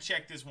 we're gonna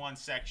check this one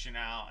section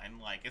out, and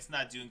like, it's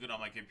not doing good on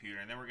my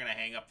computer, and then we're gonna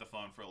hang up the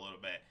phone for a little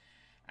bit.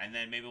 And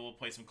then maybe we'll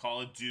play some Call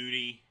of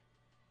Duty.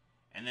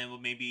 And then we'll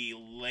maybe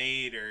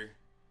later,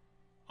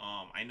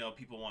 I know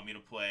people want me to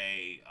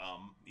play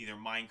either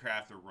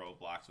Minecraft or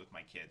Roblox with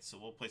my kids. So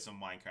we'll play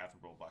some Minecraft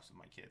and Roblox with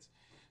my kids.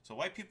 So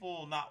why are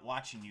people not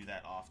watching you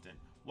that often?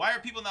 Why are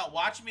people not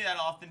watching me that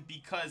often?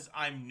 Because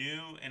I'm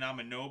new and I'm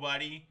a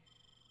nobody.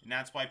 And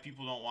that's why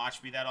people don't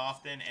watch me that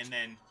often. And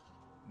then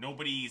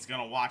nobody's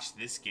gonna watch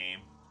this game.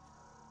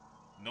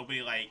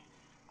 Nobody, like,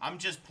 I'm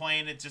just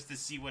playing it just to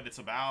see what it's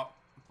about.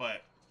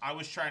 But I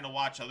was trying to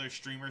watch other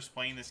streamers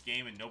playing this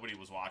game and nobody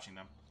was watching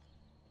them.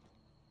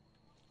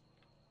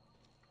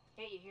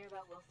 Hey, you hear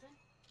about Wilson?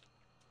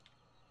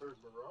 Heard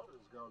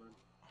Marauders got in.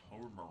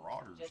 Oh,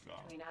 Marauders Just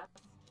got between us.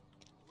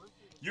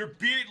 Your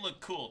beard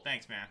looked cool.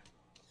 Thanks, man.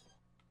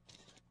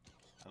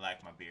 I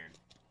like my beard.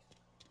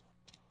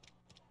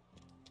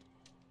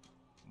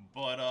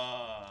 But,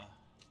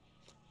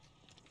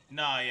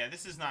 no, yeah,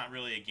 this is not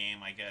really a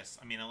game, I guess.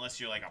 I mean,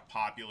 unless you're like a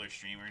popular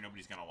streamer,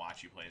 nobody's gonna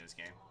watch you play this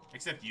game.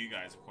 Except you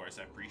guys, of course.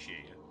 I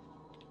appreciate you.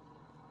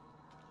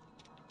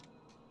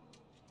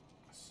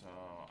 So,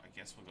 I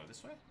guess we'll go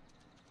this way.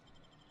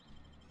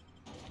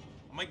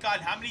 Oh my god,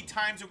 how many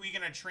times are we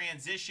gonna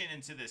transition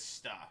into this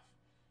stuff?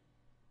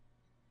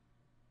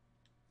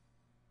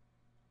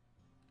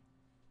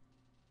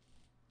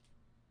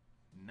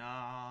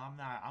 Nah,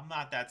 I'm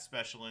not that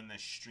special in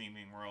this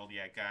streaming world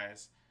yet,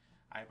 guys.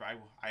 I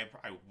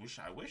wish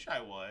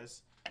I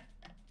was.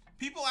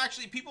 People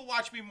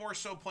watch me more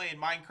so playing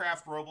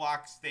Minecraft,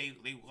 Roblox.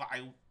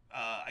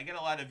 I get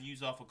a lot of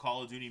views off of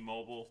Call of Duty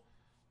Mobile.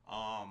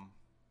 I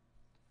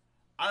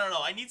don't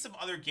know. I need some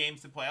other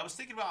games to play. I was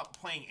thinking about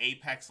playing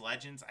Apex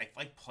Legends. I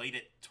like played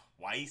it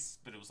twice,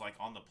 but it was like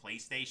on the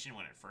PlayStation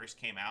when it first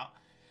came out.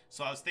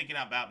 So I was thinking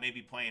about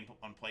maybe playing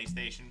on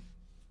PlayStation.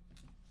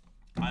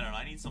 I don't know.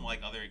 I need some like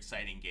other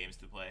exciting games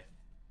to play.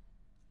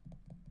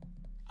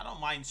 I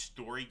don't mind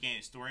story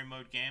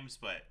mode games,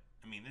 but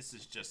I mean this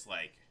is just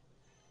like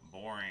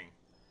boring.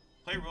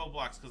 Play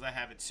Roblox because I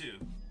have it too.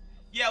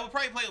 Yeah, we'll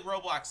probably play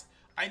Roblox.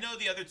 I know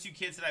the other two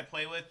kids that I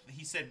play with,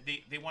 he said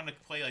they want to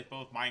play like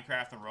both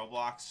Minecraft and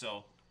Roblox,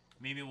 so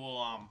maybe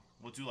we'll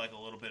do like a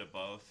little bit of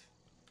both.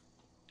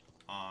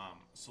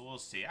 So we'll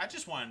see. I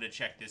just wanted to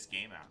check this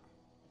game out.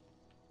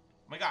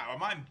 Oh my god,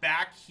 am I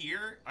back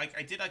here? Like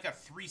I did like a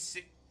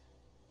 360.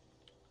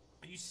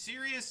 Are you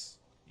serious?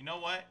 You know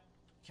what?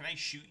 Can I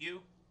shoot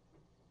you?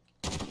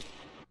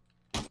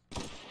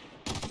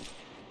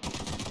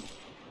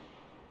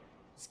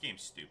 This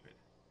game's stupid.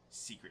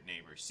 Secret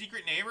Neighbor.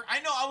 Secret Neighbor?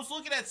 I know, I was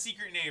looking at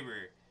Secret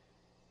Neighbor.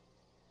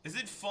 Is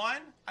it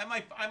fun? I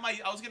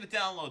was gonna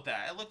download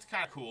that. It looked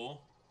kind of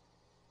cool.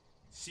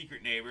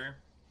 Secret Neighbor.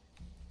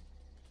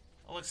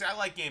 Oh, look, I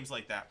like games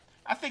like that.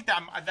 I think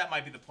that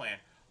might be the plan.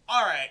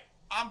 Alright,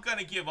 I'm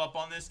gonna give up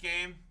on this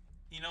game.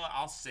 You know what?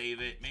 I'll save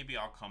it. Maybe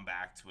I'll come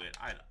back to it.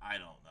 I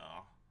don't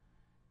know.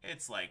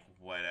 It's like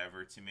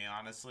whatever to me,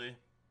 honestly.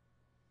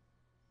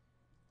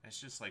 It's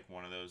just like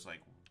one of those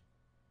like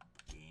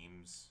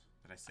games.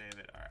 Did I save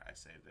it? Alright, I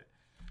saved it.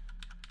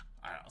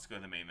 Alright, let's go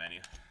to the main menu.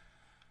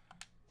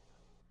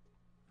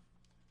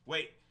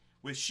 Wait,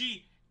 was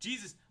she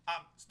Jesus?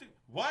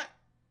 What?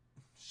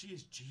 She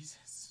is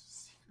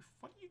Jesus?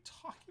 What are you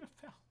talking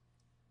about?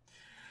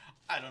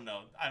 I don't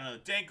know.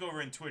 Dank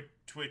over in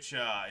Twitch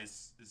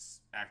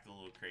is acting a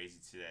little crazy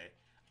today.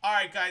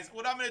 Alright, guys.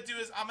 What I'm going to do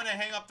is I'm going to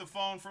hang up the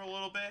phone for a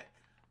little bit.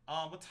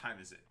 What time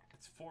is it?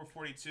 It's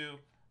 4:42.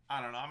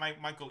 I don't know. I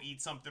might go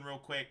eat something real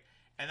quick.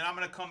 And then I'm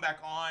going to come back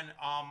on.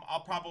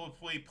 I'll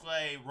probably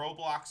play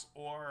Roblox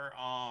or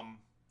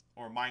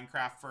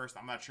Minecraft first.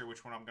 I'm not sure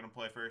which one I'm going to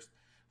play first.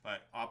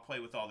 But I'll play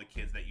with all the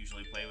kids that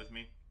usually play with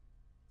me.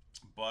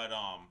 But,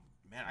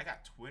 man, I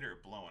got Twitter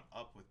blowing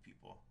up with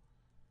people.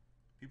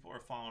 People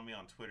are following me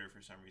on Twitter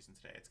for some reason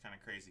today. It's kind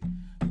of crazy.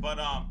 But,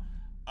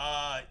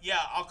 yeah,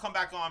 I'll come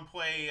back on,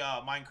 play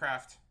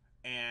Minecraft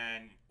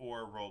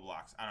or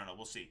Roblox. I don't know.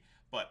 We'll see.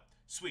 But,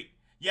 sweet.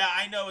 Yeah,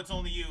 I know it's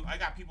only you. I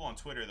got people on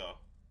Twitter, though.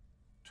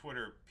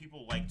 Twitter.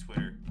 People like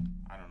Twitter.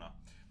 I don't know.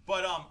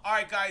 But,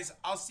 alright, guys.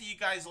 I'll see you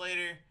guys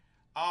later.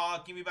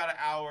 Give me about an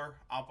hour.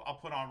 I'll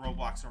put on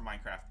Roblox or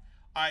Minecraft.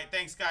 Alright,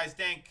 thanks, guys.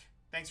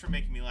 Thanks for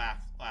making me laugh,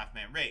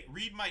 man. Ray,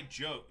 read my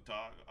joke,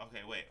 dog.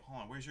 Okay, wait.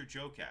 Hold on. Where's your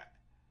joke at?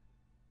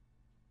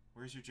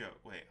 Where's your joke?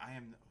 Wait, I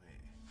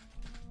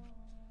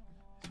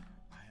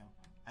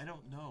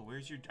don't know.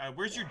 Where's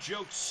your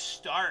joke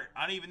start?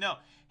 I don't even know.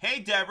 Hey,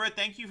 Deborah.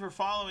 Thank you for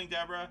following,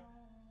 Deborah.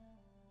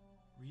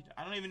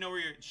 I don't even know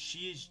where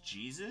she is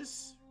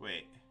Jesus?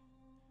 Wait.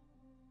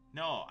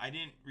 No, I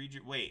didn't read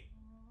your... Wait.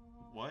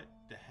 What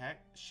the heck?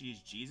 She is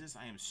Jesus?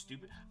 I am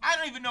stupid? I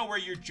don't even know where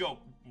your joke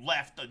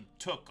left and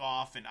took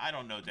off, and I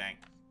don't know, Dank.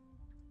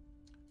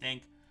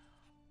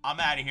 I'm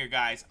out of here,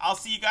 guys. I'll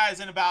see you guys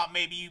in about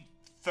maybe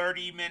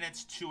 30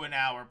 minutes to an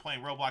hour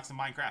playing Roblox and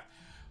Minecraft.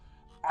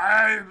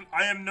 I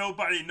am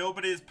nobody.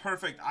 Nobody is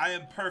perfect. I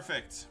am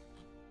perfect.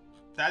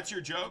 That's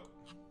your joke?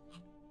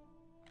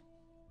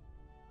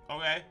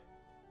 Okay.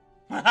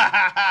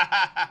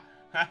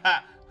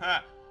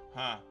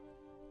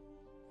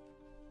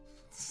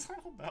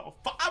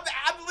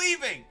 I'm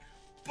leaving.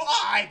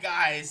 Bye,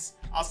 guys.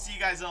 I'll see you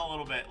guys in a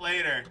little bit.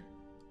 Later.